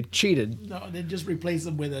they cheated. No, they just replace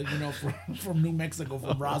them with from New Mexico,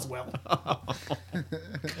 from Roswell.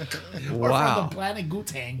 Or Wow. from the planet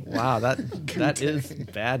Gutang. Wow, that is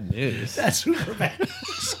bad news. That's super bad.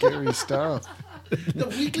 Scary stuff. The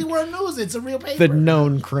Weekly World News, it's a real paper. The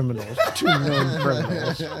known criminals. 2 known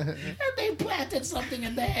criminals. And they planted something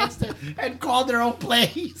in their heads and called their own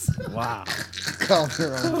plays. Wow. Called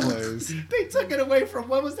their own plays. They took it away from,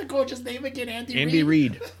 what was the coach's name again? Andy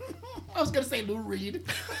Reid. I was going to say Lou Reed.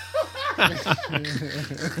 I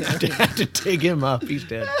had to dig him up. He's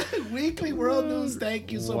dead. Weekly World News,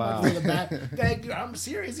 thank you so much for the bad. Thank you. I'm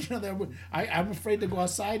serious. You know, I'm afraid to go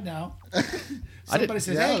outside now. Somebody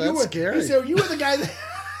says, "Hey, you were scary." He said, "You were the guy that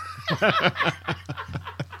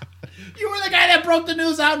you were the guy that broke the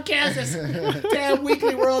news out in Kansas." Damn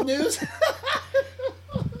Weekly World News.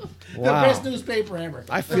 Wow. The best newspaper ever.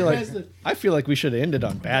 I feel like we should have ended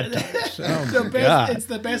on bad times. Oh the my best. God. It's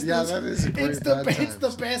the best. Yeah, news. that is a great It's the bad best. times. It's the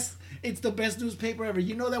best. It's the best newspaper ever.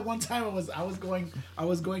 You know that one time I was going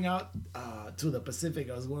out to the Pacific.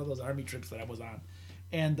 It was one of those army trips that I was on,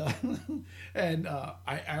 and I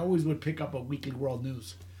always would pick up a Weekly World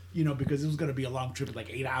News, you know, because it was going to be a long trip, like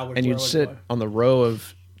 8 hours. And where you'd I was sit going. on the row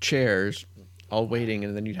of chairs all waiting,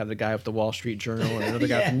 and then you'd have the guy with the Wall Street Journal and another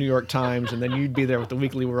guy with the New York Times, and then you'd be there with the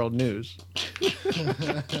Weekly World News. And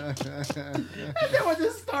there was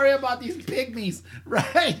this story about these pygmies,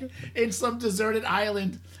 right, in some deserted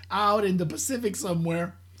island out in the Pacific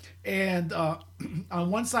somewhere. And on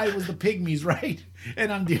one side was the pygmies, right? And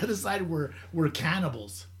on the other side were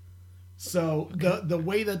cannibals. So the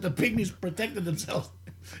way that the pygmies protected themselves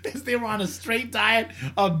is they were on a straight diet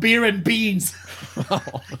of beer and beans.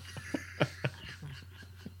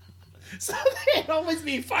 So they'd always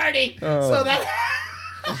be farting. So that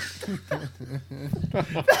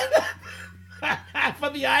half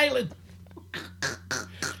of the island.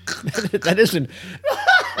 That's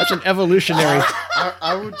an evolutionary.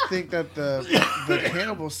 I would think that the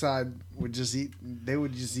cannibal side would just eat. They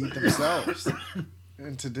would just eat themselves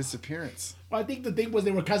into disappearance. Well, I think the thing was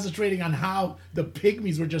they were concentrating on how the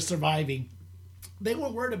pygmies were just surviving. They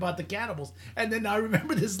weren't worried about the cannibals. And then I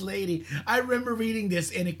remember this lady. I remember reading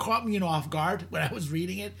this, and it caught me, off guard when I was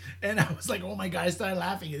reading it. And I was like, "Oh my God!" I started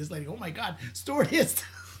laughing at this lady. "Oh my God, stewardess."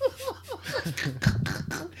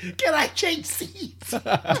 Can I change seats?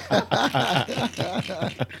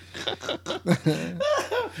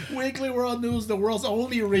 Weekly World News, the world's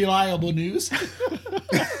only reliable news.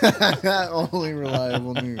 Only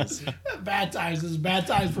reliable news. Bad times. This is bad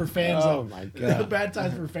times for fans. Oh my God. Bad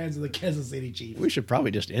times for fans of the Kansas City Chiefs. We should probably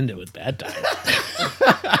just end it with bad times.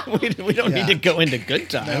 we don't need to go into good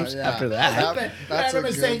times after that. I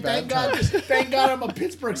remember saying, thank God I'm a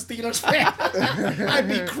Pittsburgh Steelers fan. I'd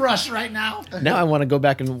be crushed right now. Now I want to go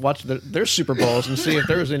back and watch their Super Bowls and see if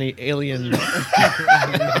there was any alien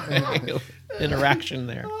interaction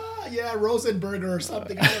there. Yeah, Rosenberger or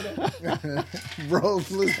something. I don't know.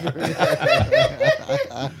 Rosenberger.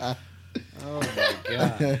 Oh my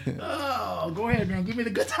god. Oh, go ahead, man. Give me the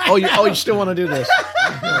good time. Oh, you still want to do this?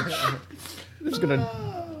 This is gonna.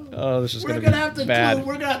 Oh, this is We're gonna gonna be have to bad.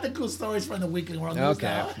 we're gonna have to cool stories from the weekend world. News Okay.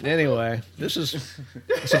 now. Anyway, this is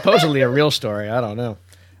supposedly a real story. I don't know.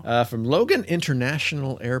 From Logan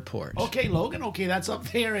International Airport. Okay, Logan. Okay, that's up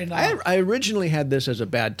there. And I originally had this as a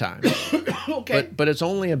bad time, okay, but it's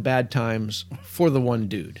only a bad times for the one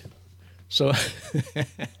dude. So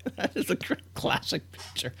that is a classic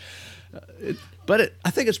picture. I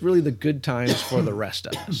think it's really the good times for the rest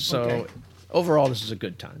of us. So Okay. overall, this is a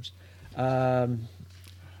good times.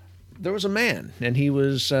 There was a man, and he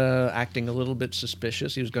was acting a little bit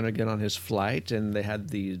suspicious. He was going to get on his flight, and they had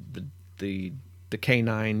the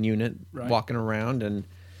K9 unit Right. walking around and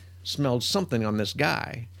smelled something on this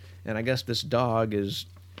guy. And I guess this dog is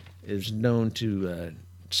known to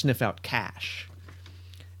sniff out cash.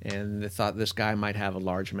 And they thought this guy might have a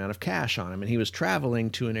large amount of cash on him. And he was traveling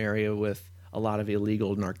to an area with a lot of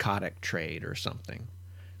illegal narcotic trade or something.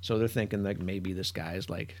 So they're thinking that maybe this guy is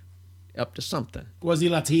like up to something. was he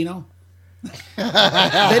Latino? They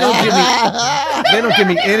don't give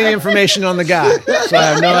me any information on the guy, so I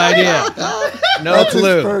have no idea. No That's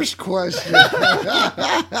clue. his first question.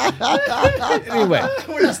 Anyway,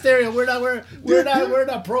 We're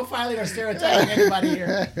not profiling or stereotyping anybody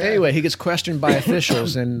here. Anyway, he gets questioned by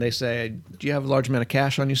officials, and they say, "Do you have a large amount of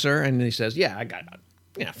cash on you, sir?" And he says, "Yeah, I got about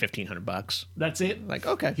 $1,500." That's it. Like,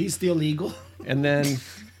 okay. He's still legal. And then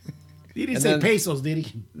He didn't And say then- pesos, did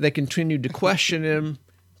he? they continued to question him.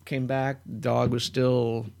 Came back, the dog was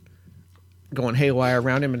still going haywire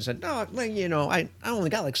around him, and said, "No, well, I only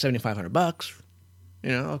got like $7,500.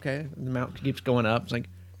 Okay." The amount keeps going up. It's like,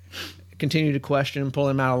 continue to question him, pull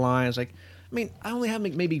him out of line. It's like, I only have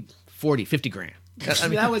maybe 40, 50 grand. That's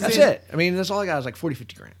it. That's all I got is like 40,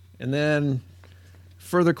 50 grand. And then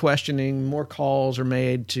further questioning, more calls are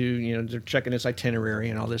made to, they're checking his itinerary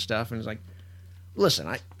and all this stuff. And it's like, listen,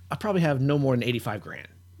 I probably have no more than 85 grand,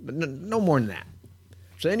 but no more than that.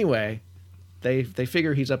 So anyway, they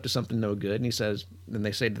figure he's up to something no good. And then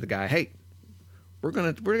they say to the guy, "Hey, we're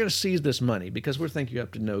gonna seize this money because we're thinking you're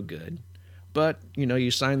up to no good. But,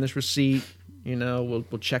 you sign this receipt, we'll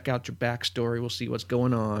check out your backstory, we'll see what's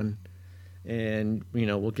going on, and,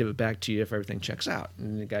 we'll give it back to you if everything checks out."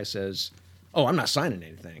 And the guy says, "Oh, I'm not signing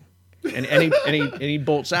anything." And he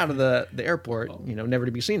bolts out of the airport, never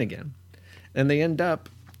to be seen again. And they end up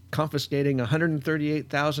confiscating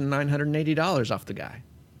 $138,980 off the guy.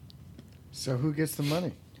 So who gets the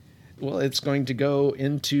money? Well, it's going to go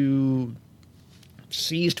into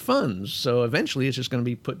seized funds. So eventually it's just going to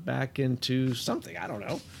be put back into something. I don't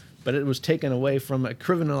know. But it was taken away from a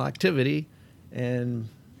criminal activity and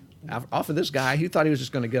off of this guy. He thought he was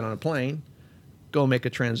just going to get on a plane, go make a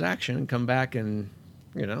transaction, and come back and,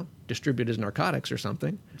 distribute his narcotics or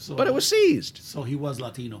something. But it was seized. So he was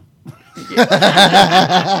Latino.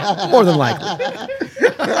 More than likely.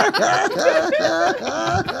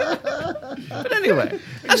 But anyway,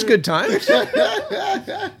 that's good times.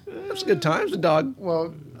 That's good times. The dog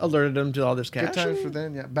alerted him to all this cash. Good times for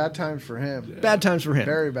them, yeah. Bad times for him. Bad times for him.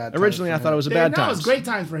 Very bad times Originally, for I thought him. it was a bad No, time. it was great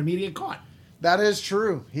times for him. He didn't get caught. That is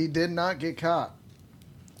true. He did not get caught.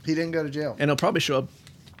 He didn't go to jail. And he'll probably show up,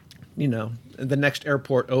 the next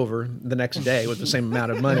airport over the next day with the same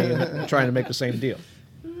amount of money and trying to make the same deal.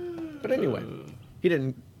 But anyway, he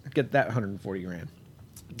didn't get that 140 grand.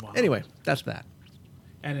 Wow. Anyway, that's that.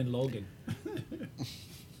 And in Logan.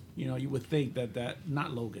 You would think that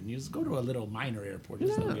not Logan. You just go to a little minor airport.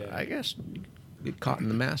 Just I guess you get caught in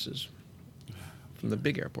the masses from the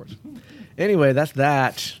big airports. Anyway, that's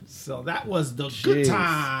that. So that was the good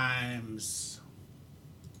times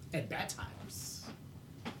and bad times.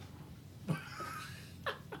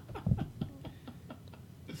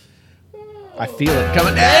 I feel it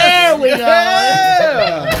coming. There we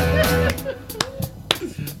go.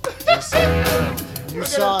 You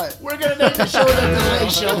saw it. We're gonna name the show the Delay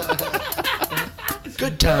Show.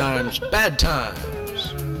 Good times, bad times.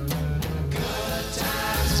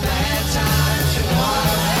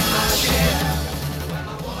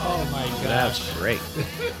 Oh my god. That's great.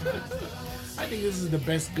 I think this is the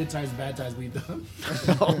best good times, bad times we've done.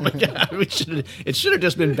 Oh my god, it should have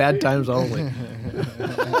just been bad times only.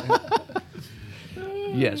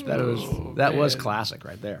 Yes, that was classic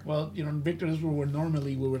right there. Well, Victor, this is where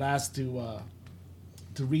normally we would ask to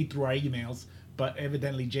read through our emails, but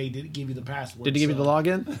evidently Jay didn't give you the password. Did he give you the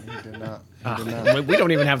login? He did not. We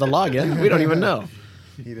don't even have the login. We don't even know.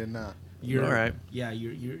 He did not. You're all right. Yeah,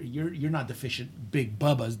 you're not deficient. Big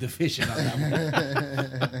Bubba's deficient on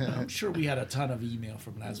that one. I'm sure we had a ton of email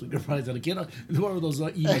from last week. They're probably going to get one of those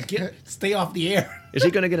emails. Stay off the air. Is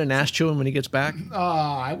he going to get an ass chewing when he gets back?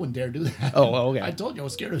 I wouldn't dare do that. Oh, okay. I told you I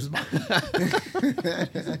was scared of his mom.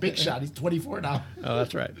 He's a big shot. He's 24 now. Oh,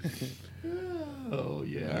 that's right. Oh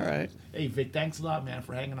yeah. All right. Hey Vic, thanks a lot, man,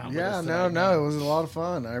 for hanging out with Yeah, us. no, tonight, it was a lot of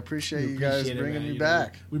fun. I appreciate you guys bringing me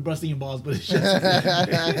back. We're busting your balls, but it's just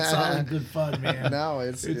it's all in good fun, man. No, it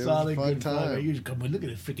all was in a fun good fun. time. Man. You come look at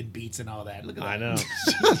the freaking beats and all that. Look at I that.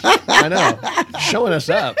 know. I know. Showing us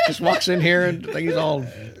up. Just walks in here and like he's all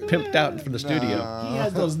pimped out from the studio. He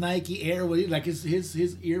has those Nike Air, like his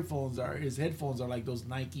earphones are, his headphones are like those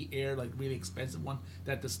Nike Air, like really expensive one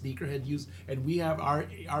that the sneakerhead used, and we have our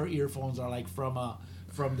earphones are like from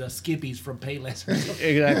the Skippies from Payless.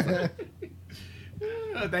 Exactly.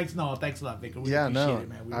 Thanks a lot, Vic. We Yeah, appreciate no, it,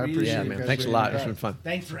 man. We I really appreciate Yeah, it. man. guys Thanks a bringing lot. me It's been back. fun.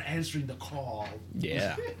 Thanks for answering the call.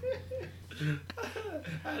 Yeah. You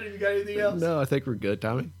got anything else? No, I think we're good,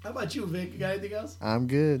 Tommy. How about you, Vic? You got anything else? I'm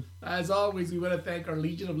good. As always, we want to thank our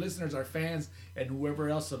legion of listeners, our fans, and whoever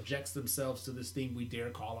else subjects themselves to this thing we dare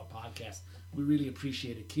call a podcast. We really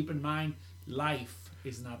appreciate it. Keep in mind, life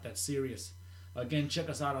is not that serious. Again, check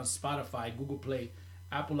us out on Spotify, Google Play,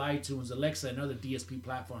 Apple iTunes, Alexa, and other DSP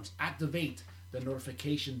platforms. Activate the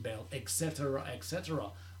notification bell, etc., etc.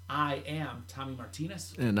 I am Tommy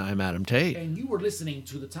Martinez. And I'm Adam Tate. And you were listening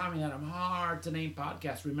to the Tommy and Adam Hard to Name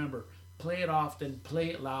podcast. Remember, play it often, play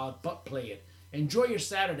it loud, but play it. Enjoy your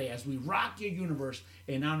Saturday as we rock your universe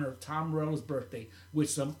in honor of Tom Morello's birthday with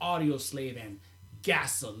some Audio Slave and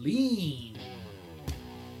Gasoline.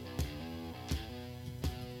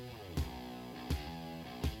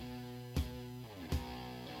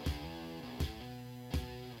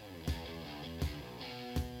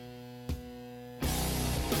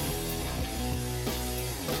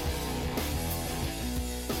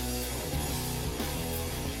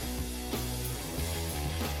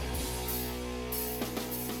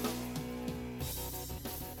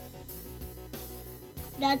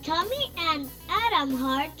 The Tommy and Adam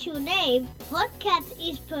Hard to Name podcast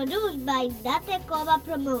is produced by Datecoba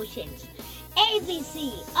Promotions.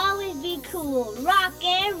 ABC, always be cool, rock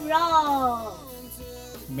and roll.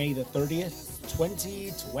 May the 30th,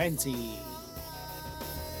 2020.